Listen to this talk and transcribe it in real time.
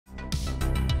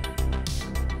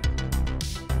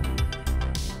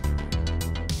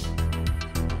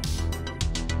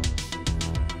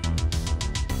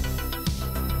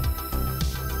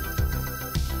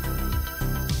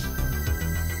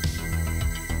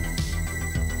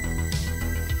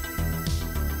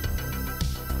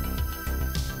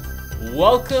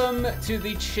Welcome to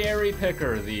the Cherry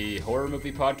Picker, the horror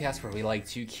movie podcast where we like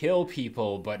to kill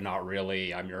people, but not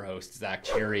really. I'm your host, Zack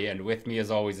Cherry, and with me as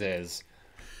always is...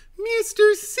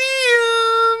 Mr.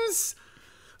 Sims!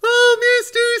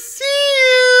 Oh, Mr.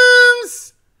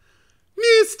 Sims!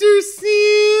 Mr.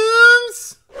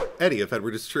 Sims! Eddie of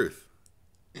Edward is Truth.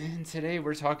 And today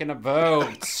we're talking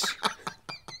about...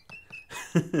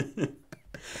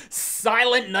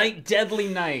 Silent Night, Deadly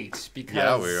Night. Because,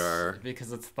 yeah, we are.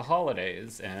 Because it's the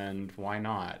holidays, and why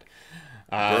not?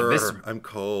 I'm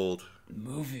cold.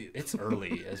 Movie, it's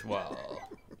early as well.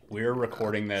 We're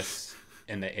recording this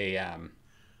in the AM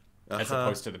as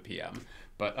opposed to the PM.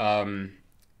 But,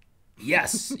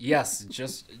 yes,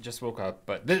 just woke up.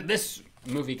 But this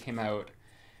movie came out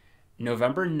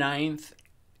November 9th,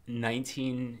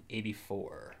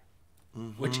 1984.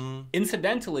 Mm-hmm. Which,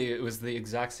 incidentally, it was the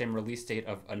exact same release date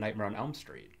of A Nightmare on Elm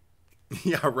Street.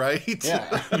 Yeah, right?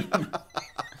 Yeah.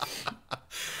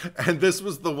 And this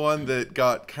was the one that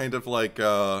got kind of like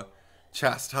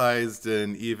chastised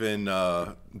and even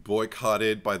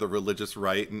boycotted by the religious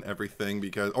right and everything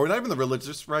because, or not even the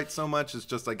religious right so much, as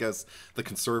just, I guess, the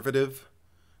conservative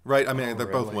right? I mean, they're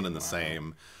both one and the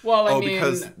same. Well, I mean...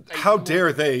 because how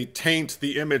dare they taint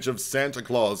the image of Santa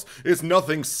Claus? Is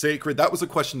nothing sacred? That was a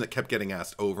question that kept getting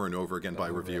asked over and over again by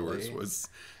reviewers. Really? Was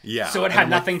yeah. So it had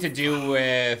nothing to do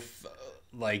with,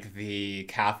 like, the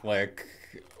Catholic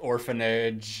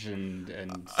orphanage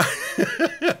and...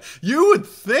 You would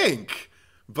think,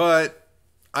 but...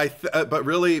 but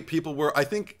really, people were, I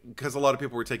think, because a lot of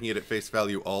people were taking it at face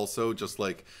value also, just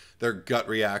like their gut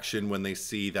reaction when they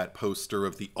see that poster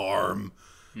of the arm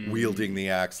wielding the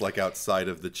axe, like outside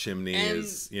of the chimney and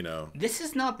is, you know. This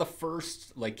is not the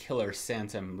first, like, Killer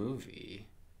Santa movie,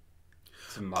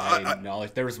 to my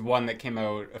knowledge. There was one that came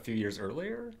out a few years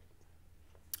earlier.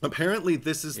 Apparently,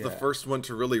 this is the first one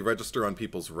to really register on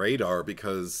people's radar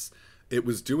because... it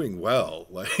was doing well,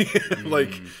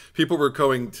 like people were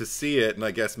going to see it, and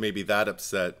I guess maybe that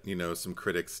upset some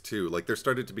critics too. Like there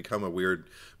started to become a weird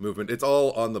movement. It's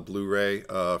all on the Blu-ray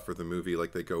for the movie.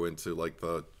 Like they go into like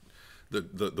the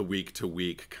week to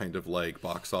week kind of like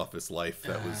box office life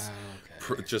that was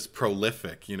just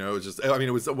prolific. It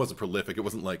wasn't prolific. It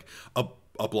wasn't like a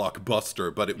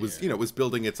blockbuster, but it was it was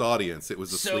building its audience. It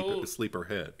was a sleeper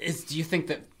hit. Do you think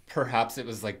that perhaps it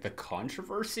was like the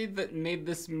controversy that made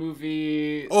this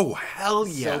movie so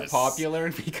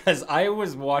popular? Because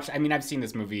I've seen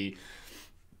this movie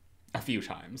a few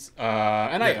times,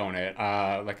 and I own it.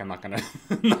 Like I'm not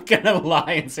gonna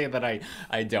lie and say that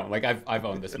I don't. Like I've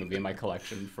owned this movie in my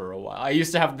collection for a while. I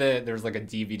used to have there's like a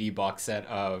DVD box set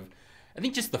of, I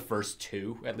think just the first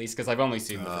two, at least, because I've only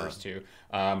seen the first two.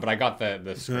 But I got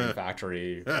the Scream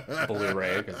Factory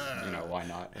Blu-ray because why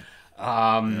not?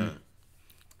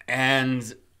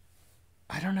 And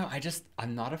I don't know.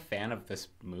 I'm not a fan of this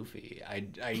movie.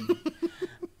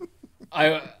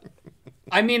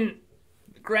 I mean,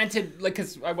 granted, like,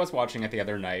 because I was watching it the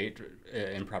other night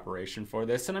in preparation for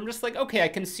this, and I'm just like, okay, I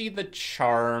can see the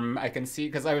charm. I can see,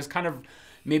 because I was kind of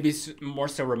maybe more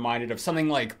so reminded of something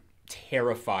like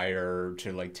Terrifier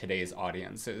to like today's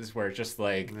audiences, where it's just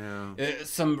like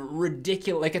some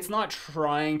ridiculous, like it's not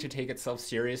trying to take itself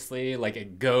seriously, like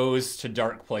it goes to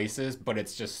dark places, but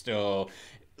it's just still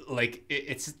like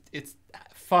it's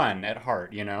fun at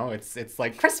heart, it's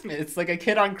like Christmas, it's like a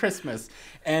kid on Christmas.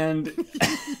 And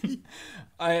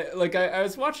I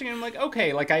was watching it, I'm like,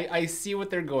 okay, like I see what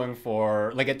they're going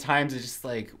for. Like at times it's just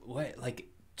like, what, like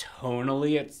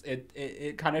tonally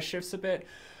it kind of shifts a bit.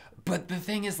 But the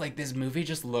thing is, like, this movie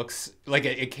just looks like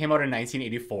it came out in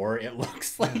 1984. It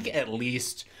looks like at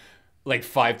least like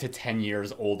 5 to 10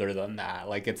 years older than that.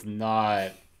 Like, it's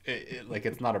not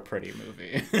it's not a pretty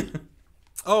movie.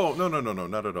 Oh, no,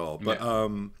 not at all. But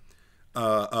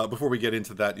before we get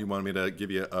into that, you want me to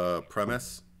give you a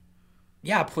premise?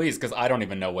 Yeah, please, because I don't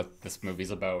even know what this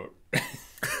movie's about.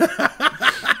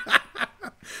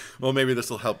 Well, maybe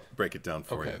this will help break it down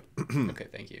for you. Okay,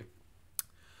 thank you.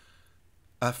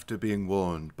 After being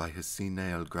warned by his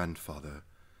senile grandfather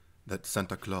that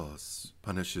Santa Claus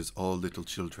punishes all little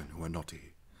children who are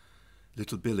naughty,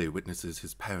 little Billy witnesses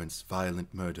his parents'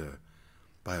 violent murder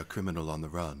by a criminal on the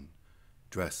run,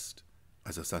 dressed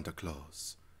as a Santa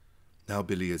Claus. Now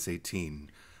Billy is 18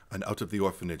 and out of the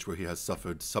orphanage where he has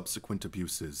suffered subsequent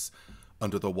abuses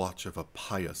under the watch of a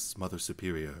pious Mother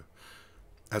Superior.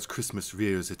 As Christmas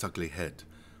rears its ugly head,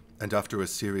 and after a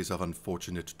series of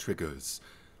unfortunate triggers,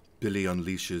 Billy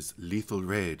unleashes lethal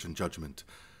rage and judgment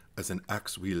as an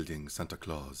axe-wielding Santa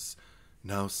Claus,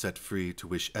 now set free to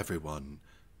wish everyone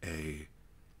a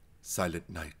silent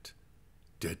night,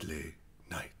 deadly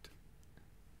night.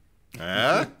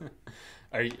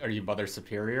 Are you Mother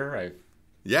Superior?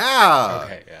 Yeah.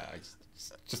 Okay, yeah.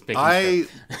 Just making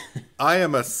sure. I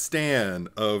am a stan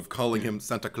of calling him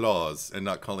Santa Claus and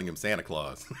not calling him Santa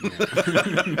Claus.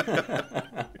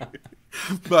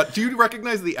 But do you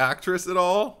recognize the actress at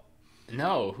all?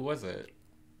 No, who was it?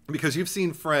 Because you've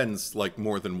seen Friends like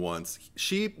more than once.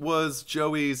 She was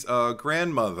Joey's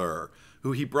grandmother,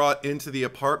 who he brought into the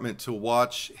apartment to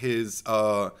watch his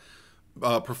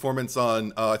performance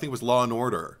on, I think it was Law and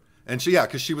Order. And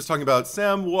because she was talking about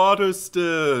Sam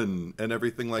Waterston and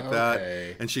everything like that.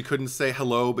 And she couldn't say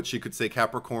hello, but she could say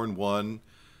Capricorn 1.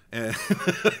 And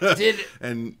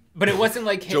but it wasn't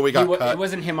like him, Joey got cut. It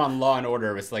wasn't him on Law and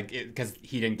Order. It was like because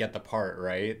he didn't get the part,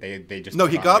 right? They just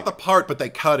he got the part, but they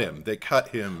cut him. They cut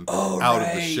him out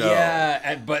of the show.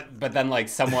 Yeah, but then like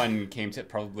someone came to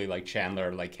probably like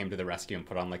Chandler came to the rescue and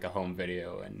put on like a home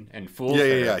video and fooled her.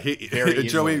 Yeah.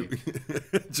 Joey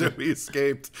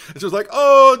escaped. And she was like,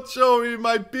 "Oh, Joey,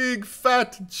 my big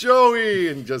fat Joey,"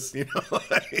 and just and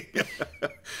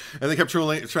they kept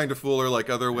trying to fool her like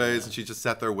other ways, and she just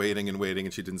sat there waiting,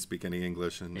 and she didn't speak any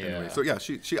English. And anyway, so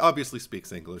she obviously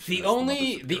speaks English. The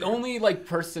only like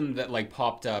person that like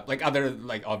popped up, like other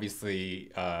like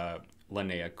obviously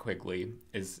Linnea Quigley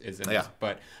is in this,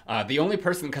 but the only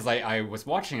person, because I was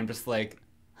watching him just like,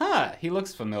 he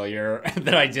looks familiar.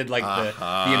 That I did like the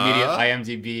immediate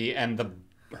IMDb, and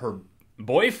her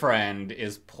boyfriend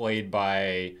is played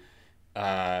by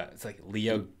it's like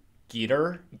Leo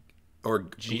Geter. Or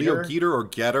Leo Geter or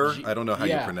Getter. I don't know how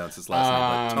you pronounce his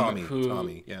last name, but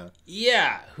Tommy, yeah.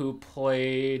 Yeah, who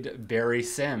played Barry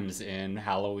Sims in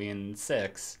Halloween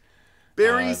 6.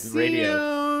 Barry Sims!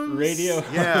 Radio.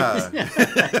 Yeah.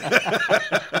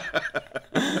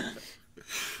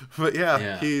 But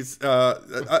he's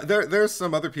there's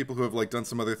some other people who have like done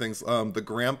some other things. The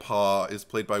grandpa is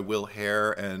played by Will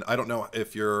Hare, and I don't know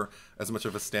if you're as much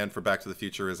of a stand for Back to the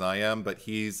Future as I am, but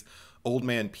he's Old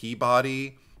Man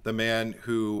Peabody, the man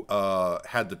who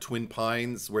had the Twin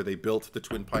Pines, where they built the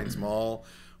Twin Pines Mall,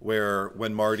 where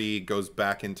when Marty goes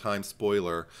back in time,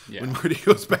 spoiler, when Marty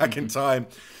goes back in time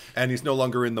and he's no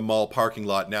longer in the mall parking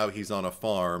lot, now he's on a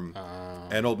farm.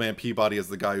 And Old Man Peabody is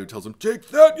the guy who tells him, "Take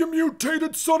that, you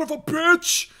mutated son of a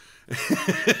bitch!"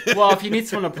 Well, if you need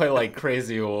someone to play like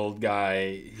crazy old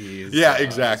guy, he's... Yeah,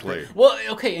 exactly. Well,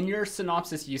 okay, in your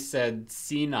synopsis you said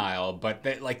senile, but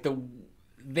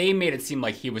they made it seem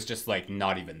like he was just like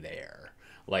not even there.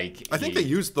 Like I think they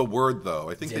used the word though.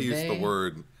 I think they used the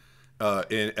word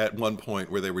at one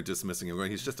point where they were dismissing him.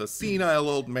 He's just a senile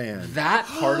old man. That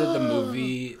part of the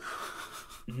movie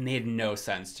made no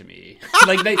sense to me.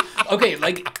 Like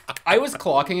I was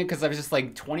clocking it because I was just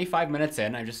like 25 minutes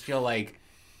in. I just feel like,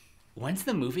 when's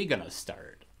the movie gonna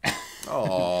start?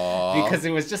 Aww. Because it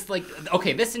was just like,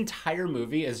 okay, this entire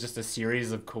movie is just a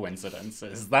series of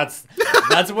coincidences. That's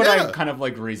what I kind of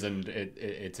like reasoned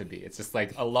it to be. It's just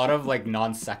like a lot of like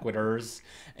non sequiturs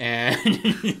and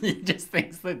just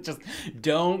things that just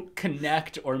don't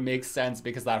connect or make sense,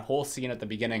 because that whole scene at the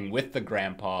beginning with the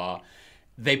grandpa,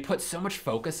 they put so much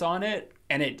focus on it,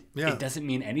 and it doesn't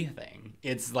mean anything.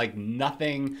 It's like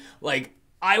nothing. Like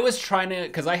I was trying to,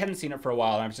 because I hadn't seen it for a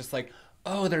while, and I was just like,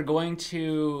 oh, they're going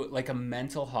to like a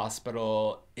mental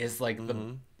hospital. Is like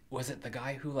was it the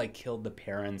guy who like killed the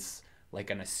parents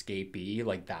like an escapee?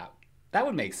 Like that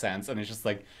would make sense. And it's just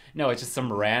like, no, it's just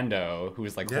some rando who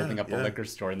was like holding up a liquor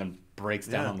store and then breaks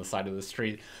down on the side of the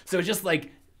street. So it's just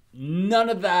like none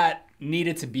of that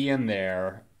needed to be in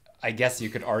there. I guess you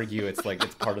could argue it's like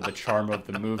it's part of the charm of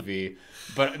the movie,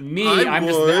 but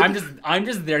I'm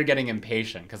just there getting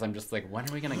impatient, because I'm just like, when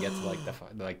are we gonna get to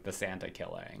the Santa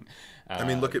killing? I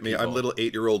mean, look at me. I'm little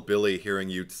 8-year-old Billy hearing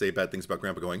you say bad things about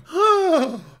Grandpa, going,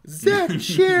 "Oh, Zack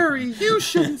Cherry, you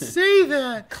shouldn't say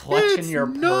that. Clutching your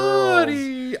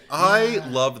naughty." pearls. I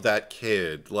love that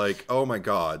kid. Like, oh my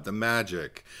God, the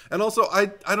magic. And also,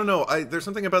 I don't know. There's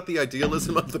something about the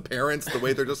idealism of the parents, the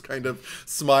way they're just kind of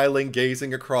smiling,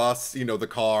 gazing across, the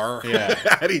car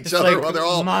at each other like, while they're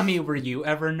all. Mommy, were you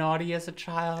ever naughty as a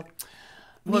child?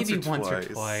 Maybe once or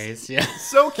twice. Yeah.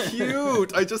 So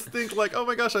cute. I just think like, oh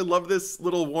my gosh, I love this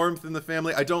little warmth in the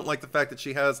family. I don't like the fact that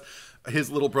she has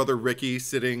his little brother Ricky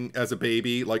sitting as a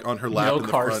baby, like on her lap in the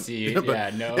car front. seat.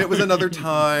 No. It was another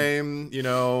time,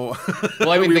 Well,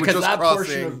 I mean, because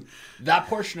that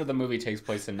portion of the movie takes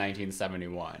place in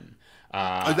 1971.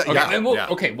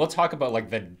 We'll talk about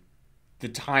like the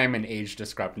time and age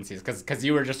discrepancies, because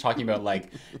you were just talking about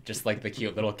like just like the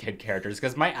cute little kid characters,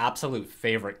 because my absolute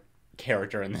favorite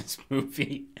character in this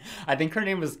movie, I think her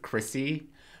name was Chrissy,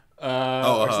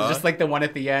 just like the one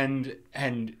at the end,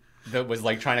 and that was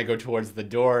like trying to go towards the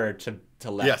door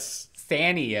to let Yes.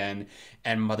 Fanny in,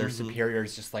 and Mother Superior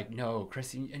is just like, no,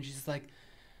 Chrissy, and she's like,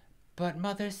 but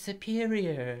Mother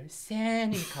Superior,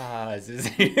 Santa Claus is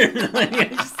here. Like,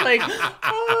 it's just like,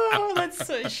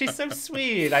 oh, she's so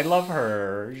sweet. I love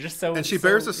her. Just so. And she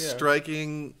bears a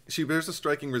striking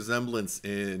resemblance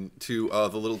to the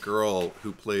little girl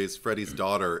who plays Freddy's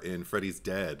daughter in Freddy's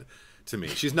Dead. To me,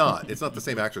 she's not. It's not the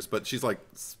same actress, but she's like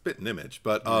spitting image.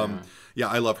 But yeah,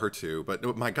 I love her too. But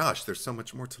oh my gosh, there's so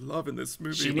much more to love in this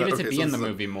movie. She needed to be in the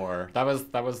movie more. That was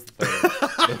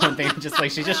the one thing. Just like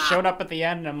she just showed up at the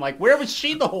end, and I'm like, where was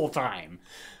she the whole time?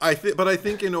 I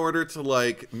think in order to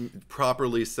like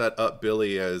properly set up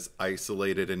Billy as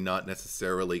isolated and not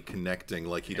necessarily connecting,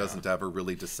 like he doesn't ever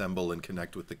really dissemble and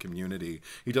connect with the community.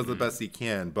 He does the best he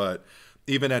can, but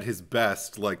even at his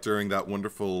best, like during that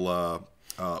wonderful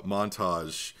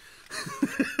montage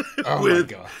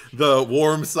with the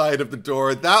warm side of the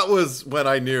door, that was when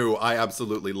I knew I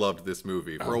absolutely loved this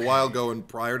movie. For a while going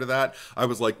prior to that, I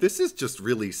was like, this is just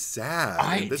really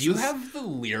sad. Do you have the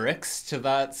lyrics to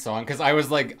that song? Because I was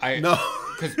like, no,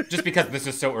 just because this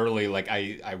is so early, like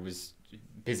I was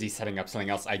busy setting up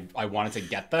something else. I wanted to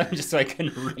get them just so I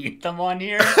can read them on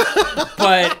here.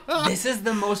 But this is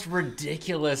the most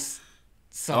ridiculous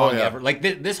song ever. Like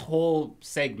this whole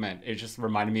segment, it just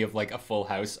reminded me of like a Full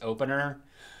House opener.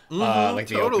 Like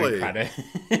the opening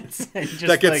credits.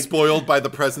 That gets spoiled by the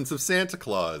presence of Santa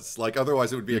Claus. Like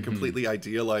otherwise it would be a completely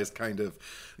idealized kind of,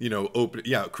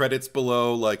 credits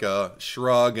below, like a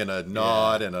shrug and a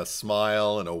nod and a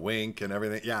smile and a wink and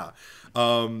everything. Yeah.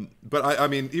 But I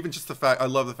mean, even just I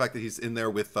love the fact that he's in there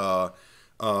with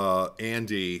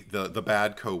Andy, the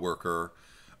bad coworker,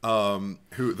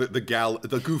 who the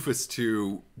goofus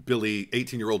to Billy,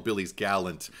 18-year-old Billy's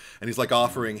gallant, and he's like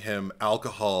offering him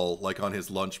alcohol like on his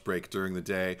lunch break during the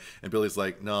day, and Billy's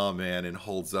like, "Nah, man," and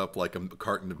holds up like a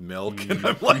carton of milk, and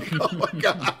I'm like, "Oh my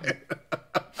god,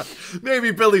 maybe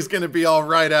Billy's gonna be all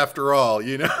right after all,"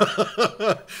 you know.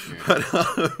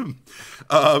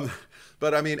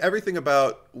 But I mean, everything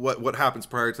about what happens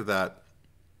prior to that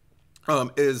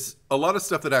is a lot of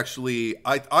stuff that actually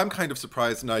I'm kind of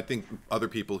surprised, and I think other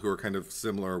people who are kind of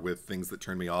similar with things that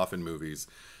turn me off in movies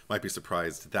might be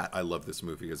surprised that I love this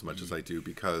movie as much as I do,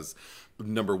 because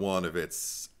number one of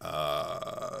its,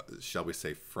 shall we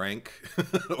say, frank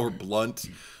or blunt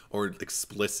or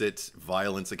explicit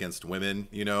violence against women,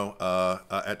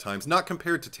 at times, not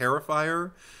compared to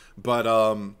Terrifier, but,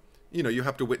 you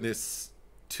have to witness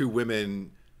two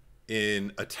women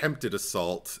in attempted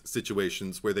assault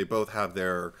situations where they both have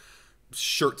their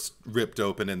shirts ripped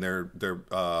open and their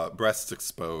breasts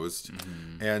exposed,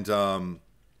 and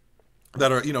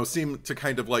that are seem to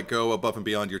kind of like go above and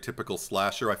beyond your typical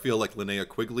slasher. I feel like Linnea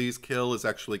Quigley's kill is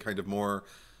actually kind of more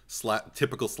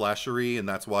typical slashery, and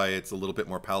that's why it's a little bit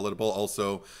more palatable.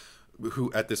 Also,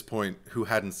 who at this point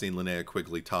hadn't seen Linnea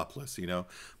Quigley topless,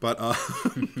 but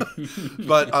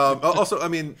also, I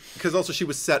mean, because also she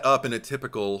was set up in a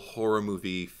typical horror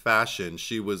movie fashion.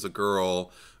 She was a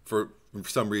girl for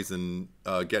some reason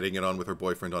getting it on with her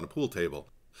boyfriend on a pool table,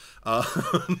 but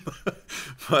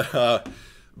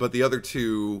the other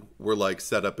two were like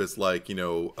set up as like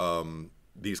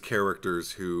these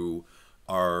characters who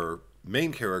our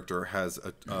main character has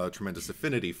a tremendous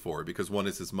affinity for, because one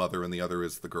is his mother and the other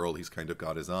is the girl he's kind of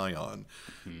got his eye on.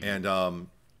 And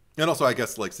also, I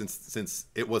guess, like, since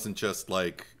it wasn't just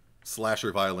like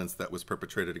slasher violence that was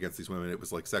perpetrated against these women, it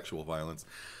was like sexual violence,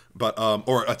 but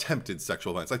or attempted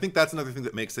sexual violence. I think that's another thing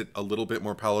that makes it a little bit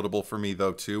more palatable for me,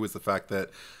 though, too, is the fact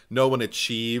that no one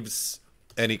achieves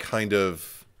any kind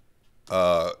of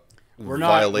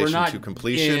violation to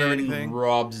completion or anything.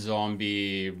 Rob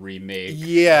Zombie remake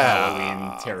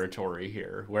Halloween territory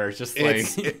here, where it's just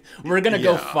like we're gonna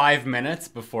go 5 minutes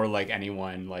before like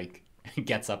anyone like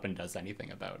gets up and does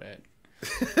anything about it.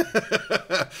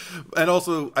 And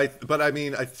also, I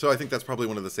think that's probably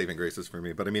one of the saving graces for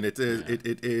me. But I mean, it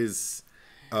is.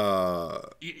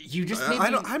 You just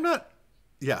I'm not.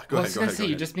 Yeah, go ahead. Go ahead.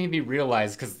 You just made me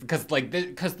realize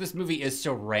because this movie is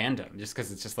so random, just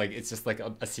because it's just like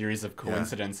a series of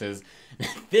coincidences. Yeah.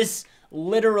 This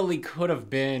literally could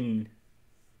have been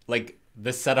like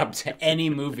the setup to any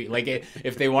movie. Like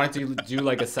if they wanted to do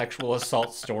like a sexual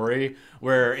assault story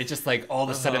where it's just like all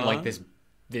of a sudden like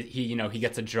he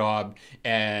gets a job,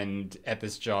 and at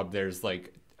this job there's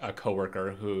like a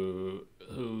coworker who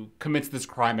commits this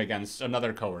crime against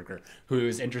another coworker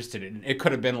who's interested in it. It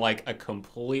could have been like a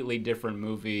completely different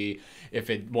movie if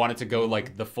it wanted to go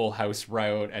like the Full House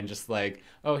route and just like,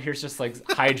 oh, here's just like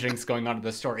hijinks going on at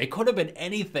the store. It could have been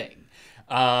anything.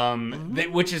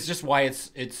 Which is just why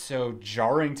it's so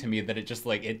jarring to me that it just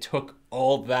like it took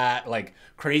all that like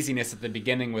craziness at the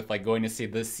beginning with like going to see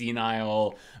the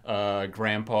senile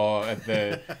grandpa at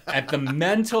the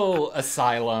mental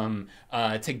asylum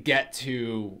to get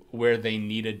to where they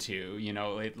needed to, you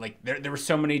know. There were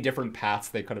so many different paths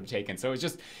they could have taken, so it's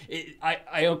just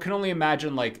I can only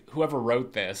imagine like whoever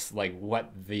wrote this, like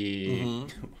what the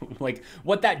like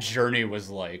what that journey was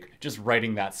like, just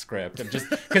writing that script, and just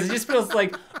because it just feels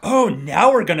like, oh,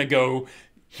 now we're gonna go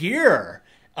here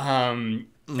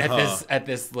at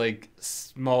this like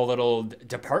small little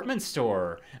department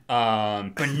store,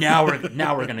 but now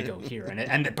we're gonna go here,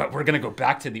 but we're gonna go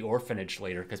back to the orphanage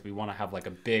later because we want to have like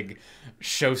a big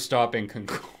show-stopping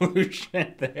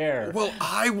conclusion there. Well,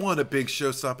 I want a big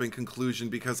show-stopping conclusion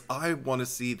because I want to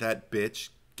see that bitch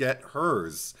get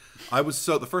hers.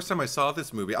 The first time I saw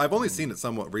this movie, I've only seen it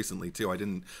somewhat recently too. I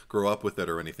didn't grow up with it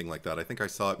or anything like that. I think I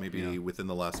saw it maybe within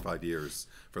the last 5 years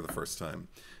for the first time.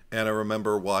 And I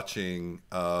remember watching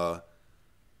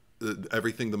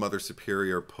everything the Mother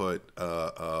Superior put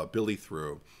Billy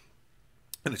through.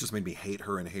 And it just made me hate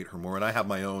her and hate her more. And I have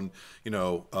my own,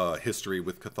 history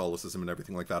with Catholicism and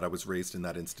everything like that. I was raised in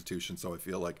that institution, so I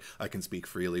feel like I can speak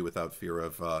freely without fear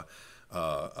of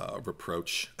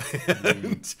reproach.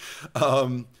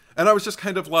 And I was just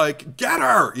kind of like, get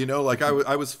her, like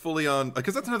I was fully on,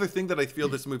 because that's another thing that I feel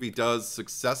this movie does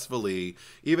successfully,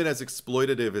 even as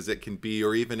exploitative as it can be,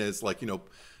 or even as like,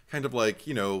 kind of like,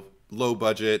 low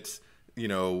budget,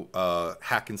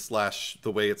 hack and slash,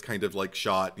 the way it's kind of like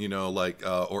shot,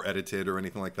 or edited or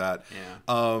anything like that.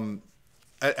 Yeah.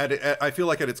 I feel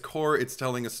like at its core, it's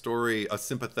telling a story, a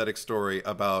sympathetic story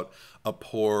about a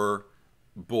poor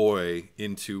boy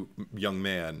into young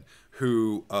man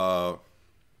who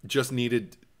just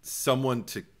needed someone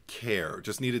to care,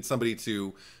 just needed somebody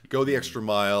to go the extra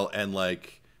mile and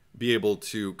like be able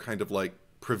to kind of like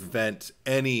prevent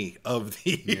any of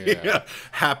the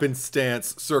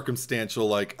happenstance, circumstantial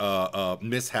like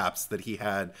mishaps that he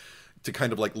had to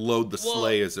kind of like load the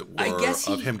sleigh, as it were,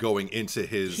 of him going into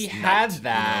his he had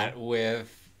that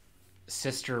with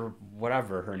Sister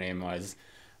whatever her name was.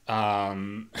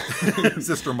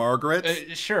 Sister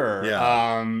Margaret, sure,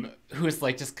 yeah. Who is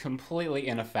like just completely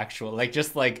ineffectual, like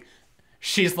just like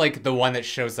she's like the one that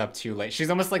shows up too late. She's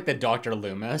almost like the Dr.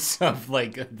 Loomis of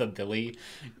like the Billy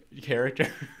character.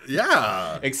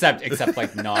 Yeah, except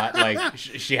like not like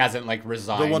she hasn't like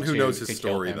resigned. The one who knows his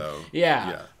story though.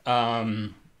 Yeah.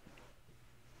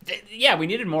 Yeah, we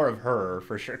needed more of her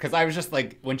for sure, because I was just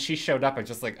like, when she showed up I was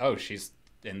just like, oh, she's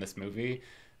in this movie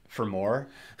for more.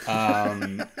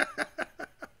 But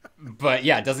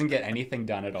yeah, it doesn't get anything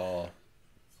done at all.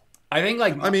 I think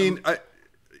like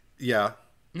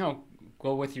no,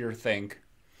 go with your think.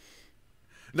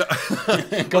 No.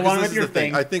 Go on with your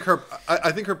thing. I think her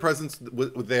presence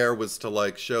there was to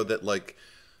like show that like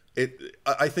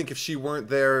I think if she weren't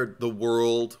there, the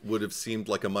world would have seemed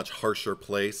like a much harsher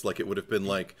place. Like it would have been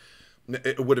like,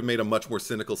 it would have made a much more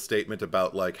cynical statement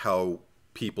about like how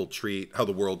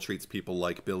the world treats people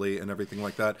like Billy and everything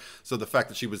like that. So the fact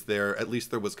that she was there, at least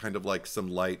there was kind of like some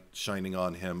light shining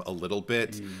on him a little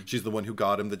bit. She's the one who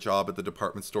got him the job at the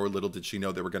department store. Little did she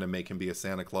know they were going to make him be a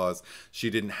Santa Claus. She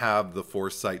didn't have the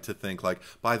foresight to think like,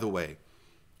 by the way,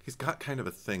 he's got kind of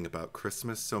a thing about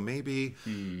Christmas, so maybe,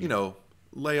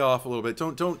 lay off a little bit.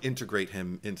 Don't integrate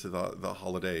him into the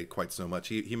holiday quite so much.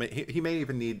 He may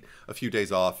even need a few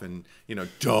days off, and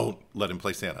don't let him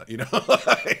play Santa,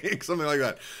 like, something like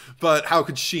that. But how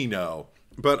could she know?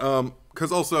 But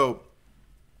because also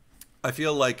I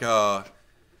feel like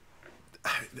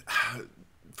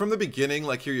from the beginning,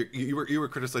 like here you were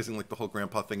criticizing like the whole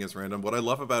grandpa thing is random. What I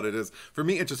love about it is, for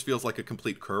me, it just feels like a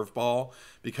complete curveball,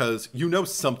 because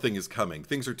something is coming.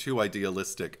 Things are too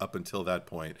idealistic up until that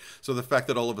point. So the fact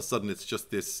that all of a sudden it's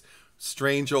just this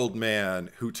strange old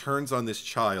man who turns on this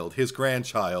child, his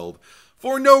grandchild,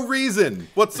 for no reason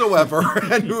whatsoever,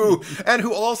 and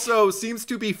who also seems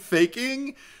to be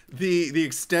faking the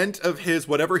extent of his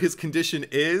whatever his condition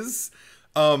is.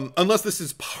 Unless this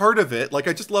is part of it. Like,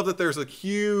 I just love that there's a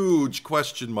huge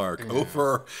question mark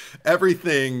over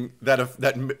everything that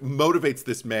motivates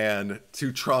this man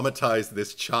to traumatize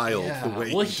this child the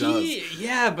way he does.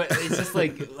 Yeah, but it's just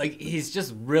like he's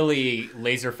just really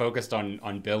laser focused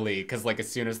on Billy, because like as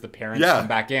soon as the parents come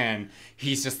back in,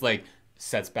 he's just like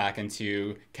sets back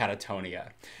into catatonia.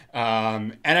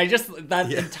 And I just,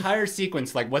 that entire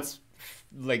sequence, like what's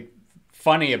like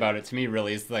funny about it to me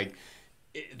really is like,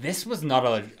 this was not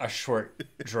a short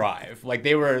drive. Like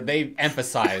they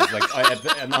emphasized like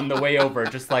on the way over,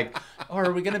 just like, oh,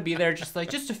 are we gonna be there just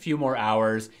a few more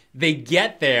hours? They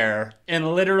get there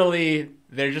and literally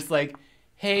they're just like,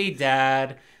 hey,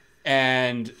 Dad.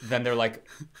 And then they're like,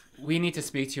 we need to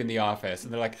speak to you in the office.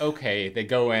 And they're like, okay. They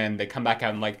go in, they come back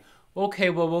out and like, okay,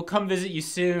 well, we'll come visit you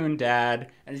soon,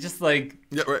 Dad. And it's just like,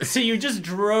 Yeah, right. so you just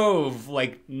drove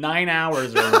like 9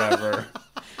 hours or whatever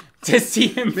to see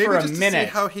him Maybe for a just minute. to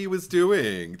see how he was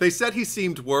doing. They said he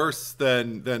seemed worse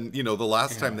than the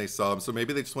last time they saw him. So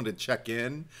maybe they just wanted to check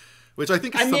in, which I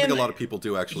think is something a lot of people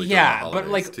do actually. Yeah, during the but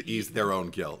holidays, like to ease their own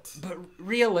guilt. But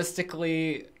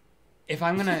realistically, if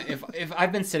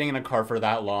I've been sitting in a car for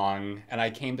that long and I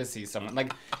came to see someone,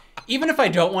 like, even if I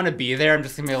don't want to be there, I'm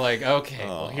just gonna be like, okay,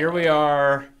 well, here we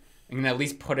are. I'm gonna at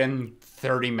least put in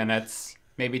 30 minutes,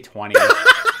 maybe 20.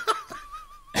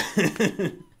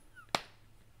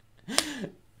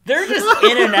 They're just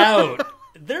in and out.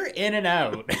 They're in and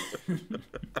out.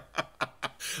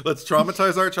 Let's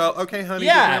traumatize our child. Okay, honey.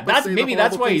 Yeah, that's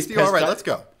why he's pissed off. All right, let's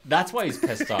go. That's why he's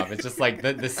pissed off. It's just like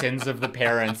the sins of the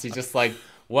parents. He's just like,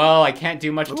 well, I can't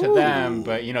do much to them,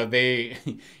 but they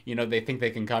think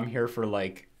they can come here for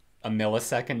like a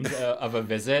millisecond of a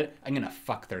visit. I'm gonna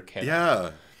fuck their kid.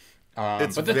 Yeah. But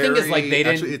the thing is, like, they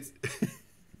didn't.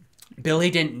 Billy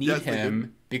didn't need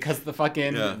him because the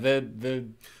fucking the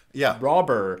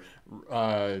robber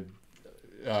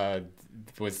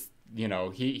was,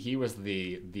 he was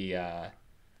the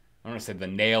I don't want to say the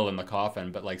nail in the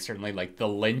coffin, but like certainly like the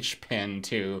linchpin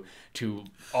to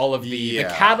all of the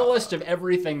catalyst of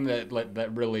everything that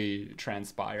really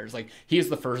transpires. Like, he is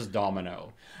the first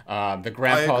domino. The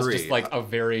grandpa's just like a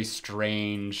very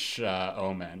strange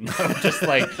omen. Just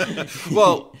like,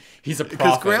 well, he's a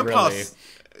prophet. Really.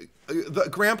 The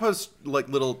grandpa's like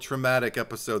little traumatic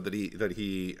episode that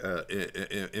he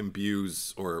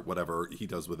imbues, or whatever he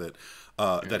does with it,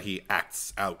 that he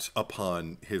acts out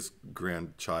upon his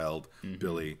grandchild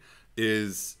Billy,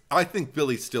 is, I think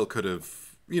Billy still could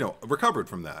have recovered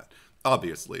from that.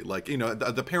 Obviously, like,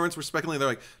 the parents were speculating. They're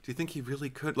like, do you think he really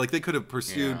could? Like, they could have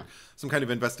pursued some kind of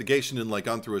investigation and like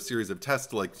gone through a series of tests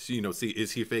to like, see,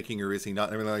 is he faking or is he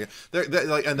not? Everything like that.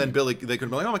 Like, and then Billy, they could have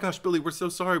been like, oh my gosh, Billy, we're so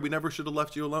sorry. We never should have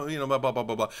left you alone. Blah, blah, blah,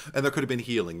 blah, blah. And there could have been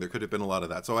healing. There could have been a lot of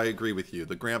that. So I agree with you.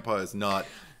 The grandpa is not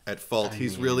at fault.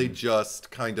 He's really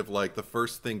just kind of like the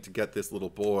first thing to get this little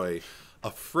boy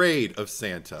afraid of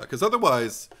Santa. Because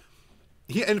otherwise,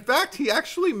 he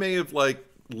actually may have like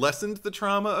lessened the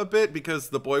trauma a bit, because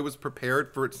the boy was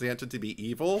prepared for Santa to be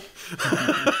evil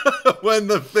when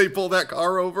they pull that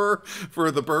car over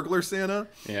for the burglar Santa.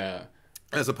 Yeah.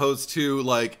 As opposed to,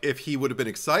 like, if he would have been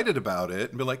excited about it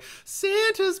and been like,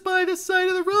 Santa's by the side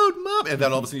of the road, Mom. And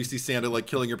then all of a sudden you see Santa, like,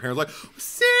 killing your parents, like,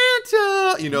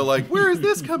 Santa! Like, where is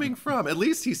this coming from? At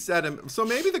least he said him. So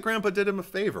maybe the grandpa did him a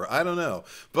favor. I don't know.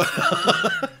 But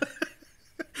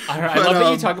I love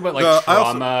that you talk about like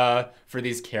trauma for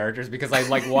these characters, because I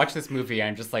like watch this movie and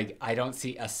I'm just like, I don't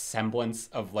see a semblance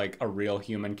of like a real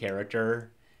human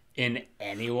character in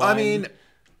anyone. I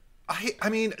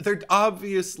mean, they're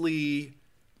obviously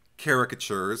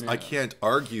caricatures. I can't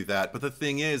argue that. But the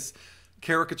thing is,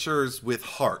 caricatures with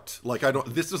heart. Like,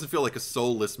 this doesn't feel like a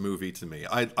soulless movie to me.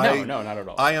 No, not at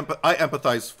all. I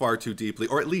empathize far too deeply,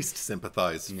 or at least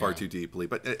sympathize far too deeply.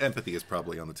 But empathy is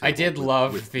probably on the table. I did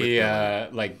love the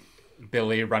like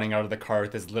Billy running out of the car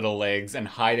with his little legs and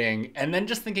hiding, and then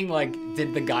just thinking like,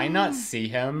 did the guy not see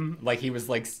him? Like, he was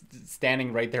like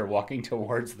standing right there walking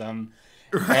towards them.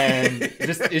 Right. And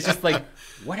it's just like,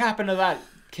 what happened to that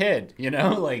kid?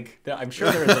 Like, I'm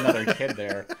sure there was another kid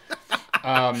there.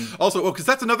 Also, because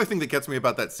that's another thing that gets me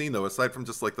about that scene, though, aside from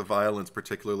just like the violence,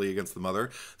 particularly against the mother,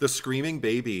 the screaming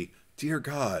baby. Dear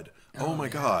God. Oh my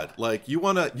God. Like, you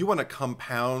wanna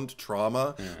compound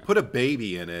trauma, put a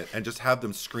baby in it and just have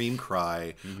them scream,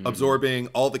 cry, absorbing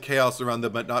all the chaos around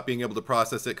them, but not being able to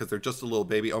process it because they're just a little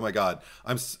baby. Oh my God.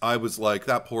 I was like,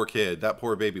 that poor kid, that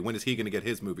poor baby. When is he gonna get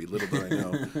his movie? Little do I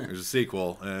know. There's a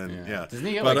sequel, and Doesn't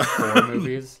he get like 4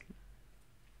 movies?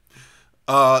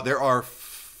 There are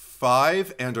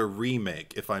 5 and a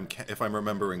remake, if I'm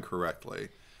remembering correctly.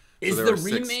 Is so the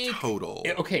remake total?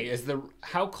 Okay,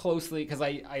 how closely? Because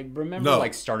I remember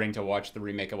like starting to watch the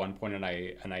remake at one point, and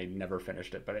I never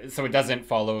finished it. But so it doesn't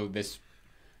follow this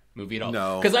movie at all.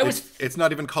 No, because it's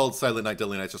not even called Silent Night,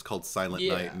 Deadly Night. It's just called Silent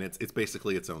Night, and it's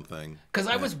basically its own thing. Because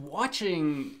I was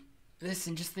watching this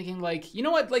and just thinking like, you know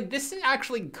what? Like, this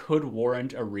actually could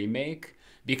warrant a remake.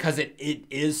 Because it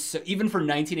is so, even for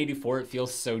 1984, it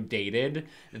feels so dated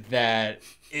that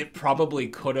it probably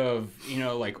could have,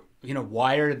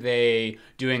 why are they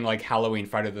doing like Halloween,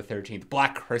 Friday the 13th,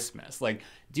 Black Christmas? Like,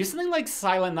 do something like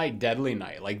Silent Night, Deadly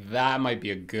Night. Like, that might be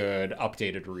a good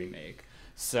updated remake.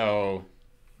 So,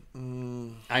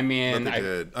 I mean, But they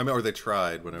did. I mean, or they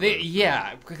tried, whatever.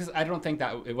 Yeah, because I don't think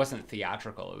that it wasn't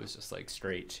theatrical. It was just like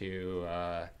straight to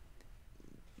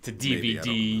DVD. Maybe, I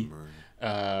don't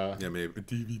remember. Yeah, maybe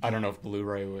DVD. I don't know if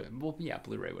Blu-ray would. Well, yeah,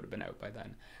 Blu-ray would have been out by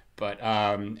then. But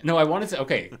no, I wanted to.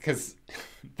 Okay, because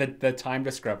the time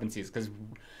discrepancies. Because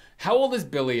how old is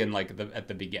Billy in like at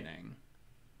the beginning?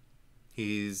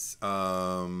 He's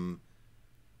 8.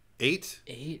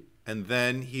 8. And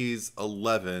then he's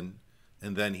 11,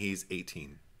 and then he's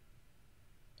 18.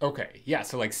 Okay, yeah,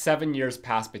 so like 7 years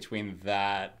passed between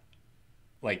that,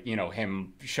 like, you know,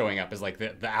 him showing up as like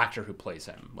the actor who plays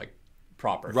him, like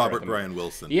proper. Robert Brian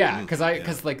Wilson. Yeah, because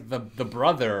like the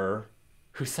brother,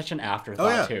 who's such an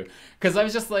afterthought too. Because I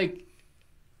was just like,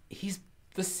 he's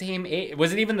the same age.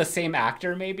 Was it even the same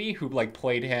actor maybe who like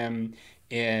played him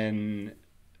in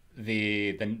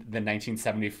the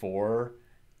 1974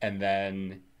 and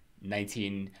then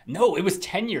No, it was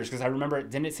 10 years because I remember.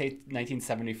 Didn't it say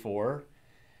 1974?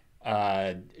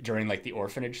 During like the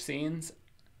orphanage scenes.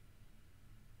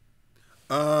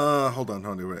 Hold on,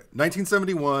 wait.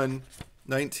 1971,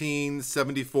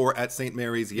 1974 at St.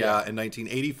 Mary's, and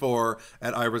 1984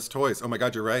 at Ira's Toys. Oh my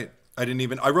God, you're right. I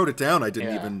wrote it down. I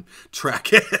didn't even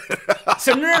track it.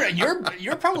 So no,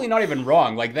 you're probably not even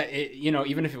wrong. Like that, you know,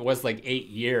 even if it was like 8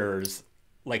 years,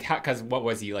 like because what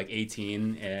was he like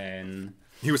 18 and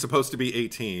he was supposed to be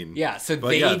 18. Yeah, so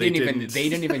they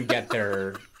didn't even get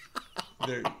their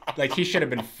like he should have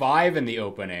been 5 in the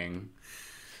opening.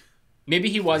 Maybe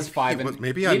he was 5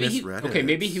 maybe I misread it. Okay,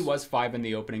 maybe he was 5 in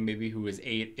the opening, maybe he was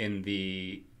 8 in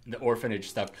the orphanage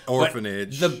stuff.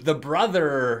 Orphanage. But the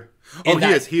brother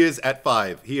he is at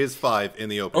 5. He is 5 in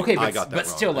the opening. Okay, I got that wrong. But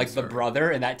still, like the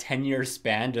brother in that 10-year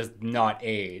span does not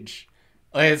age.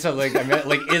 Like, so like I mean,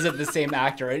 like is it the same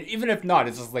actor? And even if not,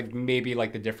 it's just like maybe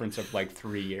like the difference of like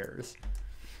 3 years.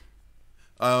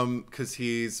 Because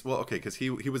he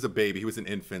was a baby, he was an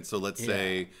infant, so let's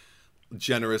say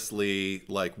generously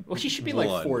like he should be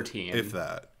like 14, if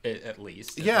that, at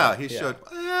least. Should. He's 13,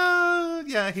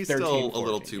 still 14, a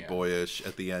little too boyish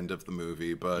at the end of the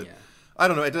movie, but I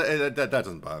don't know. That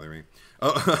doesn't bother me.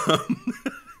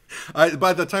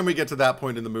 By the time we get to that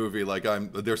point in the movie, like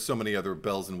there's so many other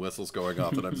bells and whistles going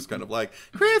off that I'm just kind of like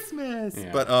Christmas.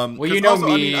 Yeah. But well, you know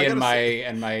me and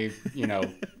my you know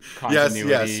continuity.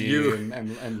 yes,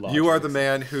 and you are the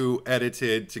man who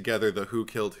edited together the who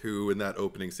killed who in that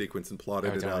opening sequence and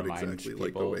plotted it out exactly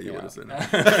like the way you would have seen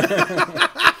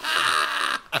it.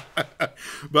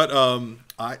 But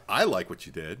I like what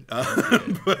you did.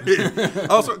 But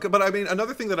I mean,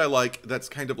 another thing that I like that's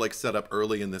kind of like set up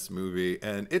early in this movie,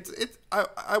 and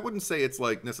I wouldn't say it's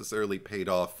like necessarily paid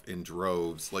off in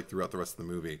droves like throughout the rest of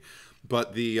the movie,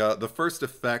 but the first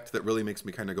effect that really makes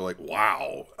me kind of go like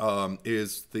wow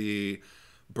is the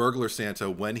burglar Santa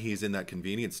when he's in that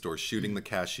convenience store shooting the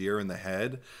cashier in the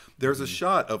head. There's a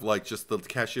shot of like just the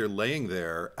cashier laying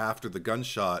there after the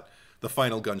gunshot. The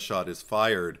final gunshot is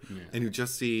fired, and you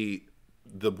just see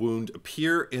the wound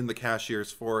appear in the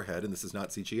cashier's forehead, and this is not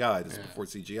CGI, this is before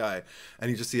CGI,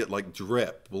 and you just see it like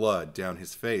drip blood down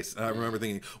his face. And I remember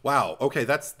thinking, wow, okay,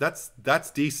 that's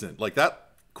decent. Like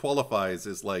that qualifies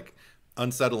as like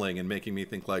unsettling and making me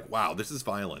think like, wow, this is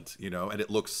violent, you know, and it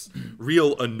looks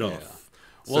real enough.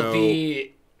 Yeah.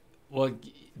 Well,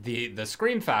 the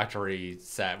Scream Factory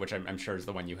set, which I'm sure is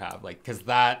the one you have, like, because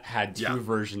that had two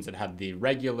versions. It had the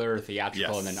regular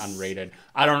theatrical and then unrated.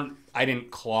 I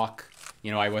didn't clock,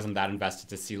 you know, I wasn't that invested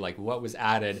to see like what was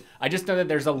added. I just know that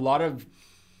there's a lot of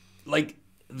like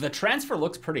the transfer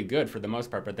looks pretty good for the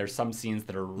most part, but there's some scenes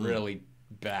that are really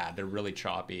bad. They're really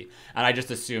choppy, and I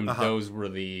just assumed those were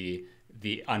the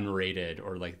unrated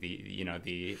or like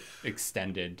the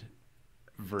extended.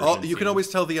 You can always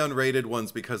tell the unrated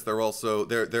ones because they're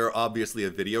obviously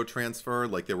a video transfer,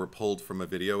 like they were pulled from a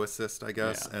video assist, I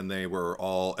guess, and they're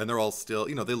all still,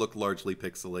 you know, they look largely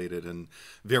pixelated and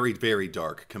very, very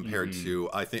dark compared to,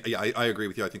 I think, I agree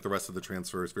with you. I think the rest of the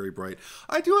transfer is very bright.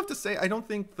 I do have to say, I don't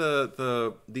think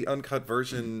the uncut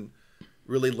version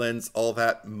really lends all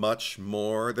that much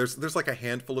more. There's like a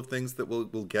handful of things that we'll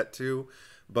get to.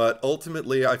 But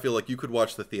ultimately, I feel like you could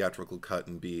watch the theatrical cut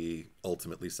and be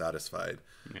ultimately satisfied.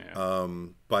 Yeah. I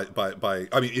mean,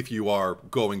 if you are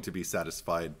going to be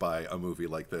satisfied by a movie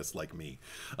like this, like me.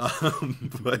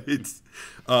 But it's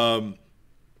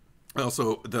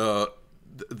also the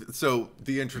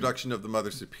introduction of the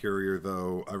Mother Superior,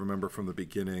 though. I remember from the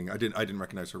beginning. I didn't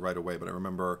recognize her right away, but I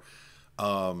remember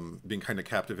being kind of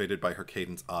captivated by her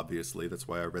cadence. Obviously, that's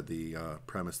why I read the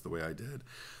premise the way I did.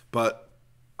 But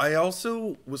I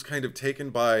also was kind of taken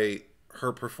by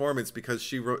her performance because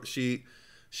she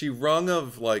she rung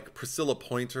of like Priscilla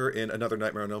Pointer in another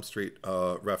Nightmare on Elm Street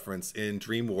reference in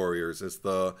Dream Warriors as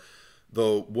the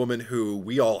woman who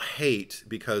we all hate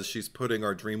because she's putting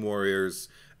our Dream Warriors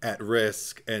at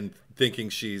risk and thinking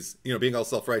she's, you know, being all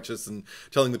self-righteous and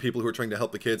telling the people who are trying to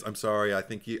help the kids, I'm sorry, I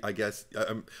think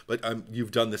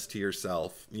you've done this to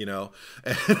yourself, you know?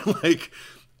 And like,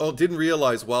 didn't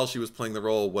realize while she was playing the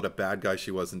role what a bad guy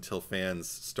she was until fans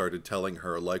started telling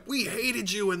her, like, we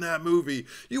hated you in that movie.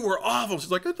 You were awful. She's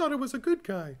like, I thought I was a good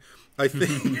guy. I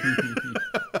think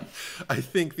I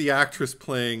think the actress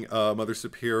playing Mother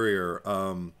Superior,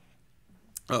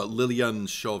 Lillian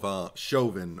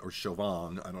Chauvin,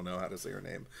 I don't know how to say her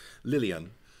name.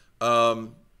 Lillian. I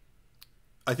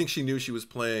think she knew she was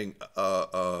playing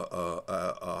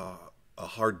a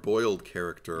hard-boiled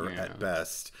character at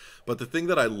best. But the thing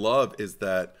that I love is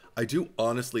that I do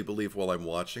honestly believe while I'm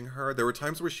watching her, there were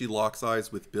times where she locks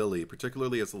eyes with Billy,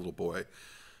 particularly as a little boy,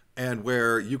 and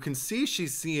where you can see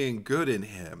she's seeing good in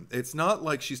him. It's not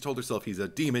like she's told herself he's a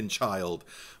demon child,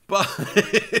 but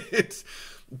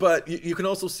but you can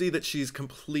also see that she's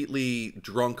completely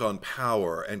drunk on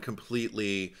power and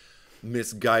completely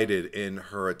misguided in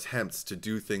her attempts to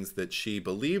do things that she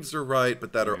believes are right,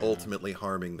 but that are ultimately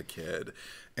harming the kid.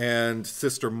 And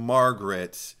Sister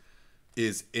Margaret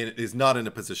is not in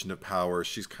a position of power.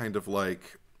 She's kind of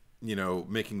like, you know,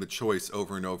 making the choice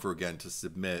over and over again to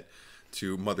submit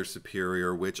to Mother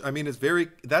Superior, which, I mean,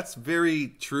 that's very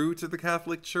true to the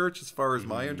Catholic Church as far as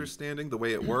my understanding, the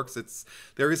way it works.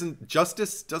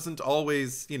 Justice doesn't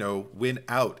always, you know, win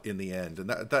out in the end. And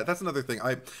that's another thing.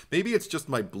 Maybe it's just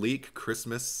my bleak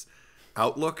Christmas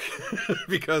outlook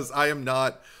because I'm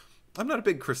not a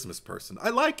big Christmas person. I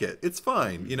like it. It's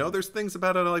fine. You know, there's things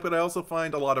about it I like, but I also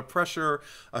find a lot of pressure.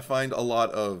 I find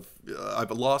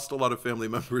I've lost a lot of family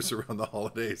members around the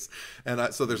holidays.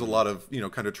 And so there's a lot of, you know,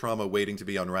 kind of trauma waiting to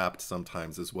be unwrapped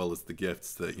sometimes, as well as the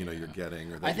gifts that, you know, you're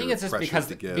getting. Or that I think it's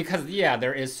just because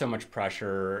there is so much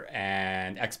pressure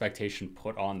and expectation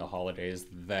put on the holidays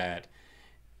that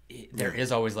there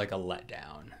is always like a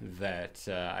letdown that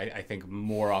I think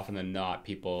more often than not,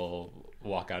 people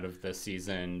walk out of the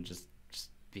season just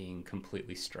being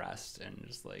completely stressed and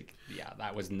just like,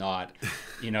 that was not,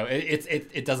 you know,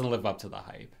 it doesn't live up to the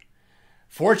hype.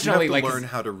 Fortunately, you have to learn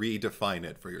how to redefine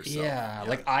it for yourself. Yeah,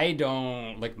 like I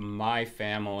don't, like my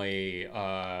family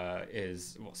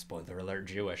is, well, spoiler alert,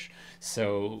 Jewish,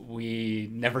 so we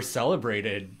never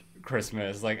celebrated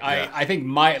Christmas. Like I think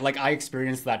I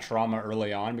experienced that trauma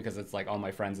early on because it's like all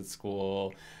my friends at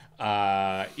school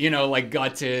you know, like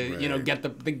got to, you know, get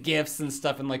the gifts and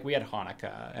stuff, and like we had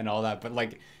Hanukkah and all that, but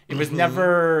like it was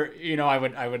never, you know,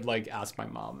 I would like ask my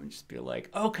mom and just be like,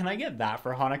 oh, can I get that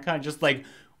for Hanukkah? And just like,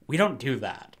 we don't do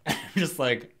that. just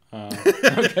like,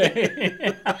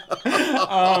 okay.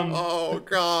 Oh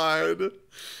God.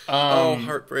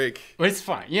 Heartbreak. But it's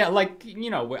fine. Yeah, like, you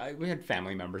know, we had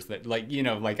family members that, like, you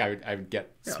know, like I would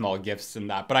get small gifts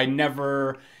and that, but I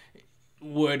never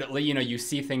would, you know, you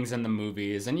see things in the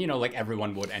movies and, you know, like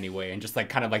everyone would anyway, and just like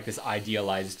kind of like this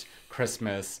idealized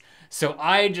Christmas. So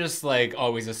I just like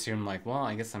always assumed like, well,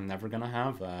 I guess I'm never gonna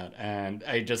have that. And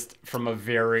I just, from a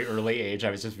very early age,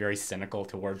 I was just very cynical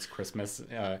towards Christmas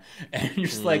and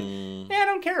just like, I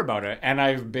don't care about it. And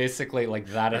I've basically, like,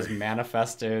 that has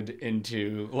manifested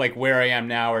into like where I am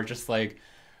now, or just like,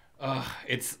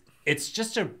 it's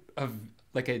just a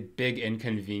like a big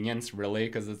inconvenience, really,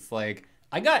 because it's like,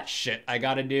 I got shit I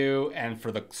gotta do, and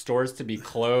for the stores to be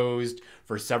closed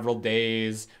for several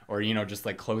days, or, you know, just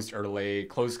like closed early,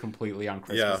 closed completely on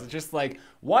Christmas. It's just like,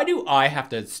 why do I have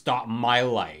to stop my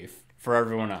life for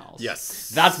everyone else?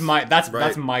 Yes. That's my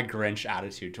Grinch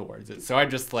attitude towards it. So I'm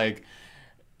just like,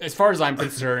 as far as I'm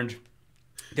concerned,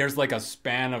 there's like a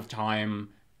span of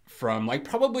time from like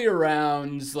probably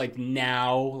around like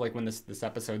now, like when this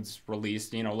episode's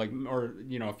released, you know, like, or,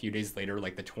 you know, a few days later,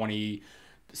 like the 22nd,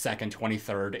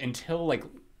 23rd, until like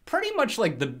pretty much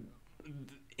like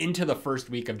into the first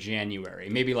week of January,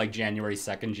 maybe like January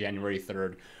 2nd, January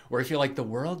 3rd, where I feel like the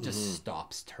world just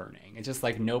stops turning. It's just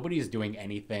like nobody's doing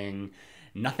anything,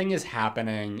 nothing is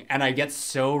happening, and I get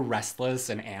so restless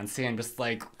and antsy. I'm just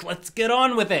like, let's get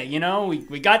on with it, you know?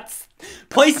 We got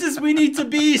places we need to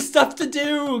be, stuff to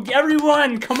do.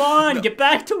 Everyone, come on, get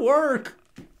back to work.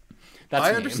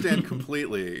 I understand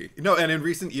completely. No, and in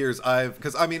recent years,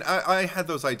 because I mean, I had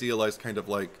those idealized kind of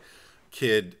like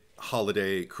kid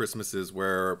holiday Christmases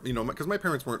where, you know, because my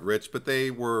parents weren't rich, but they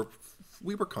were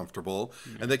we were comfortable,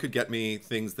 and they could get me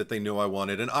things that they knew I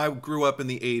wanted. And I grew up in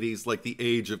the 80s, like the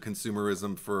age of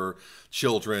consumerism for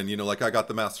children. You know, like I got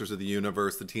the Masters of the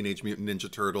Universe, the Teenage Mutant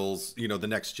Ninja Turtles, you know, the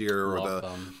next year,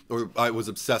 or I was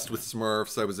obsessed with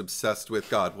Smurfs. I was obsessed with,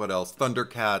 God, what else?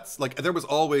 Thundercats. Like there was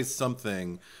always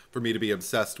something for me to be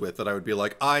obsessed with that I would be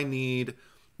like, I need,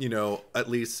 you know, at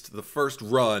least the first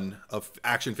run of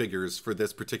action figures for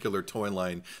this particular toy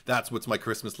line. That's what's my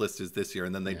Christmas list is this year.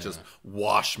 And then they just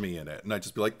wash me in it. And I'd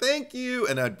just be like, thank you.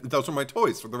 And those were my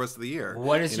toys for the rest of the year.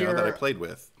 What is that I played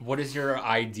with. What is your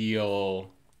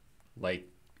ideal, like,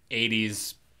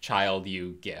 80s child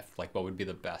you gift? Like, what would be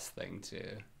the best thing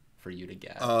for you to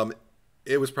get?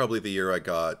 It was probably the year I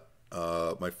got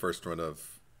my first run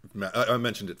of, I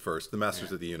mentioned it first, the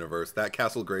Masters of the Universe, that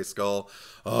Castle Grayskull.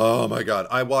 Oh my God.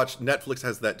 I watched, Netflix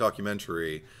has that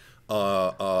documentary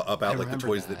about like the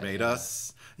toys that made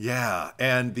us. Yeah.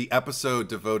 And the episode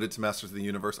devoted to Masters of the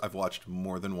Universe, I've watched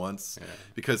more than once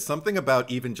because something about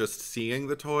even just seeing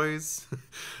the toys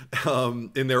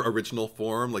in their original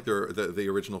form, like the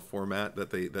original format that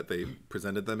they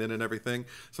presented them in and everything,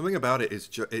 something about it is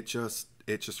it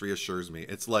just reassures me.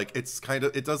 It's like,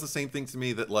 it does the same thing to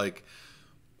me that like,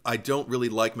 I don't really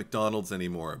like McDonald's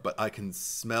anymore, but I can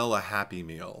smell a Happy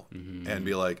Meal and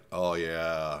be like, oh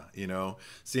yeah, you know,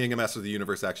 seeing a Master of the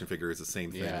Universe action figure is the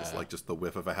same thing. It's like just the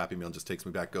whiff of a Happy Meal just takes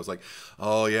me back. Goes like,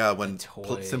 oh yeah, when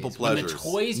simple pleasures. When the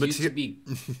toys used to be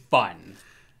fun.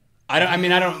 I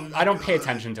don't pay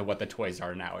attention to what the toys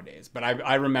are nowadays, but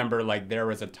I remember like there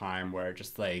was a time where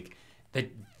just like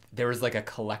there was like a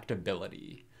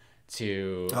collectability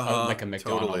to like a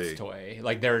McDonald's toy.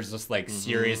 Like there's just like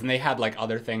series, and they had like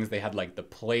other things. They had like the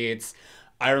plates.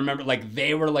 I remember like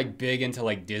they were like big into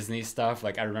like Disney stuff.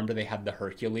 Like I remember they had the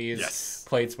Hercules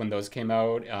plates when those came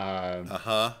out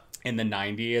in the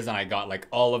 90s, and I got like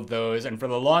all of those. And for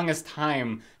the longest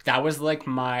time, that was like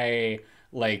my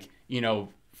like, you know,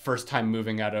 first time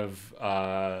moving out of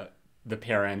the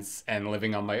parents and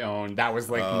living on my own. That was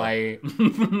like my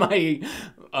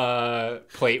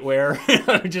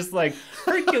plateware. Just like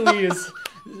Hercules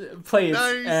plates.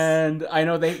 Nice. And I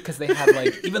know because they had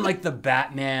like even like the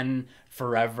Batman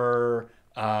Forever.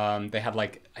 They had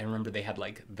like, I remember they had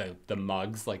like the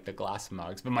mugs, like the glass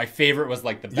mugs, but my favorite was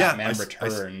like the Batman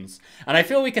Returns. And I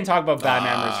feel we can talk about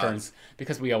Batman Returns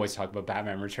because we always talk about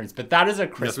Batman Returns, but that is a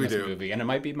Christmas movie, and it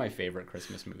might be my favorite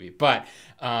Christmas movie. But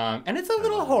and it's a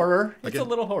little horror. It's a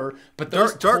little horror. But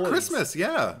those dark Christmas,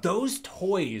 those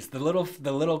toys, the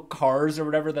little cars or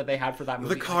whatever that they had for that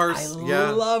movie. The cars,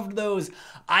 I loved those.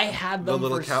 I had them. The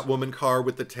little Catwoman car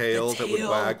with the tail that would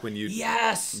wag when you.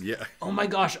 Yes. Yeah. Oh my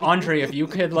gosh, Andre, if you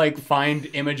could like find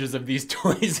images of these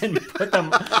toys and put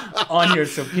them on here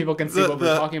so people can see what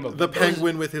we're talking about. The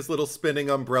penguin with his little spinning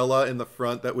umbrella in the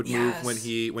front that would move when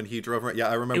he drove around. Yeah,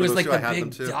 I remember. It was those like two. the I had big them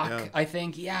too. duck, I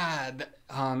think. Yeah.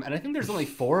 And I think there's only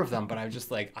 4 of them, but I was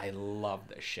just like, I love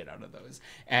the shit out of those.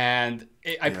 And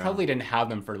I probably didn't have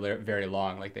them for very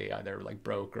long. Like they either like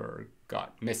broke or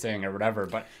got missing or whatever,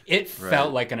 but it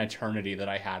felt like an eternity that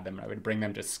I had them. I would bring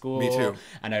them to school. Me too.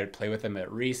 And I would play with them at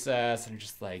recess, and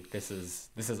just like, this is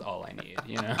all I need,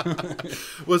 you know?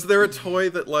 Was there a toy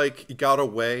that like got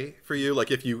away for you?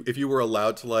 Like if you were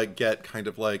allowed to like get kind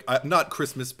of like not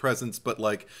Christmas presents, but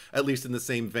like at least in the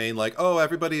same vein, like, oh,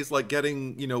 everybody's like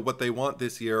getting, you know, what they want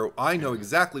this year. I know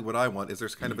exactly what I want. Is there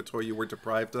kind of a toy you were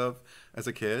deprived of as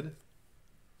a kid?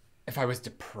 If I was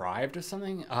deprived of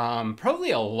something, probably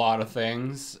a lot of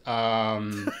things. Oh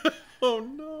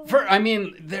no. I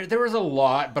mean, there was a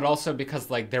lot, but also because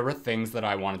like there were things that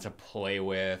I wanted to play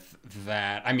with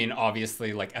that, I mean,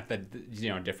 obviously like at the, you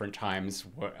know, different times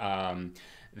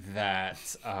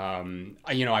that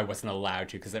you know, I wasn't allowed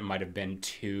to because it might have been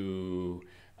too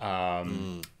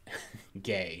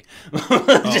gay.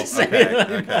 Just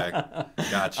okay.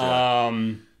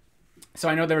 Gotcha. So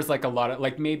I know there was like a lot of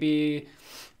like maybe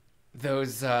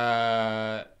those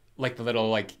like the little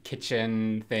like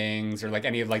kitchen things or like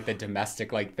any of like the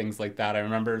domestic like things like that. I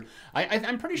remember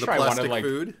I'm pretty sure I wanted like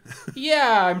food.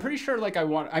 Yeah, I'm pretty sure like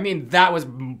I mean that was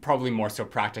probably more so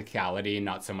practicality,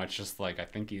 not so much just like I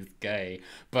think he's gay,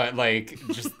 but like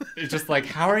just like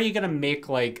how are you gonna make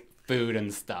like food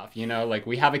and stuff, you know, like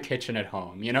we have a kitchen at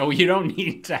home, you know, you don't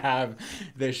need to have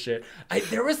this shit.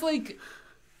 There was like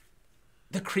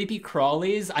the creepy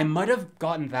crawlies. I might have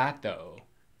gotten that though.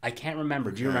 I can't remember.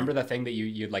 Okay. Do you remember the thing that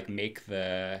you'd like make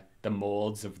the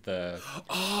molds of the stuff?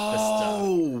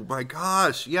 Oh my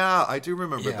gosh. Yeah, I do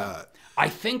remember that. I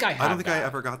think I had I don't think I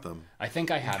ever got them. I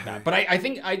think I had that. But I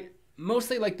think I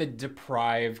mostly like the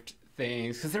deprived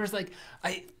things, because there was like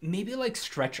maybe like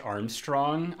Stretch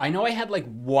Armstrong. I know I had like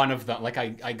one of them. Like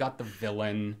I got the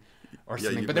villain or Yeah,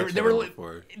 something. you But mentioned there were them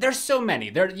before. there's so many.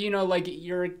 There, you know, like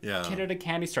you're a Yeah. kid at a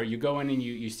candy store. You go in and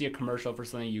you see a commercial for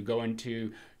something. You go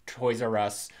into Toys R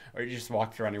Us, or you just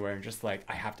walk through anywhere and just like,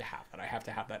 I have to have that. I have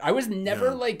to have that. I was never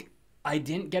Yeah. like, I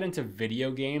didn't get into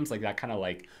video games. Like that kind of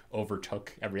like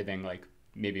overtook everything. Like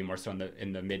maybe more so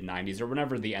in the mid 90s or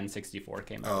whenever the N64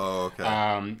 came out. Oh,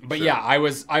 okay. But Sure. yeah, I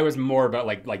was more about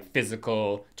like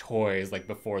physical toys like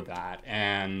before that.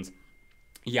 And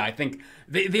yeah, I think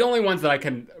the only ones that I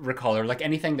can recall are like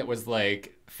anything that was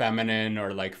like feminine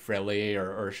or like frilly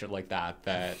or shit like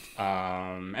that.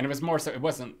 And it was more so, it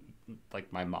wasn't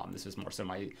like my mom. This was more so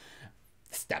my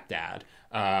stepdad.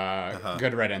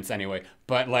 Good riddance anyway.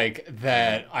 But like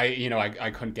that,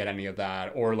 I couldn't get any of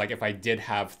that. Or like if I did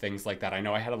have things like that, I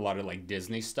know I had a lot of like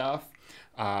Disney stuff.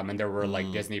 And there were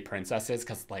like Disney princesses,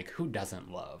 because like who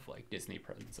doesn't love like Disney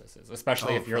princesses,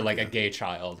 especially if you're like a gay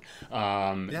child.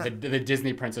 The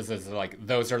Disney princesses are like,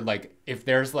 those are like, if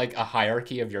there's like a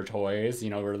hierarchy of your toys, you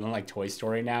know, we're in like Toy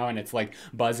Story now, and it's like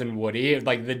Buzz and Woody,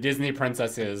 like the Disney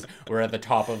princesses were at the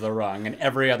top of the rung, and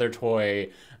every other toy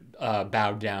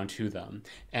bowed down to them.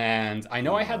 And I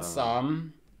know I had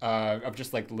some of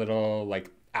just like little like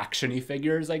action-y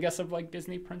figures, I guess, of like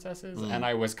Disney princesses, and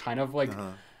I was kind of like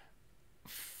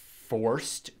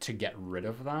forced to get rid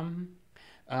of them,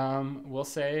 we'll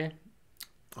say.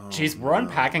 Jeez, we're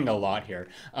unpacking a lot here.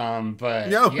 But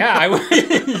yeah,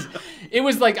 it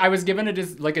was like I was given a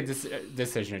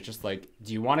decision. It's just like,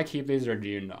 do you want to keep these or do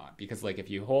you not? Because like if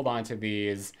you hold on to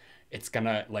these, it's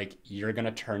gonna like, you're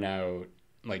gonna turn out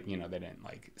like, you know, they didn't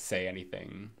like say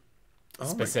anything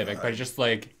specific, but it's just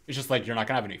like you're not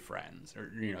gonna have any friends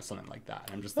or, you know, something like that.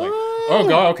 I'm just like, oh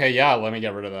god, okay, yeah, let me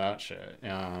get rid of that shit.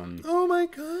 Oh my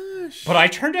gosh. But I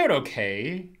turned out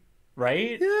okay,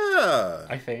 right? Yeah.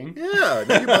 I think. Yeah,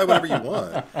 now you buy whatever you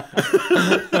want.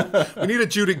 We need a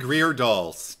Judy Greer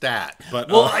doll stat. But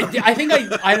well, I think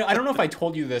I don't know if I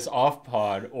told you this off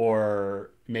pod or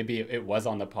maybe it was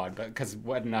on the pod, but because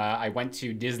when I went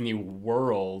to Disney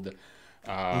World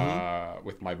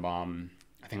with my mom,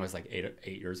 I think I was like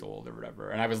 8 years old or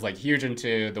whatever, and I was like huge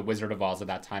into the Wizard of Oz at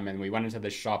that time, and we went into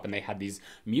this shop and they had these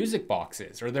music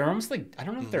boxes, or they're almost like, I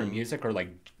don't know if they're music or like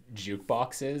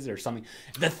jukeboxes or something.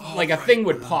 Like a thing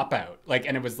would pop out, like,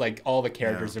 and it was like all the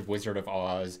characters of Wizard of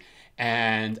Oz,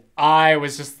 and I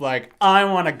was just like, I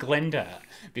want a Glinda,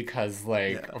 because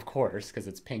like, of course, because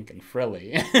it's pink and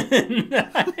frilly,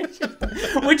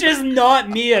 which is not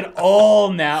me at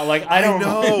all now. Like I don't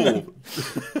know.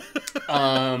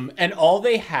 And all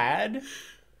they had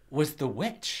was the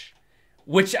witch,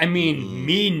 which I mean,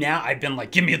 me now, I've been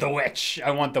like, give me the witch.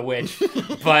 I want the witch.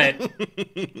 But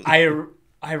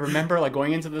I remember like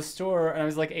going into the store, and I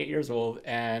was like 8 years old,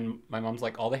 and my mom's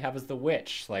like, all they have is the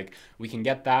witch. Like we can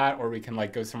get that, or we can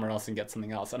like go somewhere else and get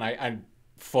something else. And I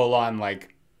full on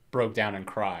like broke down and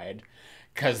cried,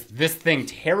 because this thing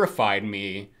terrified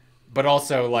me. But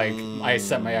also, like, I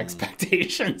set my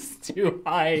expectations too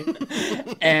high,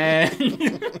 and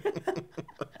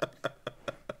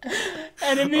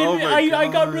it made me, I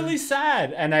got really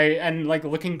sad, and like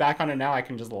looking back on it now, I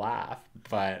can just laugh.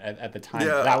 But at the time,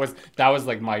 that was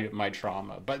like my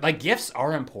trauma. But like gifts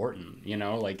are important, you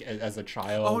know, like as a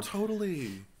child. Oh,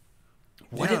 totally.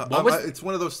 It's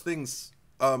one of those things.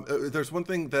 There's one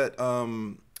thing that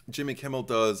Jimmy Kimmel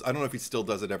does. I don't know if he still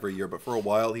does it every year, but for a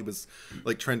while he was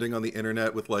like trending on the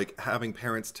internet with like having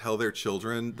parents tell their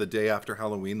children the day after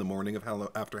Halloween, the morning of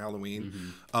after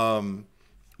Halloween,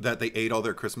 that they ate all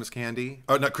their Christmas candy.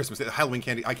 Oh, not Christmas, Halloween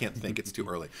candy. I can't think, it's too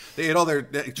early. They ate all their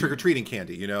trick-or-treating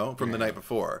candy, you know, from the night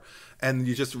before. And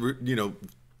you just, you know,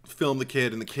 film the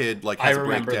kid, and the kid like has a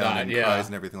breakdown and cries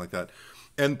and everything like that.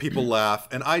 And people laugh,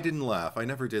 and I didn't laugh. I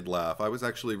never did laugh. I was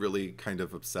actually really kind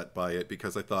of upset by it,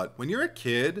 because I thought, when you're a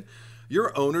kid,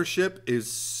 your ownership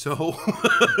is so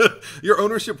your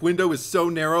ownership window is so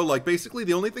narrow. Like basically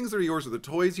the only things that are yours are the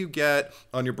toys you get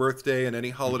on your birthday and any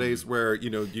holidays where, you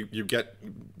know, you get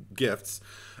gifts,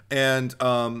 and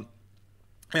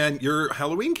your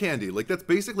Halloween candy. Like that's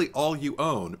basically all you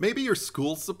own. Maybe your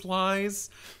school supplies,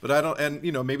 but I don't, and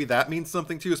you know, maybe that means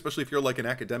something too, especially if you're like an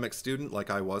academic student like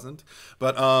I wasn't.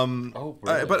 But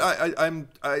really?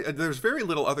 There's very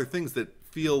little other things that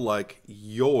feel like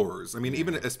yours. I mean,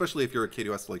 even especially if you're a kid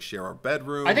who has to like share our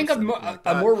bedroom. I think a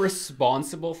more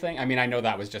responsible thing. I mean, I know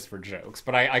that was just for jokes,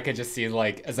 but I could just see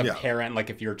like as a parent, like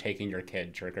if you're taking your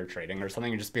kid trick or treating or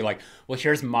something, and just be like, well,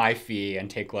 here's my fee,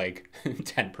 and take like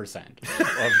 10%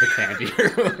 of the candy,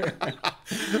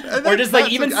 or just like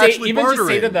even just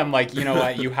say to them like, you know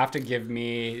what, you have to give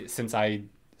me, since I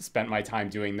spent my time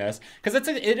doing this, because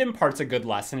it imparts a good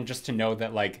lesson just to know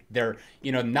that like there,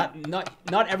 you know, not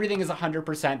everything is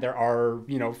 100%. There are,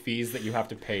 you know, fees that you have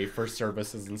to pay for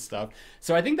services and stuff.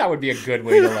 So I think that would be a good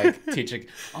way to like teach it.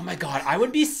 Oh my God, I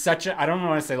would be I don't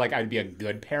want to say like I'd be a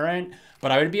good parent,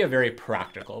 but I would be a very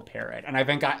practical parent. And I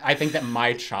think that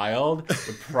my child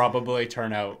would probably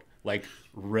turn out like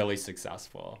really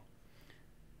successful.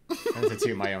 And to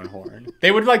toot my own horn,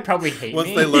 they would like probably hate me.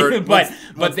 Once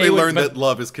they learn that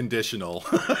love is conditional.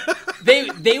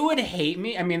 they would hate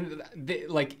me. I mean,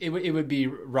 it would be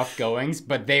rough goings,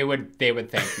 but they would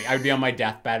thank me. I would be on my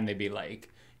deathbed, and they'd be like,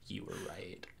 "You were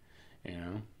right," you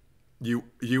know.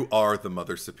 You are the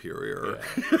Mother Superior.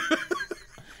 Yeah.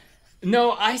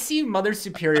 No, I see Mother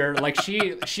Superior like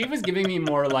she was giving me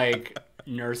more like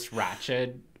Nurse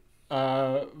Ratched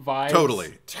vibe.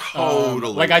 Totally.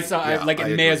 Like I saw, yeah, like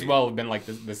it may as well have been like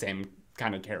the same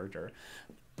kind of character,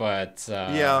 but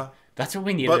yeah, that's what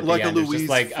we needed. But at like the end. a Louise Just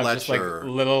like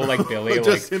little like Billy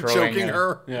just like him throwing choking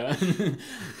her. Yeah.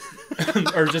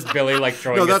 Or just Billy like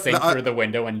throwing a thing through the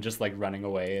window and just like running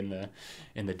away in the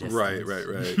distance. Right.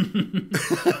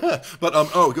 But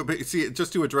see,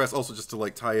 just to address, also just to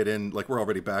like tie it in, like we're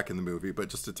already back in the movie, but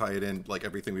just to tie it in, like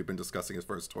everything we've been discussing as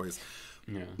far as toys.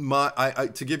 Yeah. I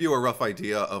to give you a rough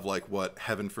idea of like what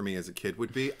heaven for me as a kid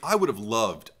would be, I would have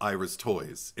loved Ira's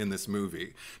toys in this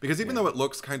movie, because even though it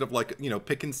looks kind of like, you know,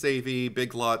 Pick and Savey,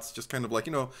 Big Lots, just kind of like,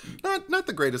 you know, not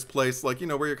the greatest place, like, you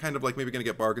know, where you're kind of like maybe gonna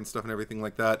get bargain stuff and everything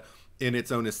like that in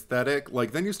its own aesthetic.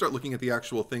 Like then you start looking at the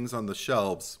actual things on the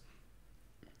shelves,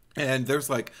 and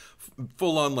there's like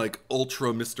full on like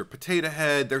ultra Mr. Potato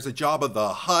Head. There's a Jabba the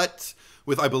Hutt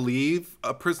with, I believe,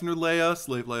 a prisoner Leia,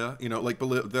 slave Leia, you know, like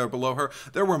below her.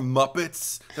 There were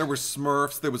Muppets, there were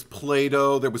Smurfs, there was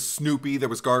Play-Doh, there was Snoopy, there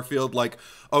was Garfield. Like,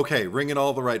 okay, ringing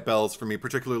all the right bells for me,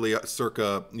 particularly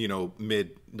circa, you know,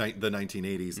 the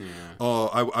 1980s. Yeah. Oh,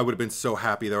 I would have been so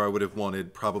happy there. I would have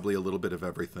wanted probably a little bit of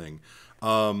everything.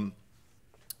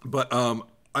 But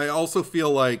I also feel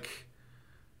like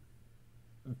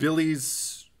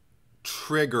Billy's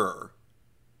trigger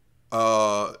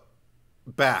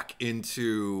back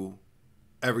into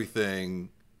everything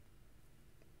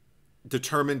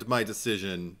determined my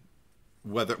decision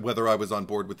whether I was on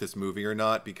board with this movie or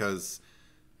not, because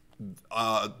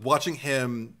watching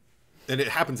him, and it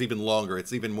happens even longer,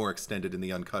 it's even more extended in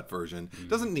the uncut version.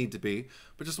 Doesn't need to be,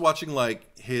 but just watching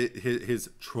like his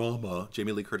trauma,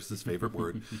 Jamie Lee Curtis's favorite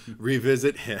word,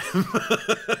 revisit him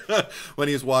when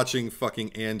he's watching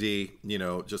fucking Andy, you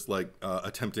know, just like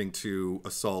attempting to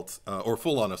assault or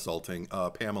full on assaulting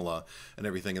Pamela and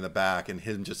everything in the back, and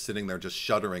him just sitting there just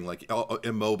shuddering, like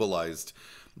immobilized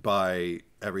by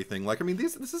everything. Like, I mean,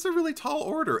 this is a really tall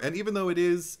order, and even though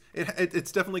it's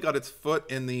definitely got its foot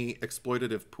in the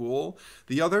exploitative pool,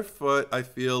 the other foot I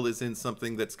feel is in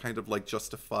something that's kind of like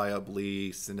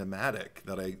justifiably cinematic,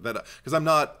 because I'm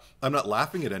not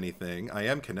laughing at anything. I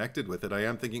am connected with it. I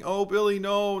am thinking, oh Billy,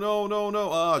 no,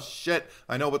 oh shit,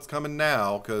 I know what's coming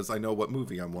now because I know what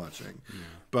movie I'm watching. Yeah.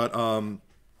 But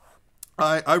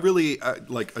I really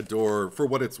like adore, for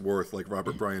what it's worth, like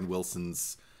Robert Brian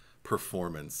Wilson's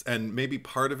performance, and maybe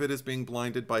part of it is being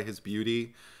blinded by his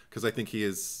beauty, because I think he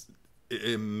is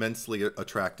immensely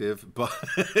attractive, but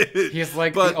he's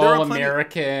like the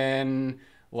all-American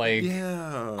like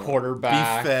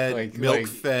quarterback, beef-fed, like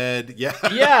milk-fed,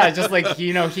 yeah, just like,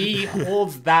 you know, he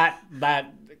holds that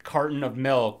carton of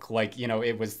milk like, you know,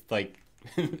 it was like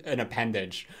an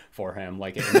appendage for him,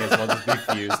 like it may as well just be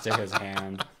fused to his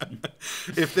hand.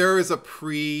 If there is a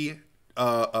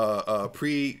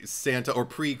pre-Santa or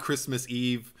pre-Christmas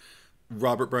Eve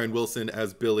Robert Brian Wilson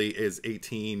as Billy is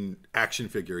 18 action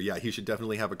figure, yeah, he should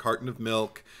definitely have a carton of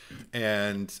milk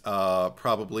and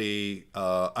probably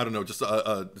I don't know, just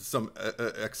some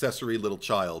accessory little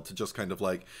child to just kind of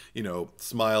like, you know,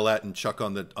 smile at and chuck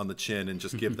on the chin and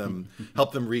just give them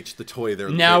help them reach the toy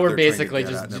we're basically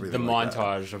just the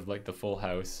montage of like the Full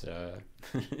House.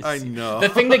 I know. The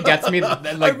thing that gets me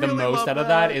like the really most out of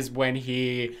that is when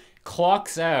he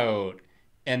clocks out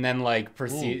and then like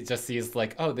just sees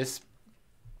like, oh, this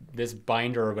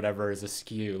binder or whatever is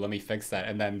askew, let me fix that,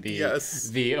 and then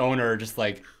the owner just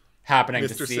like happening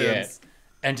Mr. to see Sims. It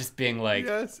and just being like,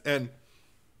 yes, and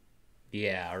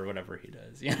yeah, or whatever he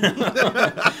does, you know?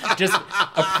 Just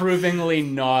approvingly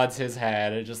nods his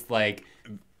head and just like,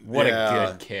 what a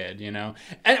good kid, you know?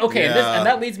 And okay, and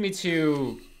that leads me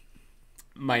to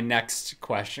my next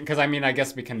question, because I mean, I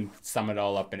guess we can sum it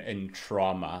all up in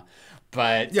trauma,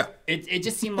 but it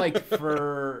just seemed like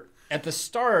at the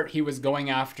start he was going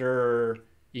after,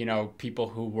 you know, people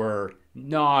who were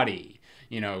naughty,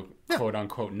 you know, quote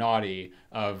unquote naughty,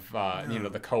 of you know,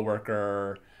 the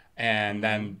coworker and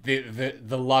then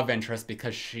the love interest,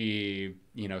 because she,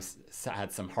 you know,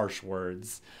 had some harsh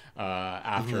words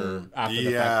after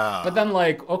the fact. But then,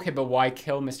 like, okay, but why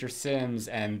kill Mr. Sims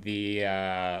and the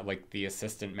like the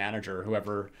assistant manager,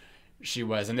 whoever she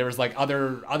was? And there was like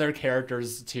other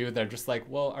characters too that are just like,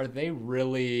 well, are they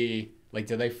really, like,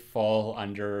 do they fall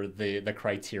under the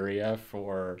criteria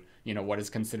for, you know, what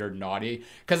is considered naughty?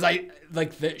 Because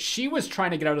she was trying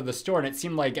to get out of the store, and it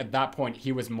seemed like at that point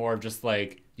he was more of just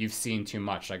like, you've seen too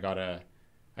much, I gotta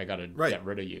get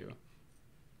rid of you.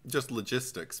 Just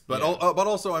logistics, but but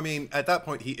also, I mean, at that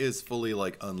point he is fully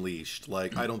like unleashed.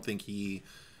 Like, I don't think he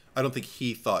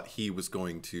thought he was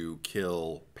going to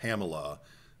kill Pamela,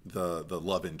 the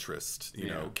love interest, you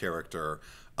know, character.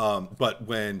 But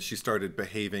when she started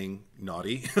behaving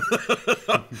naughty,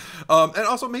 and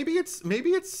also maybe it's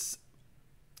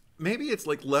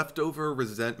like leftover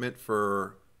resentment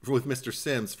with Mr.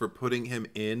 Sims for putting him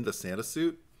in the Santa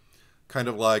suit, kind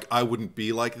of like, I wouldn't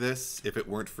be like this if it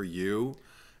weren't for you.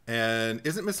 And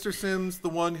isn't Mr. Sims the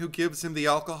one who gives him the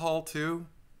alcohol too?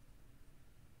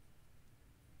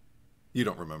 You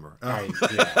don't remember. I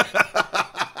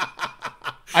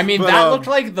mean, that looked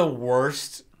like the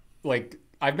worst. Like,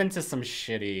 I've been to some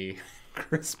shitty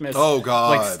Christmas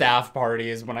like staff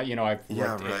parties when I've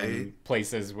worked in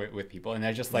places with people, and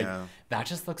I just like that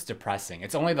just looks depressing.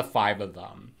 It's only the 5 of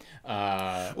them.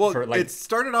 It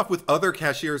started off with other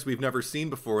cashiers we've never seen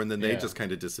before, and then they just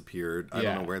kind of disappeared. I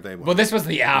don't know where they went. Well, this was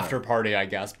the after party, I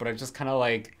guess, but I just kind of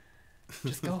like,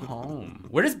 just go home.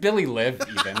 Where does Billy live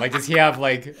even? Like, does he have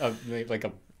like a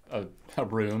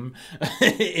room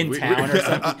in town or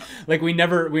something? Like, we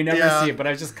never see it, but I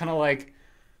was just kind of like,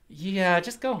 yeah,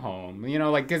 just go home. You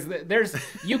know, like, because there's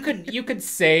you could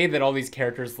say that all these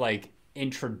characters like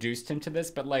introduced him to this,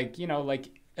 but like, you know, like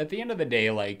at the end of the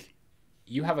day, like,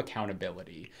 you have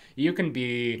accountability. You can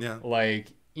be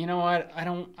like, you know what,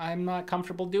 I'm not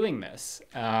comfortable doing this,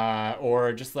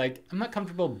 or just like, I'm not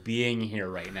comfortable being here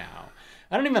right now.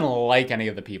 I don't even like any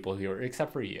of the people here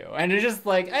except for you. And it's just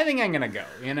like, I think I'm going to go,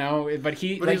 you know? But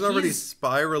he's already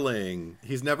spiraling.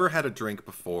 He's never had a drink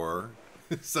before,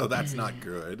 so that's not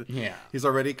good. Yeah. He's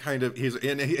already kind of, he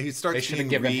starts They should have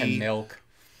given him milk.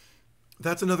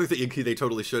 That's another thing they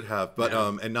totally should have, but,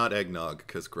 and not eggnog,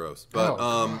 because gross.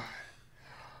 But,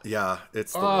 yeah,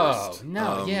 it's the worst.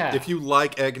 No, if you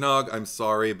like eggnog, I'm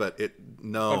sorry, but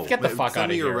no. Get the fuck out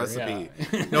of here. Send me your recipe.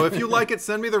 Yeah. No, if you like it,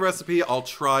 send me the recipe. I'll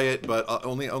try it, but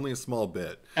only a small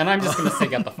bit. And I'm just gonna say,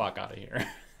 get the fuck out of here.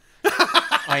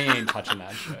 I ain't touching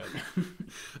that shit.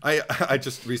 I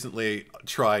just recently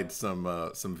tried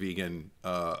some vegan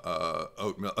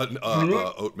oat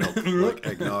milk like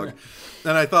eggnog,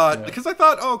 and I thought because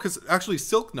actually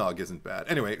silk nog isn't bad.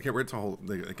 Anyway, okay, we're to whole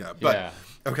but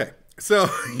okay. So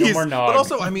more nog. But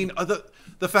also, I mean,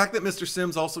 the fact that Mr.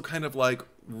 Sims also kind of like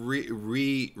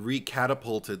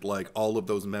re-catapulted like all of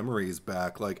those memories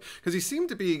back, like, because he seemed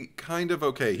to be kind of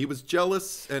okay. He was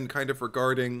jealous and kind of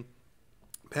regarding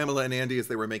Pamela and Andy as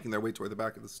they were making their way toward the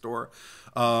back of the store.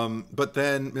 But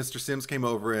then Mr. Sims came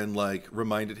over and like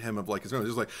reminded him of like his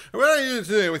memories. He was like, what are you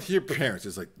doing with your parents?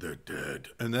 He's like, they're dead.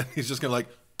 And then he's just gonna like,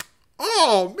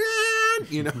 oh man,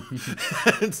 you know.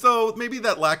 And so maybe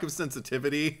that lack of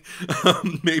sensitivity,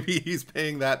 maybe he's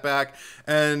paying that back.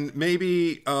 And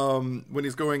maybe when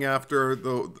he's going after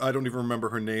I don't even remember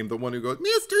her name, the one who goes,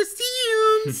 Mr.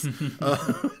 Sims.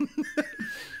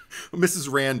 Mrs.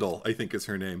 Randall, I think is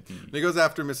her name. And he goes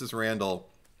after Mrs. Randall.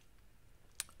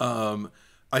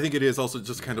 I think it is also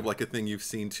just kind of like a thing you've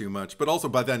seen too much, but also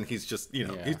by then he's just, you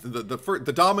know,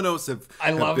 the dominoes have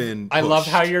been pushed. I love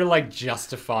how you're like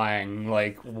justifying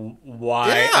like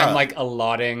why I'm like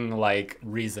allotting like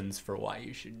reasons for why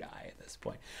you should die at this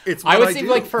point. I would say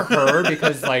like for her,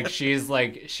 because like she's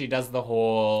like, she does the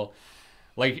whole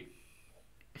like,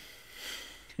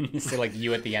 you say like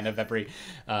you at the end of every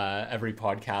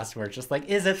podcast where it's just like,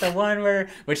 is it the one where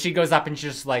she goes up and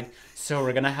she's just like, so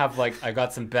we're gonna have like, I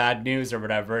got some bad news or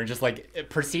whatever, and just like it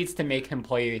proceeds to make him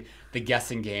play the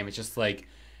guessing game. It's just like,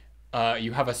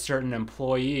 you have a certain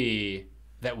employee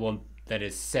that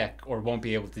is sick or won't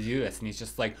be able to do this, and he's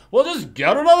just like, well, just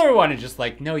get another one. And just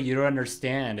like, no, you don't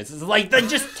understand. It's just like, then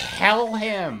just tell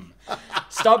him,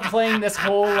 stop playing this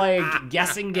whole like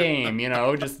guessing game, you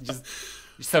know, just.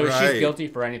 So she's guilty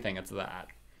for anything. It's that.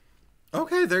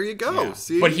 Okay, there you go. Yeah.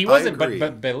 See, but he wasn't.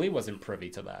 But Billy wasn't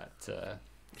privy to that.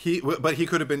 But he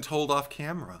could have been told off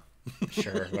camera.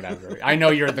 Sure, whatever. I know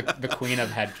you're the queen of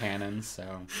headcanons, so.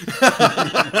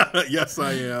 Yes,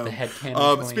 I am. The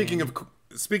headcanon queen.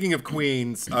 Speaking of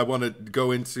queens, I want to go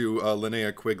into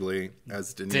Linnea Quigley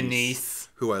as Denise,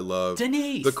 who I love.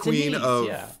 Denise, the queen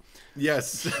of.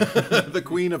 Yes, the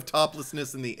queen of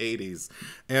toplessness in the 80s.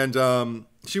 And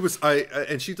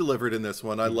she delivered in this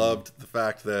one. I loved the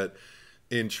fact that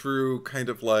in true kind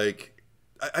of like,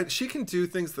 she can do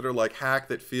things that are like hack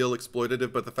that feel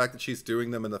exploitative, but the fact that she's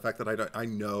doing them and the fact that I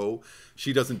know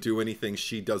she doesn't do anything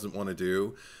she doesn't want to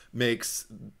do makes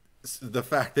the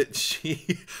fact that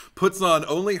she puts on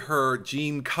only her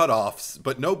jean cutoffs,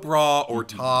 but no bra or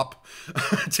top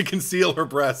to conceal her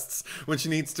breasts when she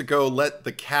needs to go let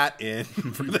the cat in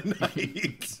for the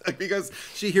night because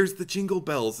she hears the jingle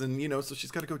bells and, so she's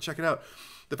got to go check it out.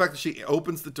 The fact that she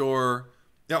opens the door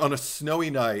on a snowy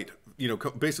night,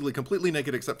 basically completely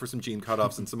naked except for some jean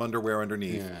cutoffs and some underwear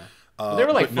underneath. Yeah. They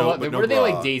were like, were they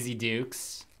like Daisy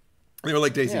Dukes? They were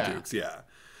like Daisy Dukes, yeah.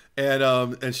 And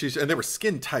they were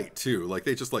skin tight too. Like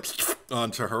they just like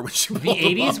onto her when she pulled them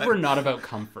on. The 80s were not about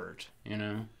comfort,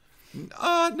 No,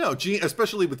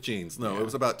 especially with jeans. No, it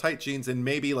was about tight jeans and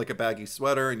maybe like a baggy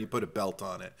sweater, and you put a belt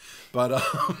on it. But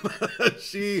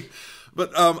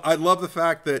I love the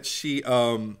fact that she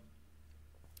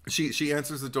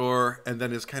answers the door and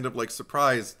then is kind of like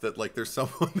surprised that like there's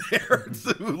someone there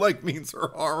who like means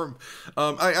her harm.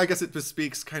 I guess it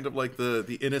bespeaks kind of like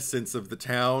the innocence of the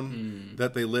town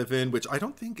that they live in, which I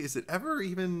don't think is it ever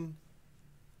even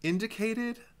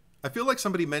indicated. I feel like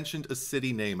somebody mentioned a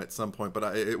city name at some point,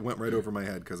 but it went right over my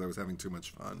head because I was having too much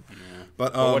fun. Yeah.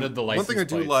 But what did the license one thing I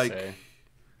do plate like. say?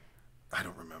 I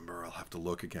don't remember. I'll have to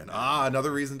look again.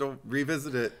 Another reason to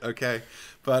revisit it. Okay.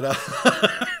 But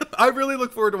I really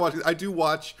look forward to watching. I don't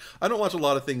watch a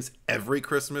lot of things every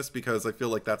Christmas because I feel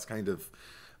like that's kind of,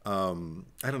 I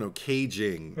don't know,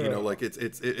 caging. Like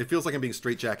it feels like I'm being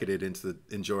straitjacketed into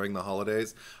enjoying the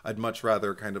holidays. I'd much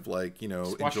rather kind of like,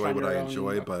 enjoy what I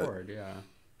enjoy. But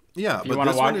yeah, but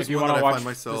this one is one that I find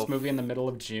myself. This movie in the middle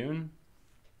of June.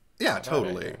 Yeah,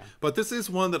 totally. Yeah. But this is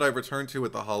one that I return to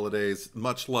at the holidays,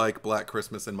 much like Black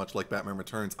Christmas and much like Batman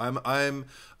Returns. I'm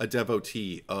a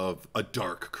devotee of a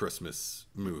dark Christmas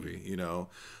movie,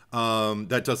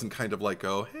 that doesn't kind of like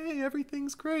go, hey,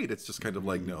 everything's great. It's just kind of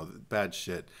like, no, bad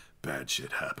shit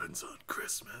happens on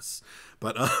Christmas.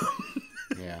 But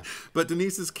yeah. But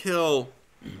Denise's kill,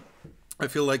 I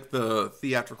feel like the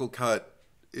theatrical cut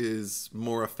is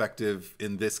more effective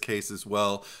in this case as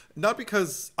well. Not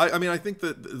because I think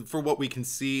that for what we can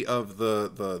see of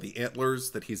the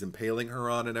antlers that he's impaling her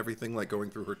on and everything, like going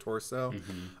through her torso,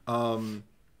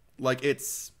 like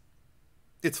it's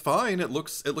fine. It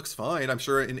looks fine. I'm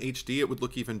sure in HD it would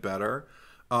look even better.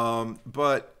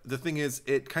 But the thing is,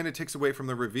 it kind of takes away from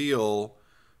the reveal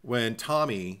when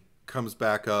Tommy comes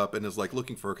back up and is like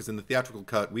looking for her, because in the theatrical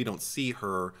cut we don't see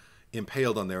her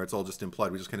impaled on there. It's all just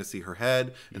implied. We just kind of see her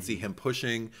head and see him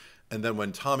pushing, and then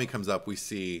when Tommy comes up we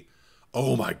see,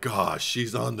 oh my gosh,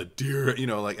 she's on the deer,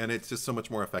 and it's just so much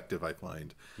more effective, I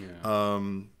find.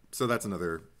 So that's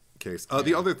another case.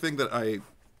 The other thing that I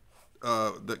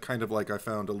that kind of like I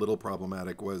found a little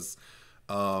problematic was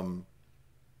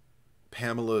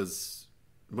Pamela's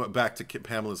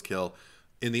kill.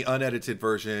 In the unedited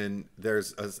version,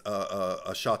 there's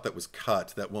a shot that was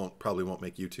cut that probably won't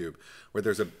make YouTube, where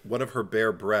there's one of her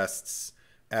bare breasts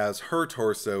as her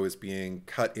torso is being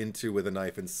cut into with a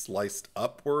knife and sliced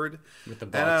upward. With the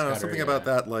box and I don't know, cutter, something about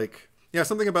that, like,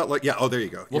 something about like, oh, there you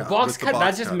go. Well, box cut,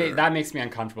 that makes me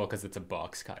uncomfortable because it's a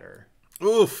box cutter.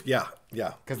 Oof, yeah.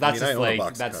 Because that's just like,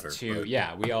 that's cutter, too, but...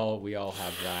 yeah, we all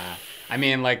have that. I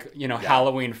mean, like,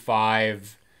 Halloween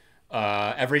 5...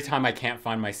 every time I can't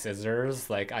find my scissors,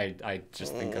 like I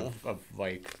just think of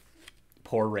like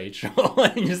poor Rachel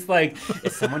and just like,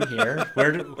 is someone here?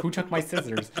 Who took my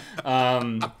scissors?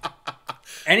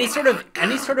 Any sort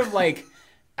of like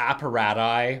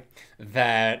apparatus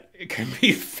that can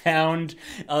be found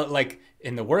like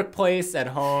in the workplace, at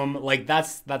home, like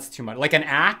that's too much. Like an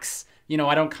axe,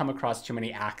 I don't come across too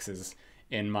many axes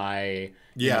in my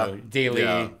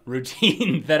daily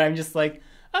routine that I'm just like,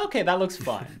 okay, that looks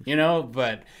fun,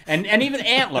 but, and even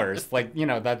antlers, like,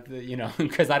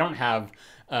 because I don't have,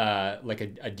 like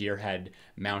a deer head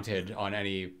mounted on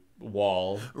any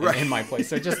wall in my place.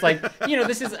 So just like,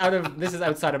 this is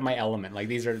outside of my element. Like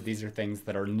these are things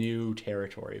that are new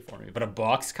territory for me. But a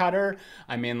box cutter,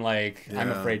 I mean, like,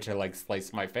 I'm afraid to like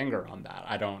slice my finger on that.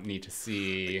 I don't need to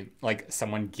see like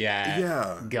someone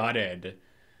get gutted.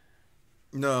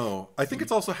 No, I think it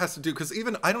also has to do, because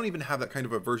I don't even have that kind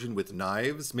of aversion with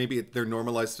knives. Maybe they're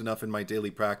normalized enough in my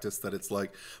daily practice that it's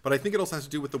like, but I think it also has to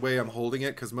do with the way I'm holding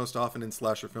it, because most often in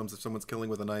slasher films, if someone's killing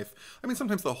with a knife, I mean,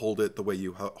 sometimes they'll hold it the way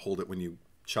you hold it when you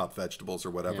chop vegetables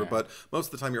or whatever, but most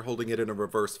of the time you're holding it in a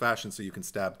reverse fashion so you can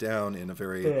stab down in a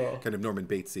very kind of Norman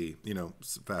Batesy,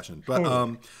 fashion.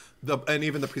 But and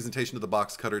even the presentation of the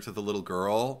box cutter to the little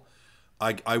girl,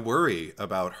 I worry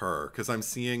about her because I'm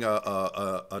seeing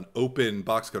an open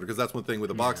box cutter, because that's one thing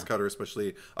with a box cutter,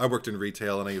 especially I worked in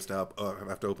retail and I used to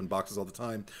have to open boxes all the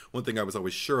time. One thing I was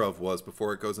always sure of was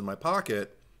before it goes in my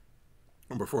pocket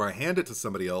or before I hand it to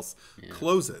somebody else,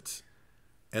 close it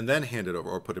and then hand it over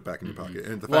or put it back in your pocket.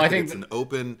 And the fact that it's an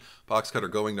open box cutter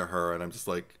going to her, and I'm just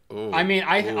like, oh. I mean,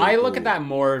 I look at that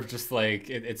more of just like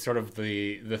it's sort of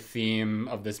the theme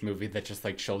of this movie that just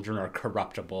like children are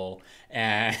corruptible,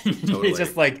 and it's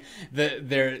just like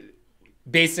they're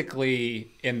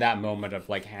basically in that moment of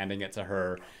like handing it to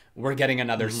her, we're getting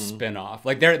another spin-off.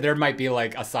 Like there might be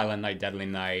like a Silent Night, Deadly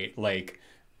Night like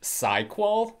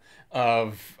sequel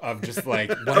of just like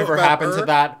whatever happened to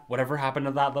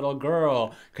that little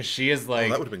girl, because she is like,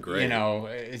 that would have been great. You know,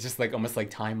 it's just like almost like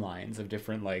timelines of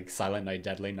different like Silent Night,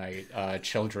 Deadly Night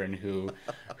children who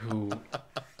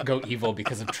go evil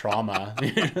because of trauma.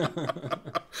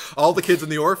 All the kids in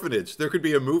the orphanage. There could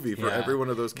be a movie for every one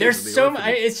of those kids. There's so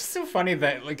it's just so funny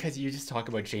that like, because you just talk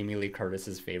about Jamie Lee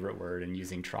Curtis's favorite word and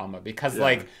using trauma, because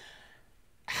like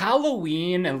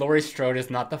Halloween and Laurie Strode is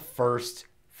not the first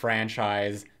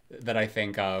franchise that I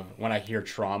think of when I hear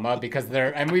trauma, because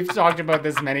and we've talked about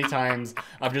this many times,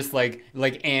 of just like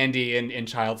Andy in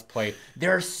Child's Play.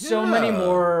 There are so many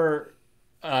more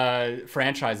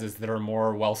franchises that are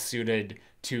more well suited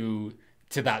to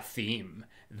that theme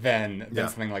than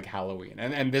something like Halloween,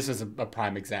 and this is a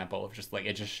prime example of just like,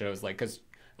 it just shows like, because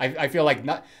I feel like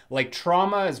not like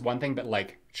trauma is one thing, but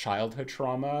like childhood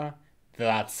trauma,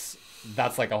 that's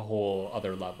like a whole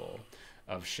other level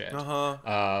of shit.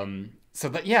 So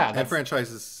that and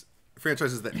franchises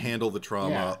that handle the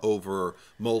trauma over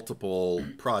multiple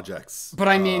projects. But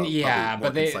I mean,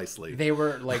 but they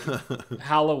were like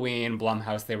Halloween,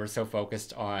 Blumhouse. They were so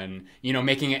focused on, you know,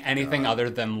 making it anything other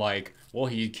than like, well,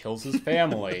 he kills his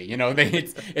family. You know,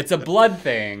 it's a blood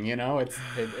thing. You know, it's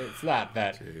that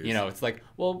Jeez. You know, it's like,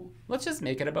 well, let's just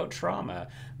make it about trauma.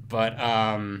 But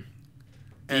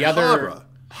the other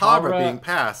horror being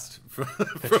passed.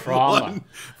 The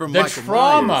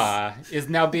trauma is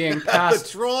now being passed. The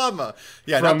trauma,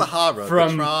 not the horror.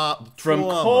 From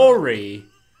Corey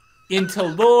into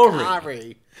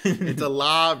Laurie, into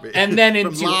Laurie, and then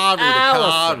into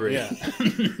Allison.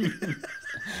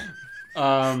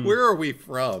 Where are we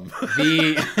from?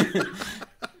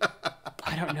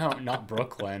 I don't know, not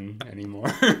Brooklyn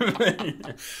anymore.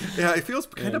 It feels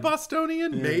kind of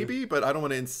Bostonian, maybe, but I don't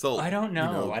want to insult. I don't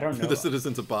know. The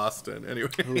citizens of Boston. Anyway,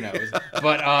 who knows?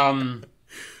 But I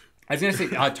was gonna say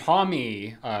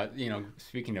Tommy. You know,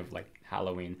 speaking of like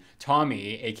Halloween,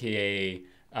 Tommy, aka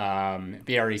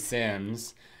Barry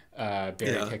Sims.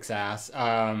 Barry kicks ass.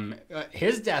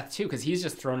 His death too, because he's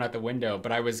just thrown out the window.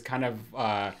 But I was kind of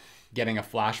getting a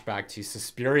flashback to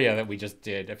Suspiria that we just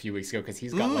did a few weeks ago, because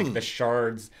he's got like the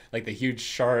shards, like the huge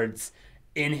shards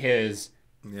in his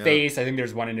face. I think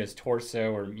there's one in his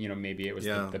torso, or you know, maybe it was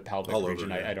the pelvic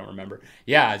region. I don't remember.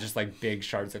 Yeah, just like big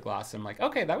shards of glass. I'm like,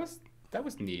 okay, that was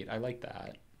neat. I like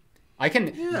that. I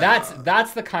can.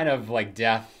 That's the kind of like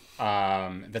death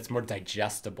that's more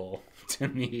digestible to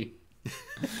me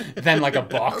than like a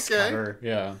box cutter.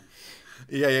 Yeah.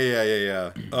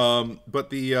 But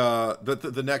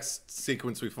the next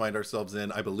sequence we find ourselves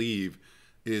in, I believe,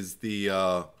 is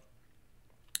the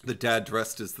dad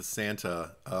dressed as the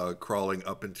Santa crawling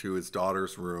up into his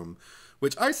daughter's room,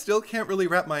 which I still can't really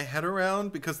wrap my head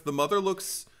around, because the mother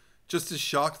looks just as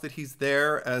shocked that he's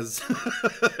there as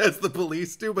as the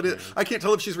police do. But I can't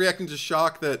tell if she's reacting to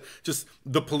shock that just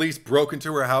the police broke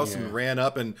into her house and ran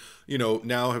up and, you know,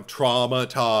 now have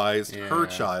traumatized her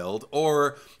child,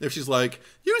 or if she's like,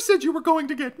 you said you were going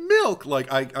to get milk. Like,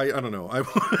 I don't know.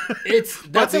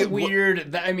 That's a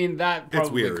weird. I mean, that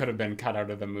probably could have been cut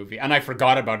out of the movie, and I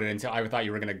forgot about it until I thought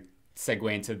you were going to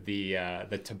segue into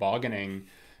the tobogganing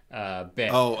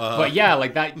bit. But yeah,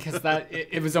 like that, because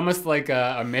it was almost like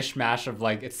a mishmash of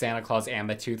like, it's Santa Claus and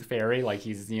the Tooth Fairy, like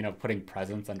he's, you know, putting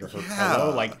presents under her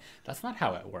pillow. Like, that's not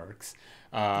how it works.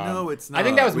 No, it's not. I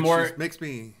think that was more makes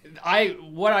me.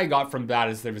 What I got from that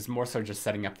is there was more so just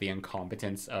setting up the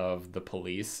incompetence of the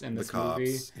police in this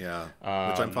movie. Yeah,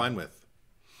 which I'm fine with.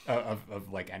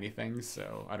 Of like anything.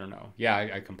 So I don't know. Yeah,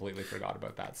 I completely forgot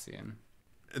about that scene.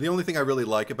 The only thing I really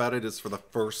like about it is, for the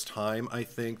first time, I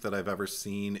think, that I've ever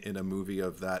seen in a movie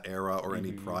of that era or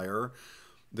any prior,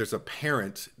 there's a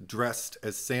parent dressed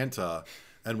as Santa,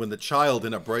 and when the child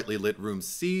in a brightly lit room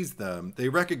sees them, they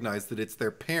recognize that it's their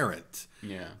parent.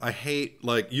 Yeah. I hate,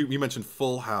 like, you mentioned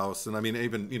Full House, and I mean,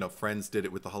 even, you know, Friends did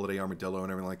it with the Holiday Armadillo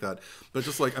and everything like that. But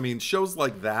just like, I mean, shows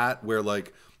like that where,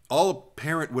 like, all a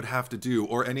parent would have to do,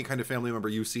 or any kind of family member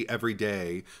you see every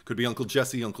day, could be Uncle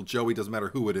Jesse, Uncle Joey, doesn't matter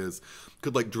who it is,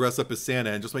 could like dress up as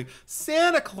Santa and just make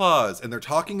Santa Claus, and they're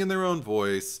talking in their own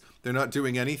voice. They're not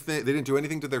doing anything. They didn't do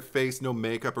anything to their face, no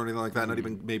makeup or anything like that, not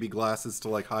even maybe glasses to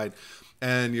like hide.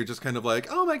 And you're just kind of like,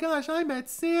 oh my gosh, I met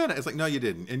Santa. It's like, no, you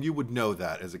didn't. And you would know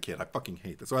that as a kid. I fucking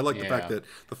hate this. So I like the fact that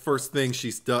the first thing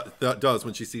she does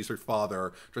when she sees her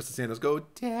father dressed as Santa is go,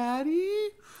 Daddy?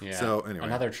 Yeah. So anyway.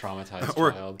 Another traumatized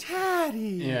or, child. Daddy!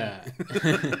 Yeah.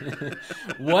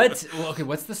 What's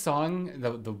the song?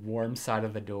 The Warm Side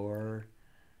of the Door?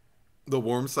 The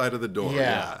Warm Side of the Door,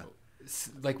 yeah.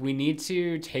 Like, we need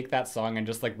to take that song and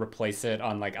just like replace it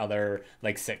on like other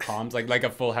like sitcoms, like a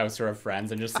Full House or a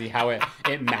Friends, and just see how it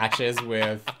matches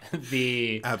with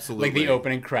the like the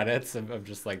opening credits of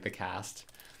just like the cast.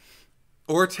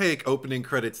 Or take opening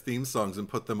credits theme songs and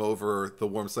put them over the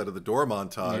Warm Side of the Door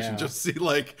montage and just see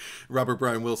like Robert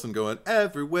Brian Wilson going,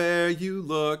 everywhere you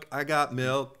look, I got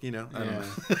milk, you know, I don't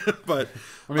know. But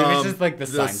or maybe it's just like the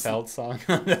Seinfeld song.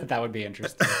 That would be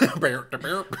interesting.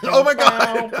 Oh my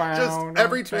God. Just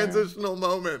every transitional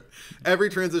moment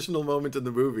in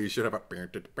the movie should have a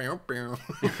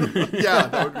yeah,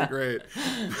 that would be great.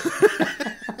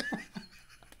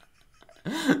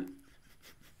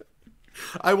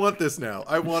 I want this now.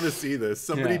 I want to see this.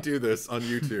 Somebody do this on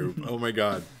YouTube. Oh my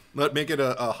God. Make it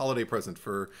a holiday present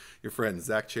for your friends,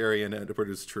 Zack Cherry and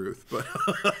Edward's Truth. But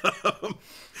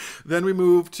then we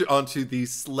move onto the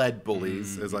sled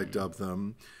bullies, as I dub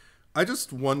them. I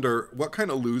just wonder what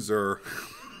kind of loser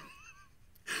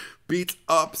beats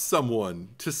up someone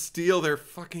to steal their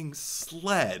fucking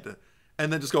sled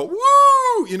and then just go,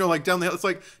 woo! You know, like down the hill. It's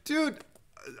like, dude,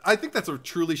 I think that's a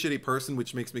truly shitty person,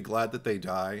 which makes me glad that they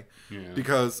die. Yeah.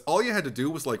 Because all you had to do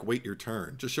was like wait your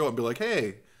turn. Just show up and be like,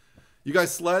 hey, you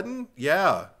guys sledding?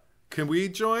 Yeah. Can we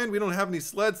join? We don't have any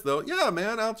sleds though. Yeah,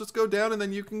 man, I'll just go down and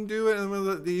then you can do it.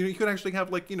 And you could actually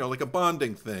have like, you know, like a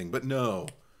bonding thing. But no,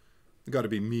 you got to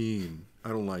be mean. I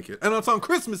don't like it. And it's on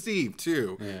Christmas Eve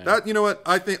too. Yeah. That, you know what?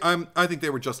 I think they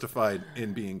were justified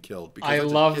in being killed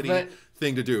because that's a shitty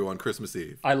thing to do on Christmas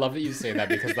Eve. I love that you say that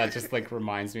because that just like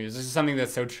reminds me. It's just something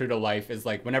that's so true to life. Is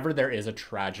like whenever there is a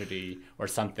tragedy or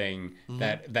something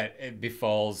that it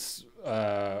befalls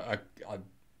a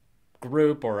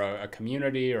group or a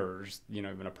community or, you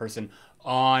know, even a person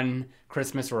on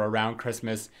Christmas or around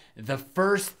Christmas, the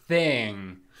first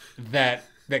thing that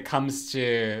comes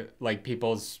to like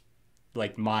people's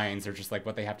like minds or just like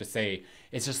what they have to say,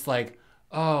 it's just like,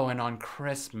 oh, and on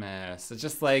Christmas. It's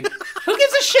just like, who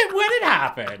gives a shit when it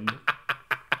happened?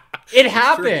 It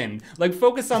happened. True. Like,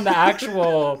 focus on the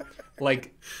actual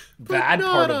like bad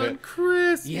part of it.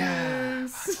 Christmas. Yeah.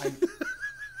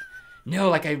 No,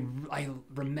 like I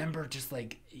remember just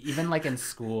like even like in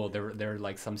school there were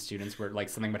like some students where like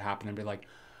something would happen and be like,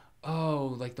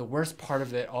 oh, like the worst part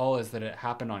of it all is that it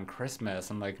happened on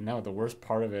Christmas. I'm like, no, the worst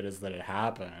part of it is that it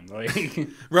happened. Like,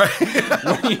 right?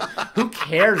 Like, who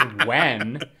cares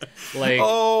when? Like,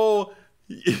 oh,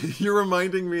 you're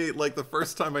reminding me, like the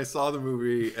first time I saw the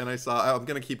movie, and I'm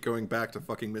gonna keep going back to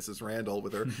fucking Mrs. Randall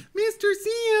with her Mr.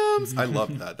 Sims. I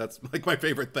love that. That's like my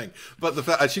favorite thing. But the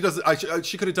fact she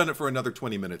could have done it for another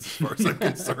 20 minutes as far as I'm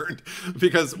concerned.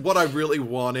 Because what I really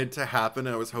wanted to happen,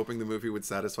 and I was hoping the movie would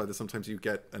satisfy this. Sometimes you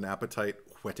get an appetite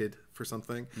whetted for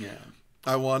something. Yeah.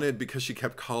 I wanted, because she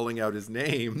kept calling out his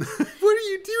name. What are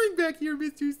you doing back here,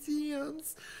 Mr.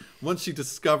 Sims? Once she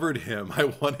discovered him, I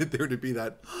wanted there to be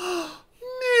that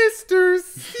Mr.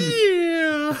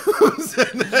 Sims,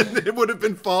 and then it would have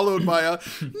been followed by a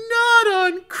not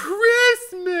on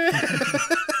Christmas.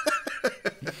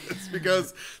 It's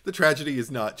because the tragedy is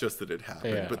not just that it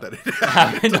happened, but that it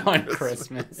happened on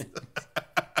Christmas.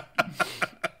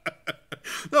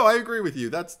 No, I agree with you.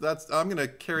 That's I'm gonna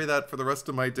carry that for the rest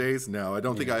of my days now. I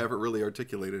don't think I ever really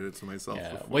articulated it to myself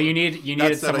before. Well, you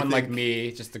needed someone like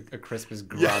me, just a Christmas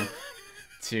grump.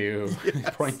 To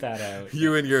point that out,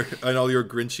 you and all your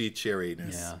Grinchy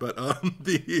cherryness. Yeah. But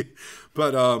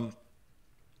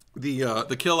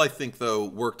the kill, I think, though,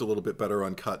 worked a little bit better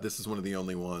uncut. This is one of the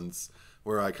only ones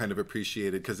where I kind of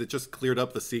appreciated, because it just cleared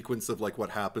up the sequence of like what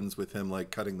happens with him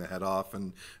like cutting the head off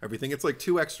and everything. It's like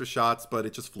 2 extra shots, but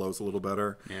it just flows a little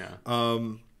better. Yeah.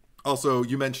 Also,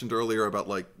 you mentioned earlier about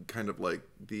like kind of like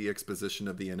the exposition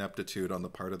of the ineptitude on the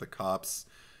part of the cops.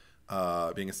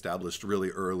 Being established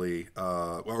really early,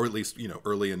 or at least, you know,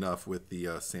 early enough with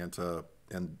the Santa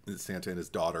and his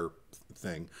daughter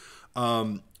thing.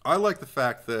 I like the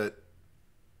fact that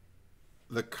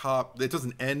the cop, it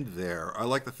doesn't end there. I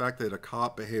like the fact that a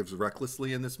cop behaves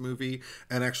recklessly in this movie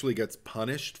and actually gets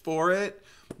punished for it,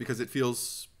 because it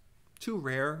feels too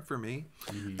rare for me.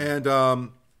 Mm-hmm.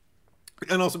 And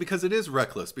And also because it is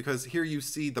reckless, because here you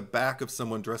see the back of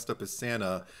someone dressed up as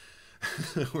Santa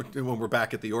when we're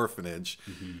back at the orphanage,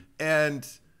 and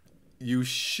you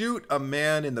shoot a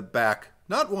man in the back,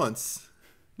 not once,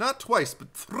 not twice,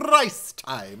 but thrice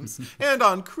times, and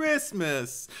on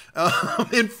Christmas,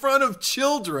 in front of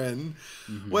children,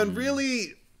 when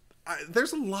really...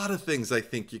 there's a lot of things I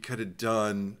think you could have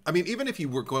done. I mean, even if you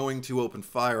were going to open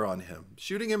fire on him,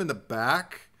 shooting him in the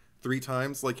back 3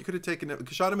 times, like you could have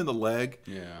shot him in the leg,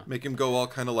 make him go all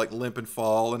kind of like limp and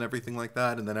fall and everything like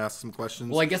that, and then ask some questions.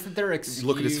 Well, I guess that their excuse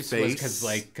look at his face,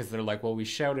 because they're like, well, we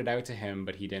shouted out to him,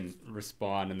 but he didn't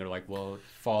respond, and they're like, well,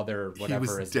 Father,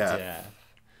 whatever, is deaf.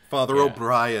 Father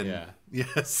O'Brien. Yeah.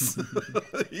 Yes.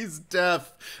 He's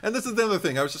deaf. And this is the other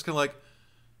thing. I was just kind of like,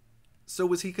 so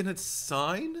was he going to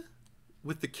sign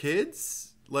with the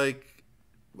kids? Like,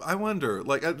 I wonder.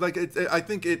 I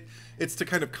think it's to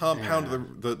kind of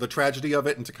compound the tragedy of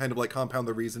it, and to kind of like compound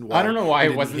the reason why. I don't know why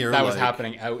it wasn't that was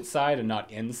happening outside and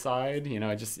not inside. You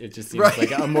know, it just seems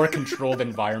like a more controlled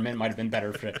environment might have been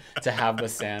better to have the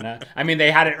Santa. I mean,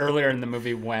 they had it earlier in the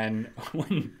movie when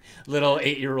little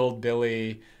 8-year-old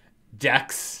Billy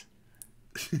decks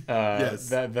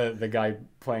the guy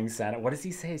playing Santa. What does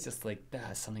he say? He's just like,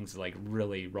 something's like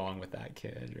really wrong with that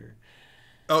kid, or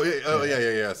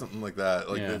yeah, something like that.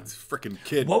 Like the freaking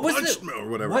kid punched me or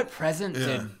whatever. What present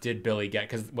did Billy get?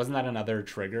 Because wasn't that another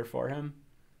trigger for him?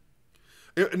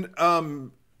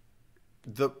 The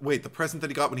present that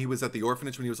he got when he was at the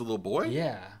orphanage when he was a little boy?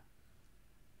 Yeah.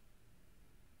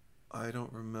 I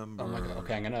don't remember. Oh my god.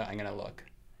 Okay, I'm gonna look.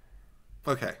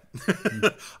 Okay.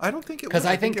 I don't think it was. Because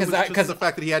I think it was just the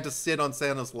fact that he had to sit on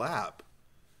Santa's lap.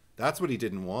 That's what he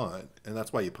didn't want, and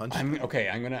that's why you punched him. Okay,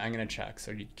 I'm gonna check.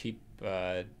 So you keep.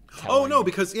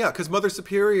 Because Mother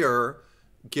Superior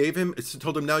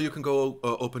told him, now you can go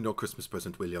open your Christmas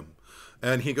present, William.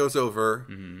 And he goes over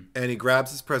and he grabs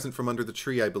his present from under the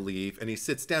tree, I believe, and he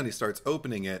sits down. He starts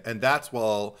opening it, and that's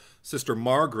while Sister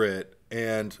Margaret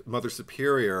and Mother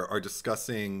Superior are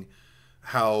discussing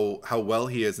how well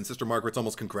he is, and Sister Margaret's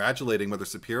almost congratulating Mother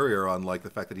Superior on like the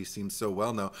fact that he seems so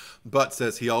well now, but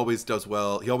says he always does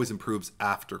well, he always improves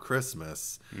after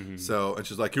Christmas. So, and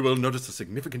she's like, you will notice a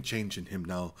significant change in him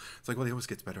now. It's like, well, he always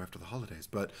gets better after the holidays,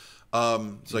 but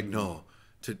it's like, no,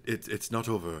 it's not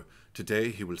over. Today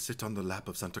he will sit on the lap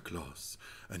of Santa Claus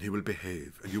and he will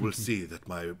behave, and you will see that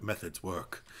my methods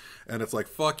work. And it's like,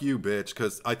 fuck you, bitch,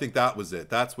 because I think that was it.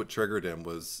 That's what triggered him.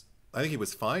 I think he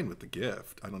was fine with the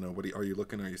gift. I don't know. Are you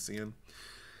looking? Are you seeing?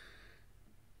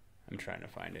 I'm trying to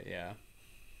find it. Yeah.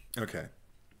 Okay.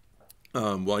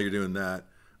 While you're doing that,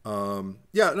 it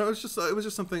was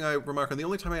just something I remarked on. The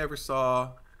only time I ever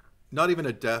saw, not even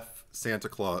a deaf Santa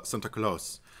Claus,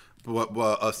 but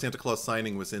a Santa Claus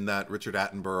signing was in that Richard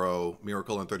Attenborough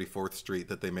Miracle on 34th Street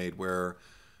that they made, where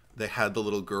they had the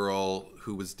little girl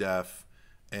who was deaf,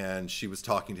 and she was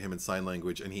talking to him in sign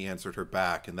language, and he answered her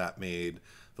back, and that made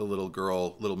the little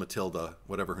girl, little Matilda,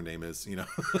 whatever her name is, little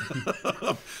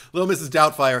Mrs.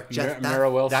 Doubtfire, Mara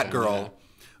Wilson, that girl. Yeah.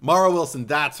 Mara Wilson,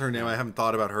 that's her name. I haven't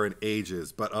thought about her in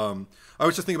ages, but I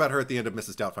was just thinking about her at the end of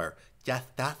Mrs. Doubtfire.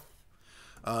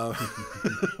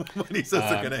 When he says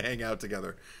they're going to hang out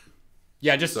together.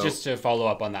 Yeah, just to follow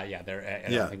up on that, I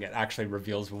don't think it actually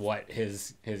reveals what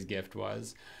his gift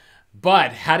was.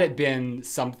 But had it been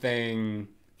something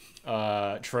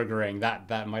triggering,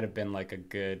 that might have been like a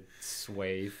good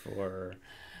sway for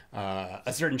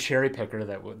a certain cherry picker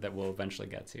that we'll eventually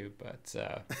get to,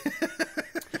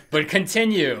 but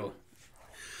continue.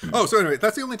 Oh, so anyway,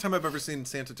 that's the only time I've ever seen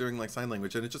Santa doing like sign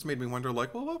language, and it just made me wonder,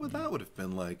 like, well, what would that would have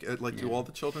been like? Do all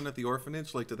the children at the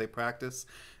orphanage, like, do they practice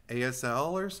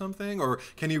ASL or something, or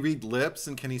can he read lips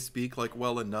and can he speak like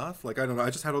well enough? Like, I don't know.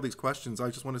 I just had all these questions. I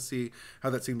just want to see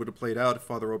how that scene would have played out if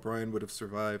Father O'Brien would have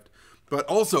survived. But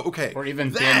also, okay, or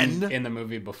even been in the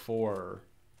movie before.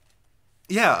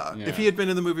 Yeah, if he had been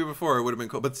in the movie before, it would have been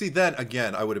cool. But see, then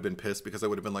again, I would have been pissed because I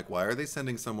would have been like, why are they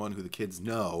sending someone who the kids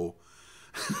know,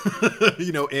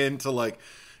 into like,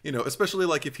 especially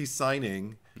like if he's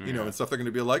signing, and stuff, they're going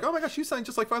to be like, oh my gosh, you signed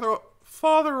just like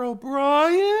Father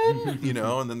O'Brien,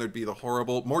 and then there'd be the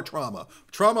horrible, more trauma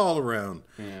all around.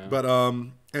 Yeah. But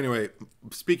anyway,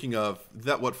 speaking of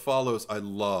that, what follows, I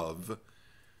love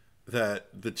that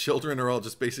the children are all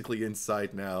just basically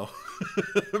inside now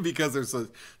because there's a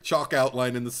chalk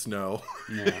outline in the snow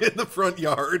in the front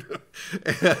yard,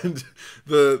 and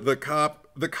the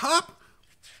cop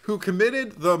who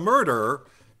committed the murder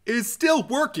is still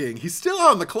working. He's still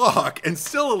on the clock and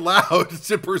still allowed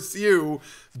to pursue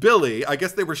Billy. I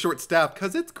guess they were short-staffed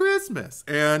because it's Christmas,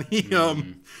 and he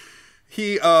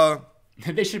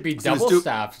they should be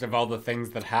double-staffed of all the things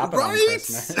that happen on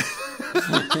Christmas.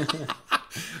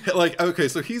 Like, okay,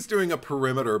 so he's doing a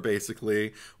perimeter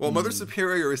basically, while Mother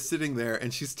Superior is sitting there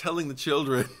and she's telling the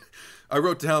children. I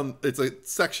wrote down, it's a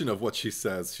section of what she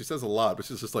says. She says a lot, but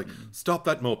she's just like, stop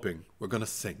that moping. We're going to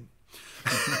sing.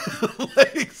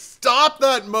 Like, stop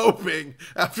that moping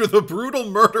after the brutal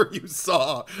murder you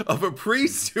saw of a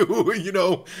priest who, you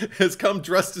know, has come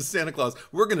dressed as Santa Claus.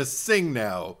 We're going to sing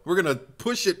now. We're going to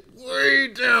push it way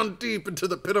down deep into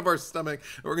the pit of our stomach.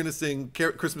 And we're going to sing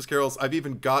Christmas carols. I've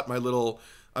even got my little,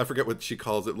 I forget what she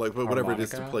calls it, like whatever harmonica? it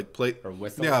is to play. Or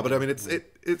whistle? Yeah, but I mean,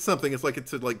 it's something. It's like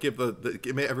it's to like give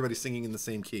everybody singing in the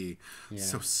same key. Yeah.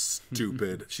 So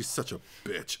stupid. She's such a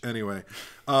bitch. Anyway,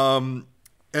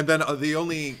 and then the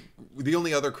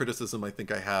only other criticism I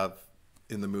think I have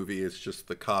in the movie is just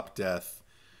the cop death.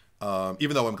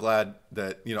 Even though I'm glad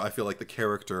that, you know, I feel like the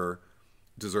character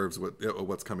deserves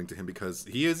what's coming to him because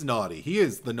he is naughty. He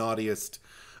is the naughtiest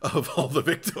of all the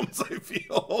victims, I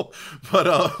feel. But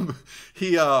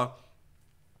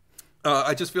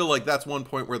I just feel like that's one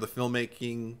point where the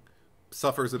filmmaking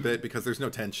suffers a bit because there's no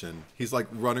tension. He's like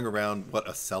running around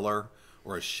a cellar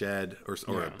or a shed or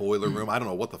a boiler room. I don't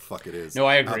know what the fuck it is. No,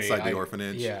 I agree. Outside the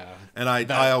orphanage. Yeah. And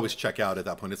I always check out at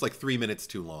that point. It's like 3 minutes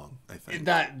too long, I think.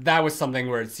 That was something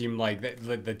where it seemed like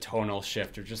the tonal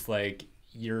shift or just like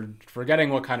you're forgetting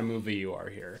what kind of movie you are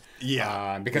here.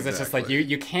 Yeah. Because it's just like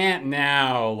you can't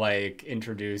now like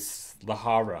introduce the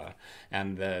horror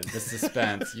and the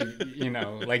suspense. you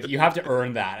know, like you have to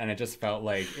earn that, and it just felt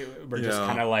like we're just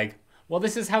kind of like, well,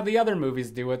 this is how the other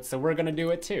movies do it, so we're gonna do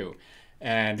it too.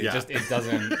 And it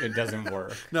doesn't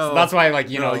work. No, so that's why,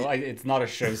 like, you know, it's not a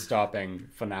show-stopping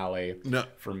finale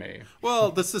for me.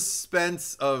 Well, the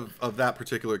suspense of that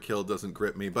particular kill doesn't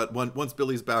grip me, but once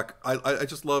Billy's back, I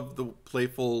just love the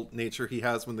playful nature he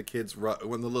has when the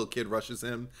little kid rushes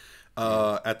him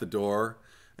at the door,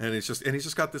 and he's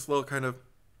just got this little kind of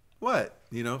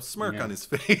smirk on his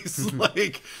face,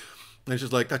 like. And it's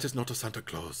just like, that's just not a Santa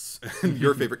Claus. And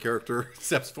your favorite character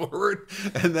steps forward,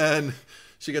 and then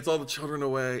she gets all the children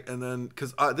away, and then,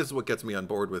 because this is what gets me on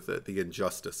board with it, the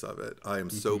injustice of it. I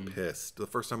am so pissed. The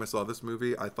first time I saw this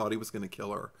movie, I thought he was going to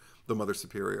kill her, the Mother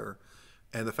Superior.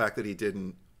 And the fact that he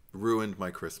didn't ruined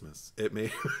my Christmas. It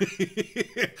made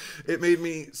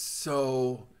me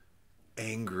so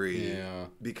angry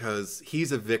because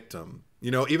he's a victim.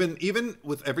 You know, even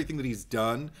with everything that he's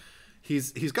done,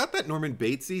 he's got that Norman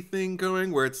Batesy thing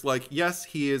going where it's like, yes,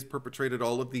 he has perpetrated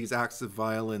all of these acts of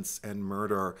violence and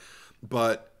murder,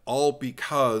 but all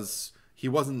because he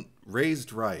wasn't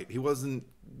raised right. He wasn't,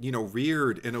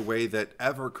 reared in a way that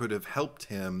ever could have helped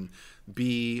him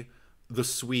be the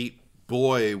sweet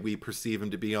boy we perceive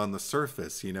him to be on the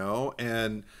surface,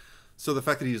 And so the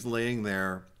fact that he's laying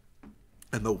there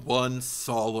and the one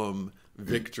solemn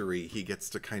victory he gets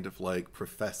to kind of like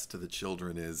profess to the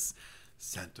children is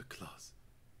Santa Claus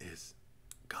is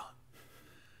gone.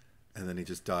 And then he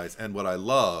just dies. And what I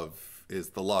love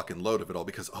is the lock and load of it all,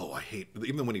 because I hate,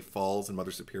 even when he falls and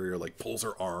Mother Superior like pulls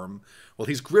her arm, well,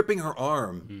 he's gripping her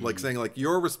arm, like saying like,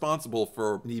 you're responsible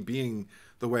for me being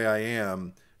the way I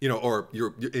am, or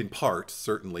you're in part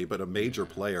certainly, but a major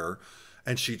player.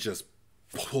 And she just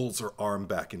pulls her arm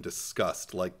back in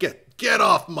disgust, like, get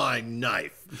off my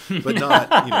knife, but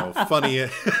not, funny,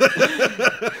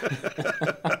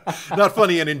 not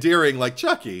funny and endearing like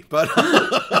Chucky, but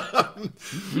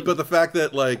the fact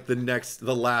that like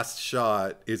the last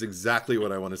shot is exactly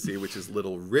what I want to see, which is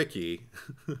little Ricky,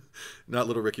 not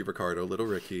little Ricky Ricardo, little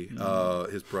Ricky,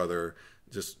 his brother,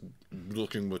 just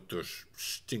looking with the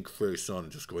stink face on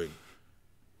and just going,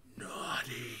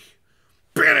 naughty.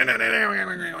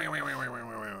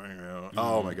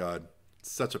 Oh my god,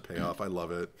 such a payoff. I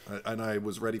love it. And I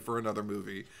was ready for another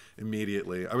movie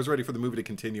immediately. I was ready for the movie to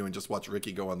continue and just watch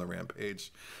Ricky go on the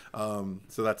rampage.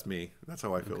 So that's me. That's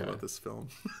how I feel about this film.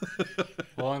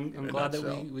 Well, I'm glad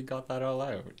that we got that all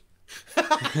out.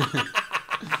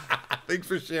 Thanks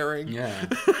for sharing. Yeah.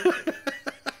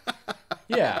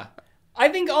 Yeah. I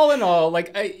think all in all,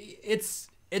 like,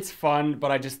 it's fun,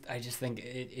 but I just think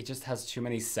it just has too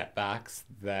many setbacks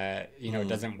that, it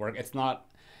doesn't work. It's not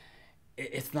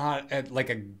like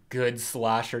a good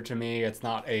slasher to me. It's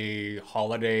not a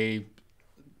holiday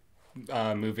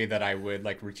movie that I would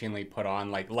like routinely put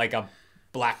on, like a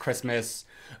Black Christmas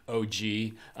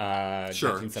OG,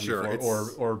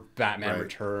 1974, or Batman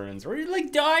Returns, or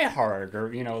like Die Hard,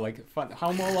 or like fun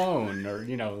Home Alone, or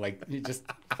like just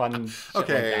fun shit like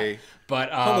that.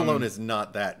 But Home Alone is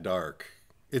not that dark.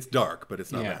 It's dark, but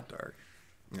it's not that dark.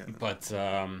 Yeah.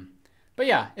 But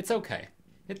yeah, it's okay.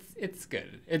 It's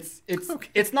good.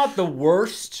 It's not the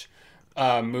worst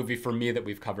movie for me that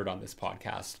we've covered on this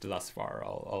podcast thus far.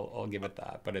 I'll give it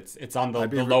that, but it's on the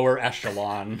lower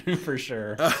echelon for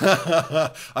sure.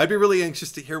 I'd be really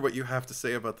anxious to hear what you have to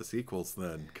say about the sequels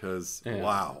then, because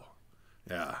wow,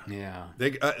 yeah.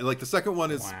 They like the second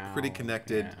one is pretty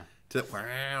connected to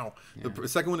The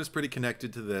second one is pretty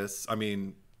connected to this. I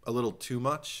mean, a little too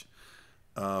much.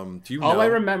 Do you know? I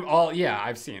remember,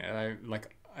 I've seen it.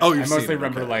 I mostly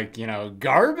remember, like,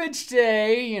 garbage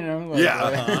day,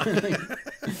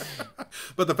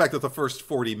 But the fact that the first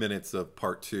 40 minutes of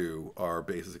part 2 are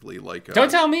basically like don't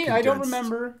tell me, condensed... I don't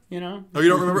remember, Oh, you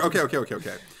don't remember?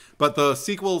 Okay. But the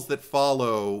sequels that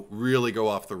follow really go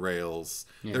off the rails.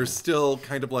 There's still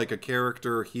kind of like a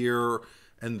character here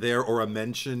and there, or a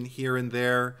mention here and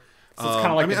there. So it's kind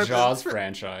of like the Jaws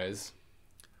franchise.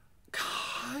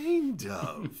 Kind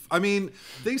of. I mean,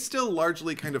 they still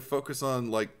largely kind of focus on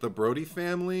like the Brody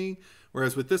family,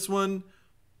 whereas with this one,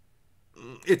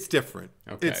 it's different.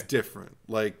 Okay. It's different.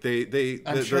 Like the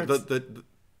strength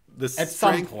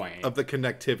of the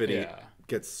connectivity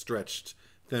gets stretched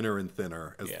thinner and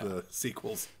thinner as the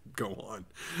sequels go on.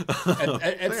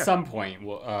 At some point,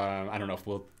 we'll, I don't know if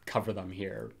we'll cover them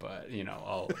here, but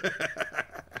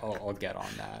I'll get on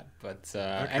that. But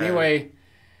anyway.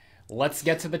 Let's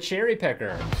get to the cherry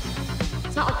picker.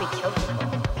 It's not like we kill people.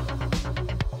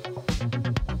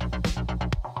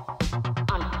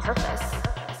 On purpose.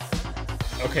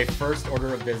 Okay, first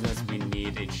order of business, we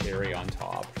need a cherry on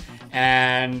top.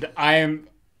 And I'm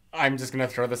just going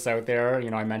to throw this out there.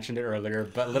 I mentioned it earlier,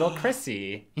 but little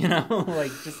Chrissy,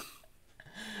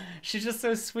 she's just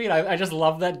so sweet. I just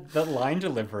love that line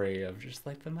delivery of just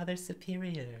like the Mother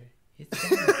Superior. It's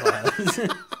Santa Claus.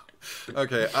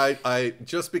 Okay, I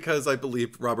just because I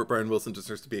believe Robert Brian Wilson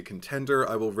deserves to be a contender,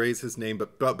 I will raise his name,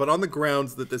 but on the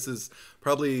grounds that this is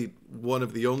probably one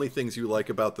of the only things you like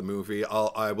about the movie,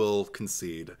 I will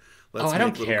concede. I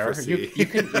don't care. You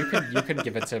can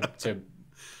give it to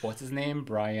what's his name,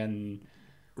 Brian.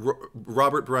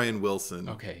 Robert Brian Wilson.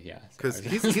 Okay, yeah, because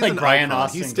he's like an Brian icon.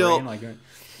 Austin He's still Green,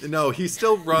 no, he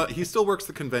still works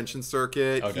the convention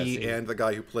circuit. He and the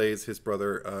guy who plays his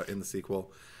brother in the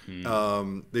sequel.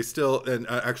 They still, and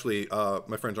actually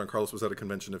my friend John Carlos was at a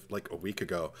convention like a week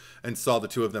ago and saw the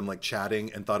two of them like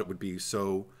chatting and thought it would be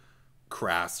so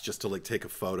crass just to like take a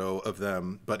photo of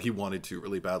them, but he wanted to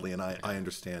really badly, and I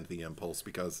understand the impulse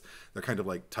because they're kind of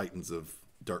like titans of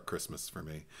Dark Christmas for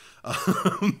me.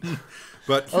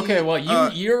 But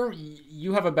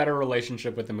you have a better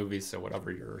relationship with the movies, so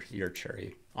whatever your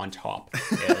cherry on top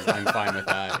is, I'm fine with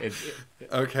that.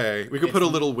 Okay, we could put a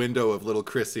little window of little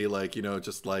Chrissy, like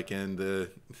just like in the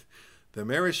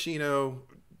maraschino.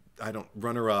 I don't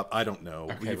runner up. I don't know.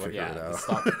 Okay, we figure it out.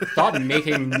 Stop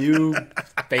making new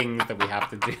things that we have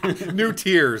to do. New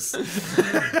tiers.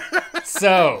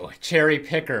 So, cherry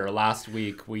picker. Last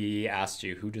week we asked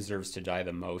you who deserves to die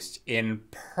the most in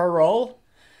Pearl.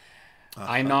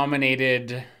 I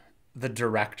nominated the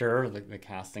director, the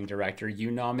casting director.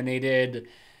 You nominated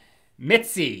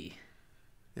Mitzi.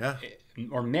 Yeah.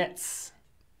 Or Mitz.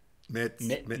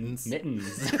 Mittens.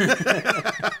 Mittens.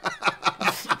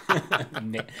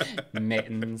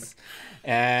 Mittens.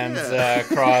 And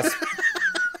across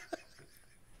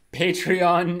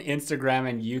Patreon, Instagram,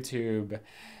 and YouTube,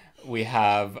 we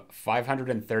have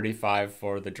 535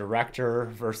 for the director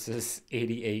versus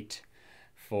 88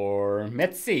 for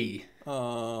Mitzi.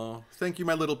 Oh, thank you,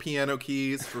 my little piano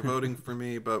keys, for voting for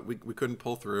me, but we couldn't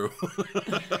pull through.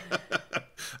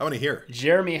 I want to hear.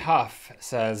 Jeremy Huff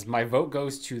says, my vote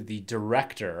goes to the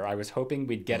director. I was hoping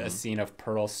we'd get a scene of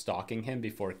Pearl stalking him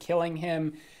before killing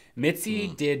him. Mitzi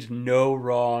did no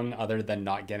wrong other than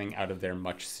not getting out of there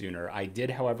much sooner. I did,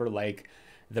 however, like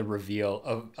the reveal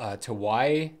of to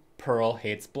why Pearl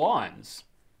hates blondes,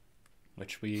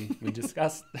 which we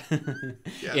discussed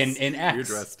yes, in X. You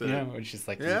addressed it. Which is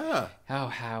like, yeah. Oh,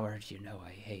 Howard, I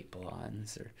hate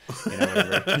blondes, or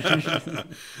whatever.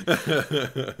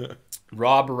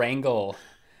 Rob Rangel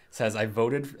says, I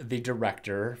voted the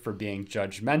director for being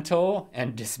judgmental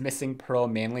and dismissing Pearl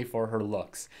mainly for her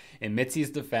looks. In Mitzi's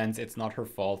defense, it's not her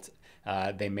fault.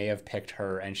 They may have picked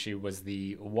her, and she was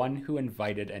the one who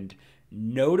invited and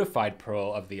notified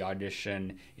Pearl of the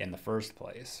audition in the first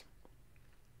place.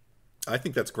 I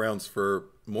think that's grounds for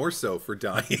more so for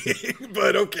dying,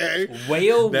 but okay.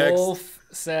 Whale Wolf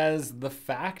says, the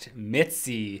fact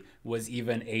Mitzi was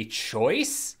even a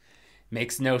choice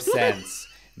makes no sense.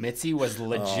 Mitzi was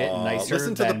legit nicer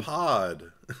listen to the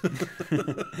pod.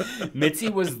 Mitzi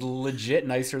was legit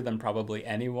nicer than probably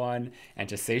anyone, and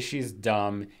to say she's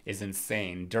dumb is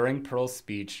insane. During Pearl's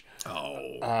speech,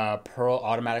 Pearl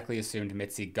automatically assumed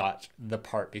Mitzi got the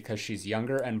part because she's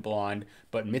younger and blonde,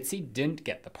 but Mitzi didn't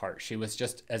get the part. She was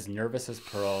just as nervous as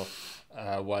Pearl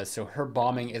was, so her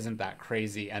bombing isn't that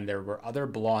crazy, and there were other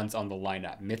blondes on the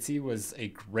lineup. Mitzi was a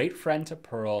great friend to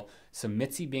Pearl, so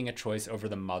Mitzi being a choice over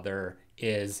the mother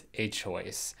is a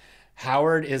choice.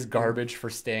 Howard is garbage for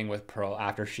staying with Pearl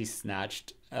after she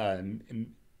snatched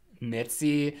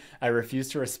Mitzi. I refuse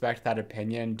to respect that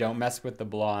opinion. Don't mess with the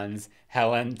blondes.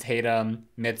 Helen, Tatum,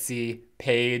 Mitzi,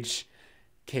 Paige,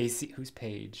 Casey. Who's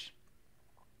Paige?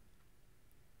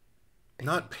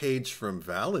 Not Paige from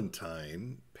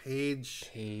Valentine.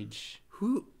 Paige.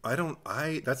 Who?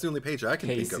 That's the only Paige I can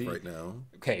think of right now.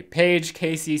 Okay, Paige,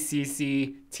 Casey,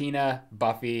 Cece, Tina,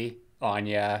 Buffy,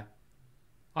 Anya.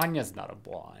 Anya's not a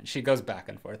blonde. She goes back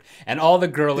and forth. And all the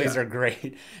girlies are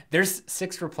great. There's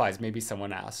 6 replies. Maybe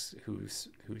someone asks who's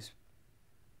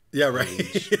Yeah,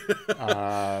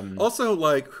 right. Also,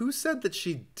 like, who said that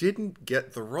she didn't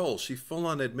get the role? She full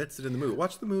on admits it in the movie.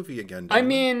 Watch the movie again, Donna. I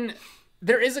mean,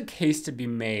 there is a case to be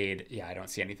made. Yeah, I don't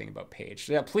see anything about Paige.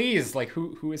 Yeah, please, like,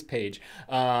 who is Paige?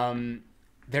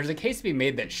 There's a case to be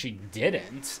made that she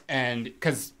didn't. And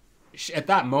because at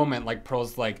that moment, like,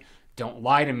 Pearl's like, don't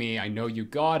lie to me. I know you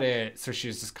got it. So she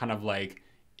was just kind of like,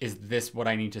 is this what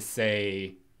I need to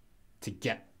say to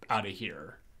get out of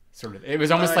here? Sort of. It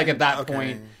was almost like at that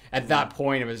point,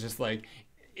 it was just like,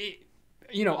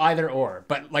 either or.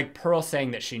 But like Pearl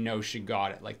saying that she knows she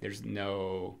got it. Like there's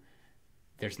no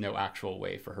actual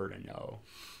way for her to know.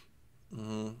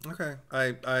 Okay.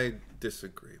 I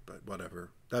disagree, but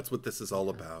whatever. That's what this is all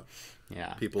about.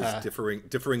 Yeah. People's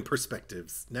differing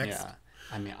perspectives. Next. Yeah.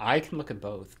 I mean, I can look at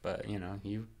both, but, you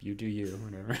do you,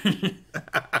 whatever.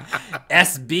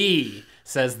 SB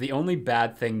says the only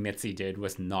bad thing Mitzi did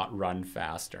was not run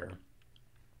faster.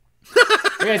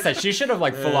 Like I said, she should have,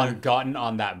 like, full-on gotten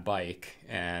on that bike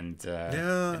and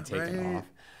taken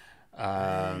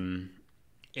off.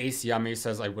 Ace Yummy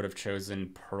says I would have chosen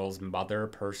Pearl's mother.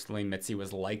 Personally, Mitzi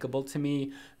was likable to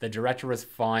me. The director was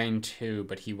fine, too,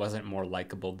 but he wasn't more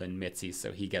likable than Mitzi,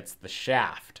 so he gets the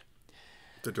shaft.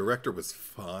 The director was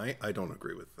fine. I don't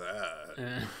agree with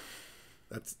that.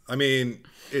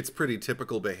 It's pretty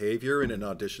typical behavior in an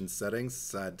audition setting.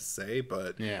 Sad to say,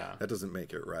 but that doesn't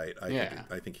make it right.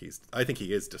 I think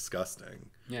he is disgusting.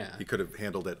 Yeah, he could have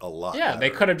handled it a lot. Yeah, better. They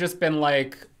could have just been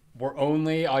like, we're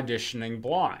only auditioning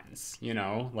blondes.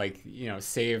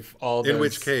 Save all. In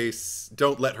which case,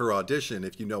 don't let her audition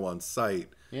if you know on site.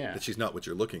 That she's not what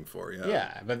you're looking for. There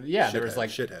was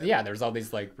like there was all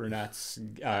these like brunettes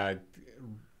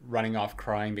running off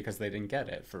crying because they didn't get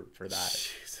it for that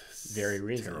very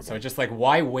reason. Terrible. So it's just like,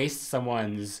 why waste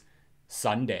someone's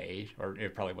Sunday, or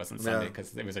it probably wasn't Sunday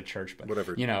because it was a church, but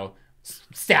whatever,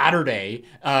 Saturday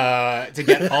to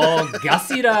get all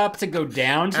gussied up to go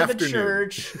down to the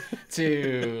church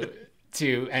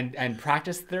and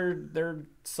practice their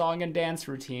song and dance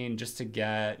routine just to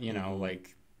get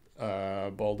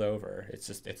bowled over.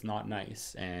 It's not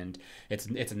nice, and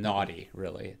it's naughty,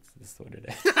 really. It's what it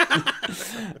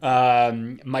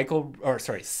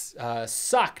is.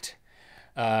 Sucked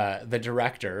the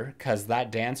director, because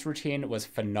that dance routine was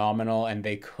phenomenal and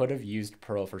they could have used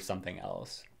Pearl for something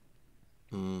else.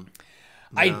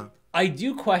 I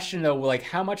do question though, like,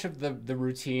 how much of the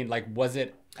routine, like, was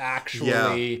it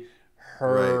actually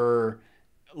her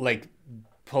like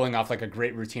pulling off like a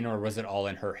great routine, or was it all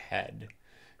in her head?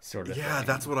 Sort of thing.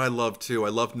 That's what I love too. I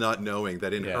love not knowing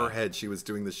that in her head she was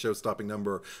doing the show-stopping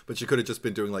number, but she could have just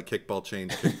been doing like kickball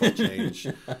change,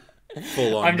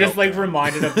 full on. I'm just like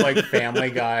reminded of like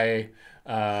Family Guy.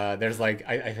 There's like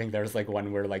I think there's like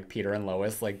one where like Peter and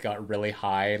Lois like got really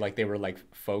high, like they were like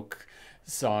folk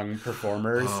song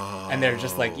performers, and they're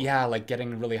just like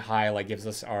getting really high like gives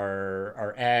us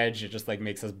our edge. It just like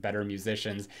makes us better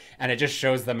musicians, and it just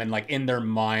shows them, and like in their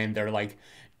mind they're like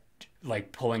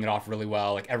pulling it off really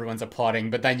well, like everyone's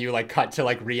applauding, but then you like cut to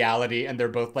like reality and they're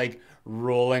both like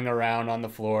rolling around on the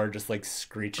floor just like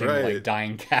screeching like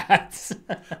dying cats.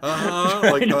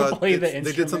 They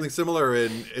did something similar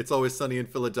in It's Always Sunny in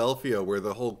Philadelphia, where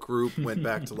the whole group went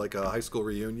back to like a high school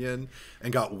reunion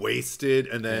and got wasted,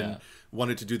 and then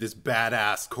wanted to do this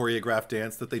badass choreographed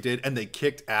dance that they did, and they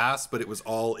kicked ass, but it was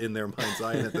all in their mind's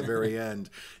eye. And at the very end,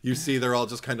 you see they're all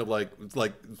just kind of like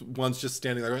one's just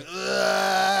standing there going,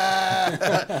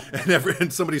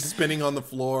 and somebody's spinning on the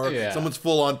floor. Someone's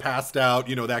full on passed out,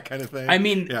 that kind of thing. I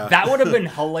mean, that would have been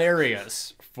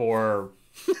hilarious for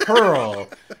Pearl.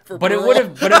 But it would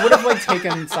have like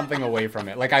taken something away from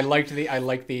it. Like I like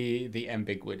the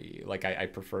ambiguity. Like I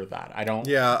prefer that. I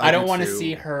don't want to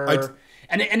see her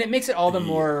and it makes it all the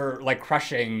more like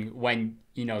crushing when,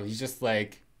 you know, he's just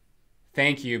like,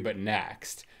 thank you, but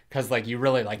next. Because like you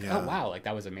really like, oh wow, like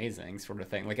that was amazing sort of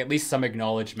thing. Like at least some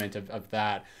acknowledgement of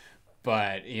that.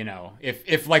 But, you know,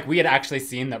 if like we had actually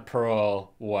seen that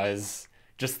Pearl was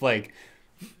just like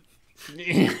so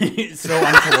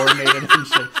uncoordinated and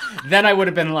shit, then I would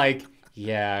have been like,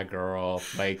 yeah, girl,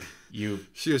 like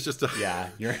she was just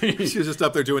she was just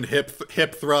up there doing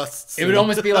hip thrusts. It would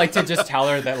almost be like to just tell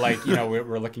her that, like, you know,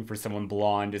 we're looking for someone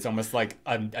blonde. It's almost like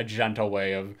a gentle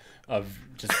way of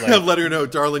just like let her know,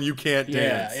 darling, you can't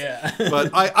dance. Yeah.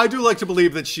 But I do like to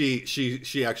believe that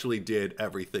she actually did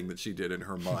everything that she did in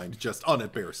her mind just on a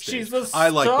bare stage. She's a star. I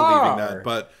like believing that,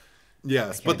 but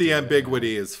yes, but the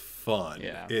ambiguity is fun.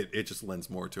 Yeah. It just lends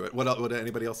more to it. What else, would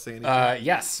anybody else say anything?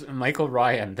 Yes, Michael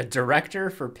Ryan, the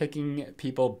director for picking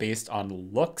people based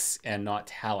on looks and not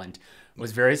talent,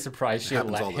 was very surprised she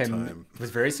let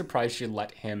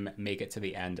him make it to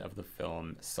the end of the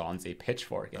film Sans a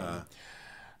Pitchfork.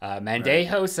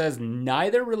 Mandejo says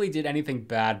neither really did anything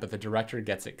bad, but the director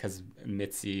gets it because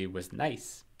Mitzi was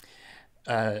nice.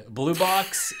 Blue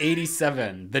Box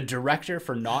 87, the director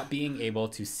for not being able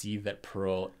to see that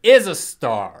Pearl is a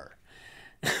star.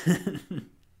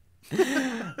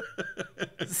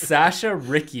 Sasha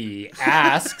Ricky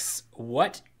asks,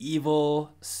 what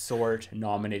evil sort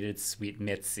nominated Sweet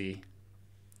Mitzi?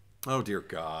 Oh dear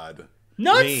God.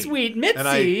 Not Me. Sweet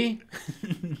Mitzi.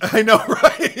 I know,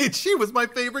 right? She was my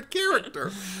favorite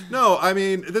character. No, I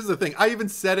mean, this is the thing. I even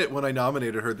said it when I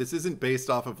nominated her. This isn't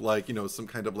based off of like, you know, some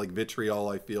kind of like vitriol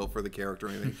I feel for the character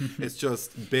or anything. It's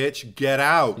just, bitch, get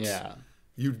out. Yeah.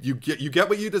 You get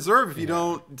what you deserve if you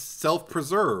don't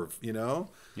self-preserve, you know?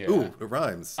 Yeah. Ooh, it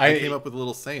rhymes. I came up with a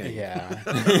little saying. Yeah.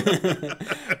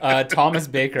 Thomas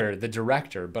Baker, the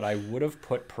director, but I would have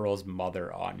put Pearl's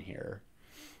mother on here.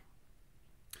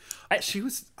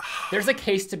 There's a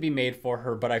case to be made for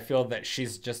her, but I feel that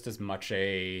she's just as much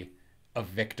a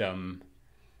victim.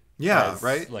 Yeah, as,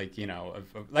 right. Like, you know,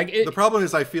 the problem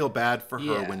is I feel bad for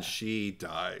her when she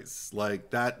dies. Like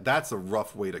that's a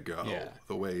rough way to go. Yeah.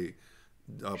 The way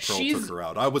Pearl took her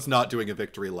out. I was not doing a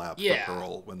victory lap for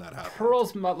Pearl when that happened.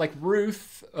 Pearl's like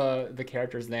Ruth, the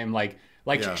character's name,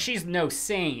 she's no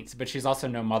saint, but she's also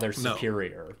no mother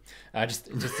superior. Just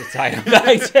to tie up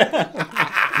that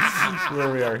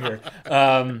where we are here.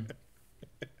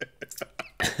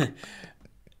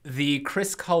 The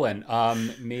Chris Cullen,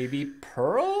 maybe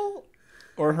Pearl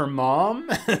or her mom.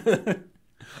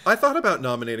 I thought about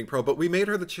nominating Pearl, but we made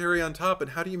her the cherry on top.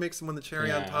 And how do you make someone the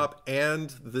cherry on top and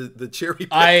the cherry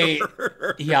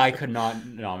picker? I could not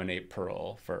nominate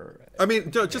Pearl for. I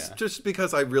mean, just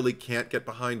because I really can't get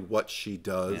behind what she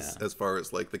does as far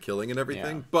as like the killing and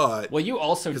everything. Yeah. But well, you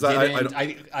also didn't.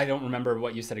 I don't remember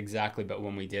what you said exactly, but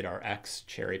when we did our ex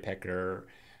cherry picker.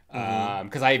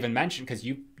 Because I even mentioned, because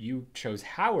you chose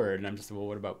Howard, and I'm just, well,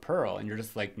 what about Pearl? And you're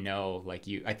just like, no, like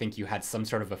I think you had some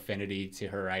sort of affinity to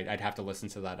her. I'd have to listen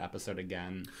to that episode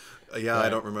again. Yeah, but I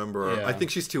don't remember. Yeah. I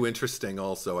think she's too interesting.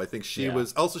 Also, I think she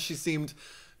was. Also, she seemed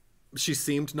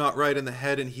not right in the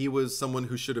head, and he was someone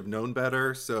who should have known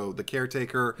better. So the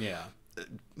caretaker,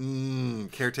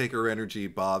 caretaker energy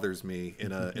bothers me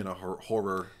in a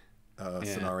horror.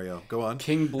 Scenario. Go on.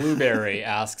 King Blueberry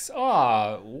asks,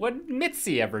 would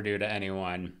Mitzi ever do to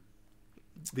anyone?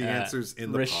 The answer's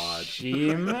in the pod.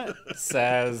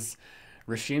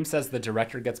 Rashim says the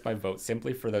director gets my vote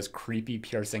simply for those creepy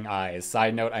piercing eyes.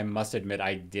 Side note, I must admit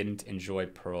I didn't enjoy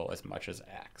Pearl as much as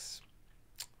X.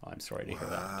 Oh, I'm sorry to hear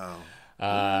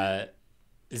that.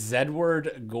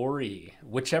 Zedward Gory.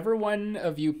 Whichever one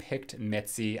of you picked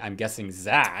Mitzi, I'm guessing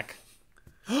Zack.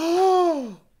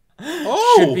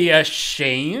 Should be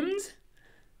ashamed.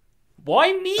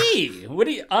 Why me?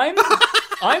 I'm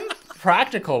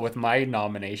practical with my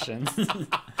nominations.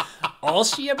 All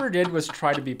she ever did was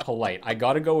try to be polite. I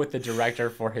gotta go with the director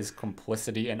for his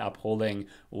complicity in upholding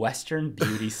Western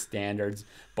beauty standards.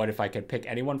 But if I could pick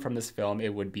anyone from this film,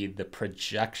 it would be the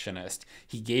projectionist.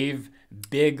 He gave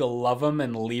big love him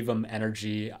and leave him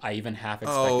energy. I even half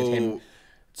expected him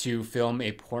to film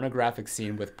a pornographic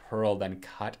scene with Pearl, then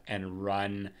cut and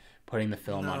run, putting the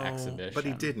film on exhibition.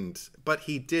 But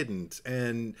he didn't.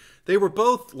 And they were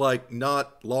both like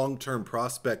not long-term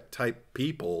prospect type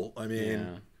people. I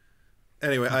mean,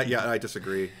 anyway, I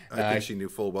disagree. I think she knew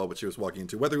full well what she was walking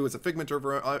into, whether it was a figment of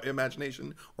her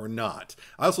imagination or not.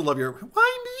 I also love your,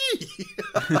 why me?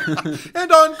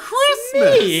 And on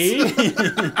Christmas.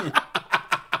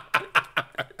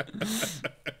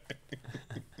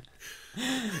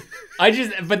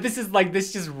 But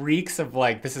this just reeks of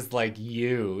like, this is like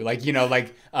you, like,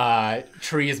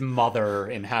 Tree's mother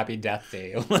in Happy Death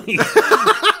Day.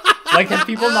 Like, have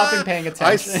people not been paying attention?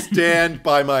 I stand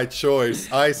by my choice.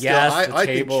 I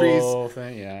think Tree's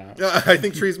thing, yeah. I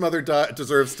think Tree's mother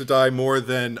deserves to die more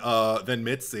than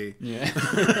Mitzi. Yeah.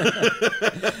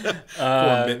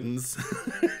 Poor Mittens.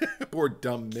 Poor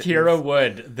dumb Mittens. Kira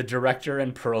Wood, the director,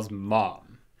 and Pearl's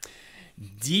mom.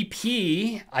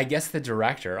 DP, I guess the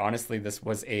director. Honestly, this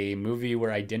was a movie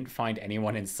where I didn't find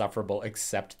anyone insufferable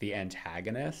except the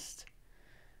antagonist.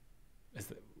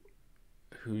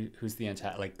 Who's the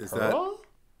antagonist? Like Pearl?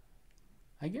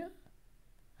 I guess.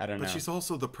 I don't know. But she's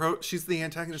also she's the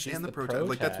antagonist and the protagonist.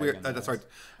 Like, that's weird. That's hard.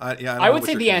 Yeah, I would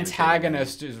say the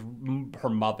antagonist is her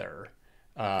mother.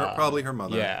 Probably her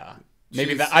mother. Yeah.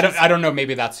 Maybe that. I don't know.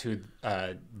 Maybe that's who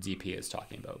DP is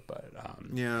talking about. But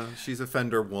yeah, she's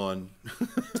offender 1.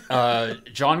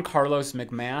 John Carlos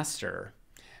McMaster.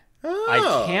 Oh.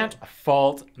 I can't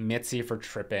fault Mitzi for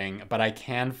tripping, but I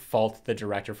can fault the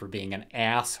director for being an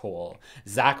asshole.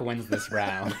 Zack wins this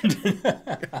round.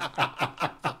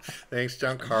 Thanks,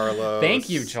 John Carlos.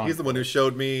 Thank you, John. He's the one who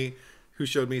showed me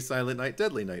Silent Night,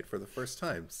 Deadly Night for the first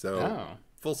time. So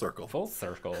full circle. Full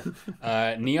circle.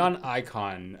 Neon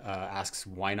Icon asks,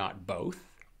 why not both?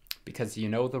 Because you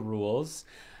know the rules.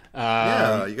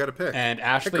 Yeah, you got to pick. And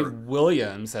Ashley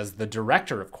Williams, as the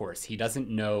director, of course, he doesn't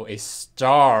know a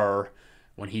star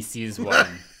when he sees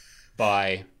one.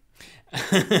 By.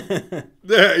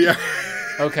 Yeah.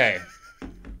 Okay.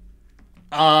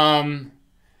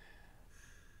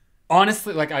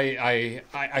 Honestly, like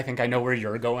I think I know where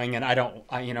you're going, and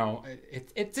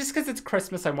it's just because it's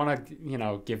Christmas, I want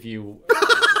to give you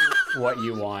what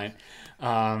you want.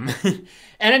 And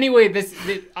anyway,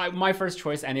 my first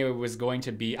choice anyway was going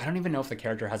to be, I don't even know if the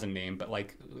character has a name, but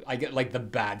like I get like the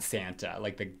bad Santa,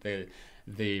 like the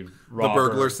robber, the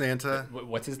burglar Santa.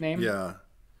 What's his name? Yeah.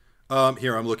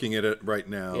 Here I'm looking at it right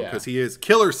now because he is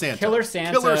Killer Santa. Killer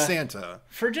Santa. Killer Santa.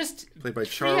 Played by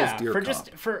Charles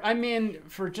Deercock.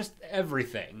 For just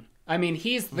everything. I mean,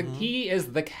 he is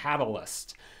the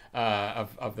catalyst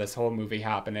of this whole movie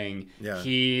happening. Yeah.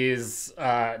 He's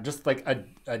just like a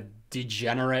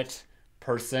degenerate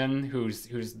person who's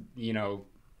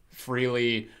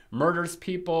freely murders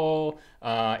people,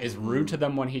 is rude to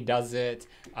them when he does it,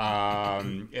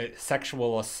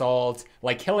 sexual assault,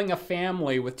 like killing a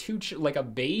family with like a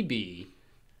baby.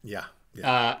 Yeah.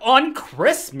 On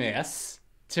Christmas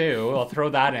too. I'll throw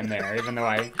that in there, even though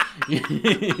I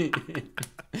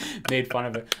made fun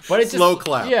of it. But it's slow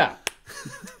clap. Yeah.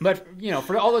 But,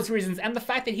 for all those reasons, and the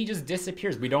fact that he just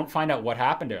disappears, we don't find out what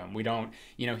happened to him. We don't,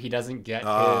 he doesn't get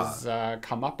his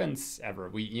comeuppance ever.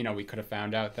 We could have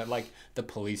found out that, like, the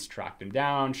police tracked him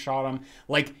down, shot him.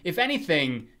 Like, if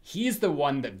anything, he's the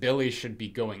one that Billy should be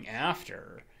going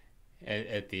after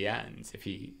at the end, if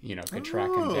he, could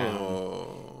track him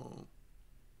down.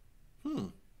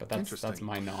 But that's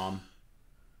my nom.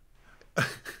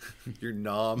 Your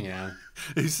nom? Yeah.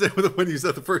 You said when you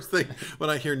said the first thing,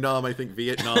 when I hear nom, I think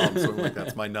Vietnam. So I'm like,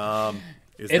 that's my nom.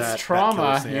 It's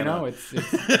trauma, it's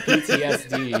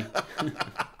PTSD.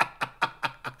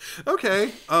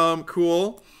 Okay.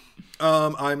 Cool.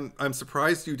 I'm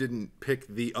surprised you didn't pick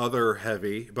the other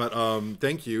heavy, but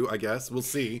thank you, I guess. We'll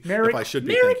see if I should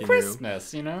be thanking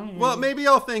Christmas, you. Well, maybe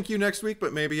I'll thank you next week,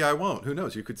 but maybe I won't. Who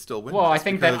knows? You could still win. Well, I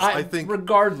think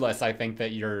regardless, I think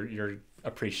that you're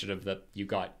appreciative that you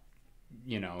got,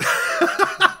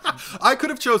 I could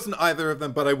have chosen either of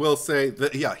them, but I will say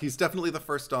that he's definitely the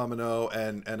first domino,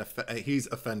 and he's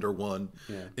offender 1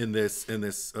 in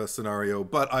this scenario.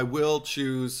 But I will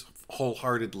choose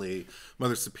wholeheartedly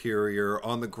Mother Superior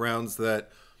on the grounds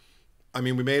that,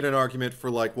 we made an argument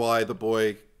for like why the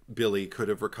boy Billy could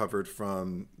have recovered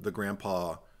from the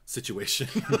grandpa situation.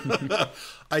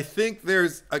 I think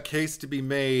there's a case to be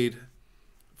made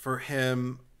for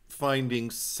him finding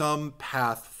some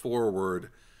path forward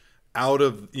out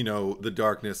of the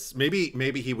darkness.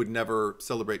 Maybe he would never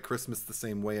celebrate Christmas the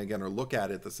same way again or look at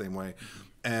it the same way,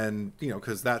 and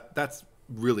because that's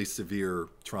really severe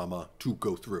trauma to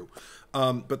go through.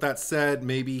 But that said,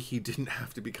 maybe he didn't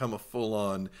have to become a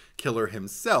full-on killer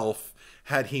himself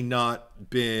had he not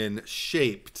been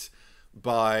shaped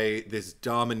by this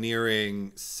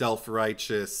domineering,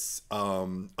 self-righteous,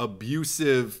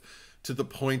 abusive to the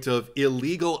point of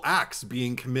illegal acts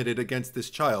being committed against this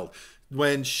child.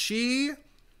 When she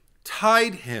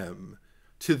tied him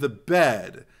to the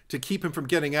bed to keep him from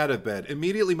getting out of bed,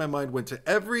 immediately my mind went to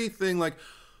everything like,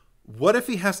 what if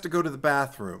he has to go to the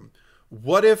bathroom?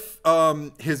 What if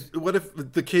what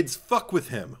if the kids fuck with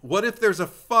him? What if there's a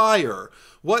fire?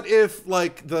 What if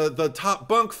like the top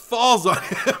bunk falls on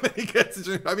him and he gets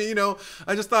I mean, you know,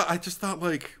 I just thought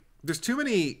like there's too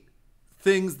many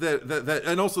things that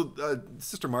and also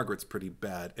Sister Margaret's pretty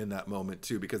bad in that moment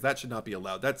too, because that should not be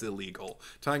allowed. That's illegal.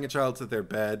 Tying a child to their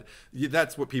bed,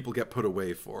 that's what people get put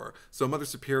away for. So Mother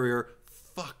Superior,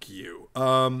 fuck you.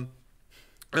 And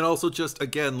also just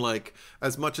again, like,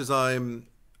 as much as I'm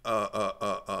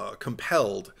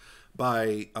compelled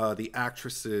by the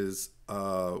actress's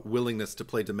willingness to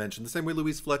play Dimension, the same way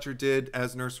Louise Fletcher did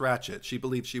as Nurse Ratched. She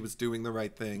believed she was doing the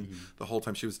right thing the whole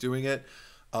time she was doing it.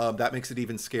 That makes it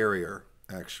even scarier,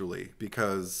 actually,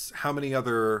 because how many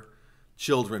other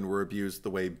children were abused the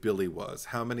way Billy was?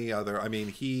 How many other, I mean,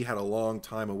 he had a long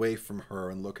time away from her,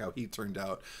 and look how he turned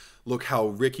out. Look how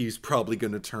Ricky's probably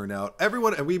going to turn out.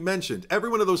 Everyone, and we mentioned,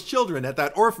 every one of those children at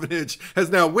that orphanage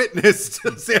has now witnessed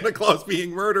Santa Claus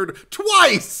being murdered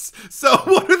twice. So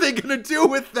what are they going to do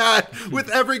with that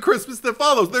with every Christmas that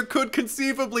follows? There could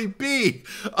conceivably be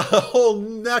a whole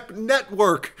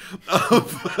network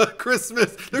of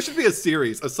Christmas. There should be a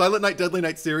series, a Silent Night, Deadly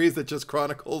Night series that just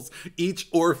chronicles each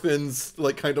orphan's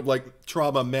like kind of like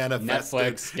trauma manifested.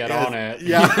 Netflix, get on it.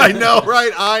 Yeah, I know,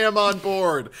 right? I am on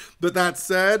board. But that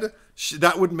said,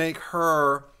 that would make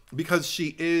her, because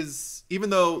she is, even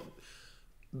though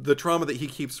the trauma that he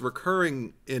keeps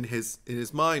recurring in his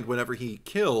mind whenever he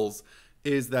kills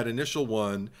is that initial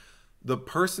one, the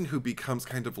person who becomes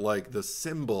kind of like the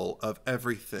symbol of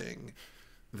everything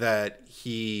that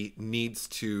he needs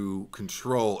to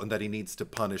control and that he needs to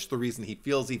punish, the reason he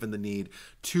feels even the need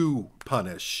to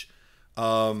punish,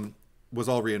 was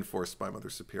all reinforced by Mother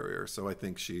Superior. So I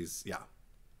think she's, yeah.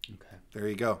 Okay. There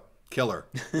you go. Killer.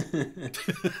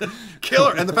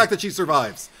 Killer. And the fact that she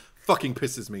survives fucking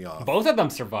pisses me off. Both of them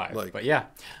survived, Like, but yeah.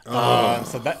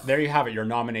 So there you have it. Your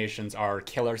nominations are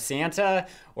Killer Santa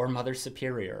or Mother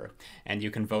Superior. And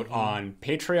you can vote on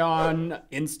Patreon,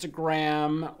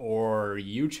 Instagram, or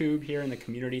YouTube here in the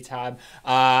community tab.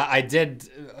 I did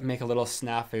make a little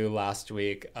snafu last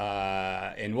week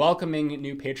in welcoming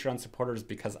new Patreon supporters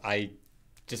because I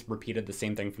just repeated the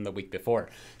same thing from the week before.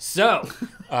 So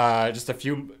just a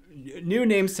few new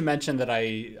names to mention that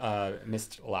I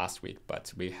missed last week,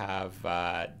 but we have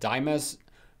Dimas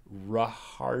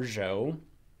Raharjo,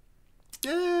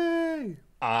 Yay!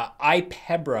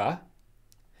 Ipebra,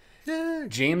 Yay!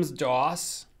 James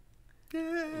Doss,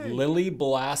 Yay! Lily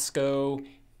Blasco,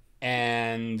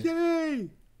 and Yay!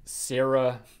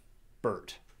 Sarah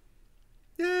Burt.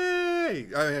 Yay!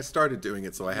 I started doing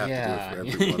it, so I have to do it for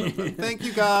every one of them. Thank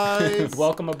you, guys.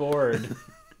 Welcome aboard.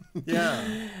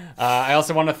 Yeah. I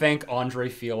also want to thank Andre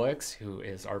Felix, who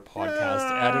is our podcast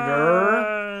editor.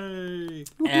 Yay!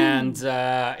 And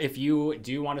if you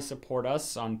do want to support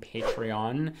us on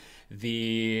Patreon,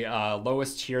 the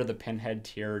lowest tier, the Pinhead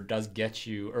tier, does get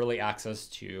you early access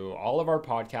to all of our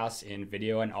podcasts in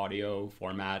video and audio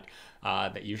format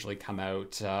that usually come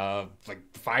out like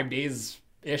 5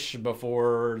 days-ish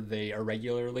before they are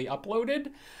regularly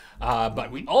uploaded.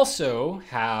 But we also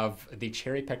have the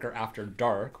Cherry Picker After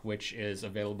Dark, which is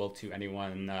available to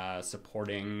anyone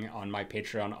supporting on my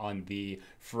Patreon on the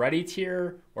Freddy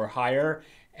tier or higher.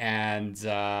 And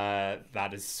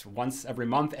that is once every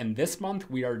month. And this month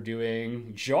we are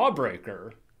doing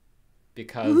Jawbreaker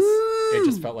because it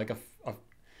just felt like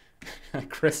a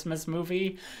Christmas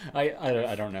movie.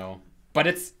 I don't know, but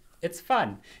it's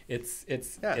fun.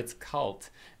 It's cult,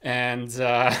 and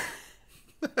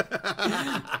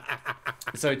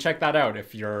so check that out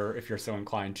if you're so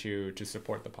inclined to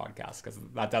support the podcast, because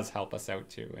that does help us out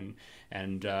too,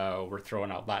 and we're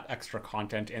throwing out that extra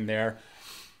content in there.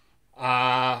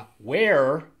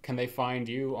 Where can they find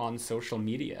you on social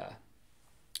media?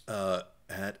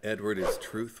 At Edward is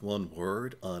Truth, one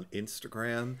word, on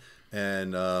Instagram.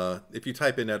 And if you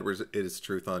type in Edward is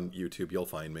Truth on YouTube, you'll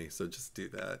find me. So just do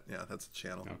that. Yeah, that's the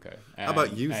channel. Okay. How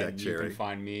about you, Zack Cherry? You can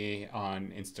find me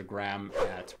on Instagram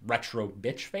at Retro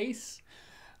Bitchface.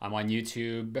 I'm on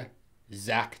YouTube,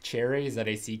 Zack Cherry,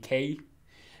 Z-A-C-K,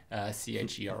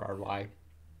 C-H-E-R-R-Y.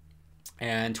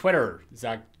 And Twitter,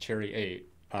 Zack Cherry 8.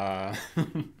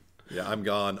 Yeah, I'm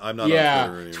gone. I'm not on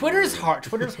Twitter anymore. Twitter's hard.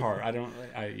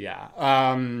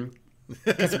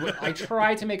 Because I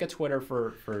try to make a Twitter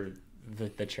for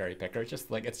the Cherry Picker.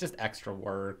 It's just extra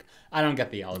work. I don't get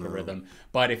the algorithm.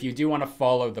 But if you do want to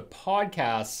follow the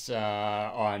podcast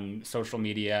on social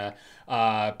media,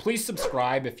 please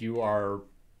subscribe if you are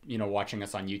watching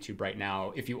us on YouTube right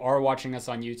now, if you are watching us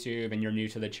on YouTube and you're new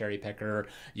to the Cherry Picker,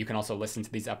 you can also listen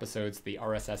to these episodes. The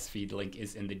RSS feed link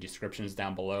is in the descriptions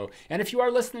down below. And if you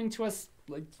are listening to us,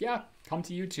 come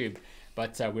to YouTube.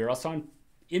 But we're also on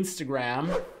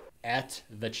Instagram at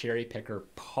the Cherry Picker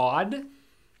Pod.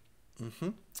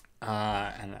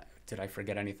 And did I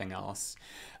forget anything else?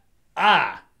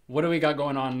 What do we got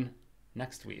going on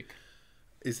next week?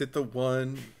 Is it the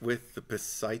one with the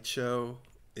Psycho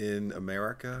in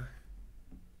America?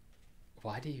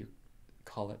 Why do you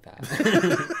call it that?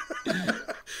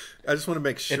 I just want to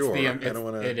make sure. I don't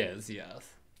want to. It is, yes.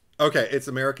 Okay, it's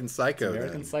American Psycho. It's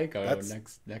American Psycho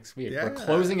next week. Yeah. We're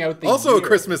closing out the also year. A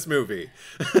Christmas movie.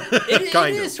 It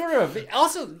is sort of.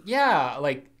 Also, yeah,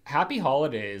 like happy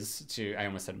holidays to. I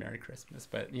almost said Merry Christmas,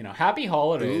 but happy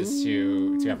holidays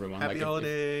to everyone. Happy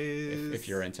holidays if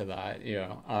you're into that.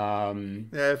 Yeah,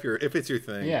 if it's your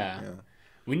thing. Yeah.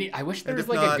 I wish there was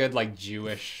a good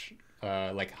Jewish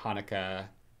Hanukkah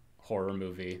horror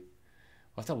movie.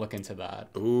 We'll have to look into that.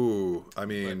 Ooh, I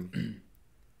mean,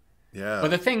 yeah.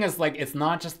 But the thing is, it's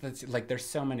not just that. There's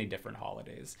so many different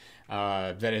holidays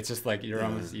that it's just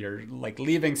you're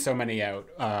leaving so many out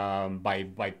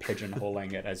by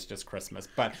pigeonholing it as just Christmas.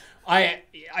 But I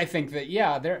think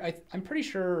that I'm pretty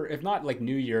sure if not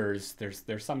New Year's,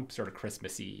 there's some sort of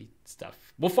Christmassy stuff.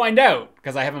 We'll find out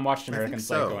because I haven't watched American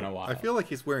Psycho in a while. I feel like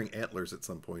he's wearing antlers at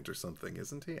some point or something,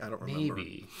 isn't he? I don't remember.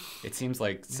 Maybe it seems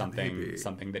like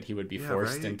something that he would be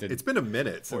forced into. It's been a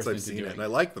minute since I've seen it, and I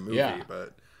like the movie,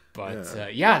 but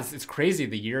it's crazy.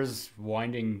 The year's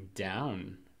winding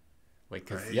down,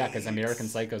 because American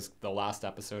Psycho's the last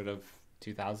episode of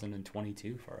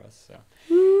 2022 for us. So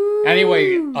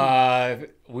anyway,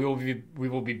 we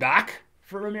will be back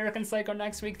for American Psycho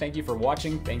next week. Thank you for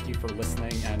watching. Thank you for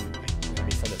listening. And I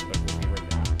already said this, but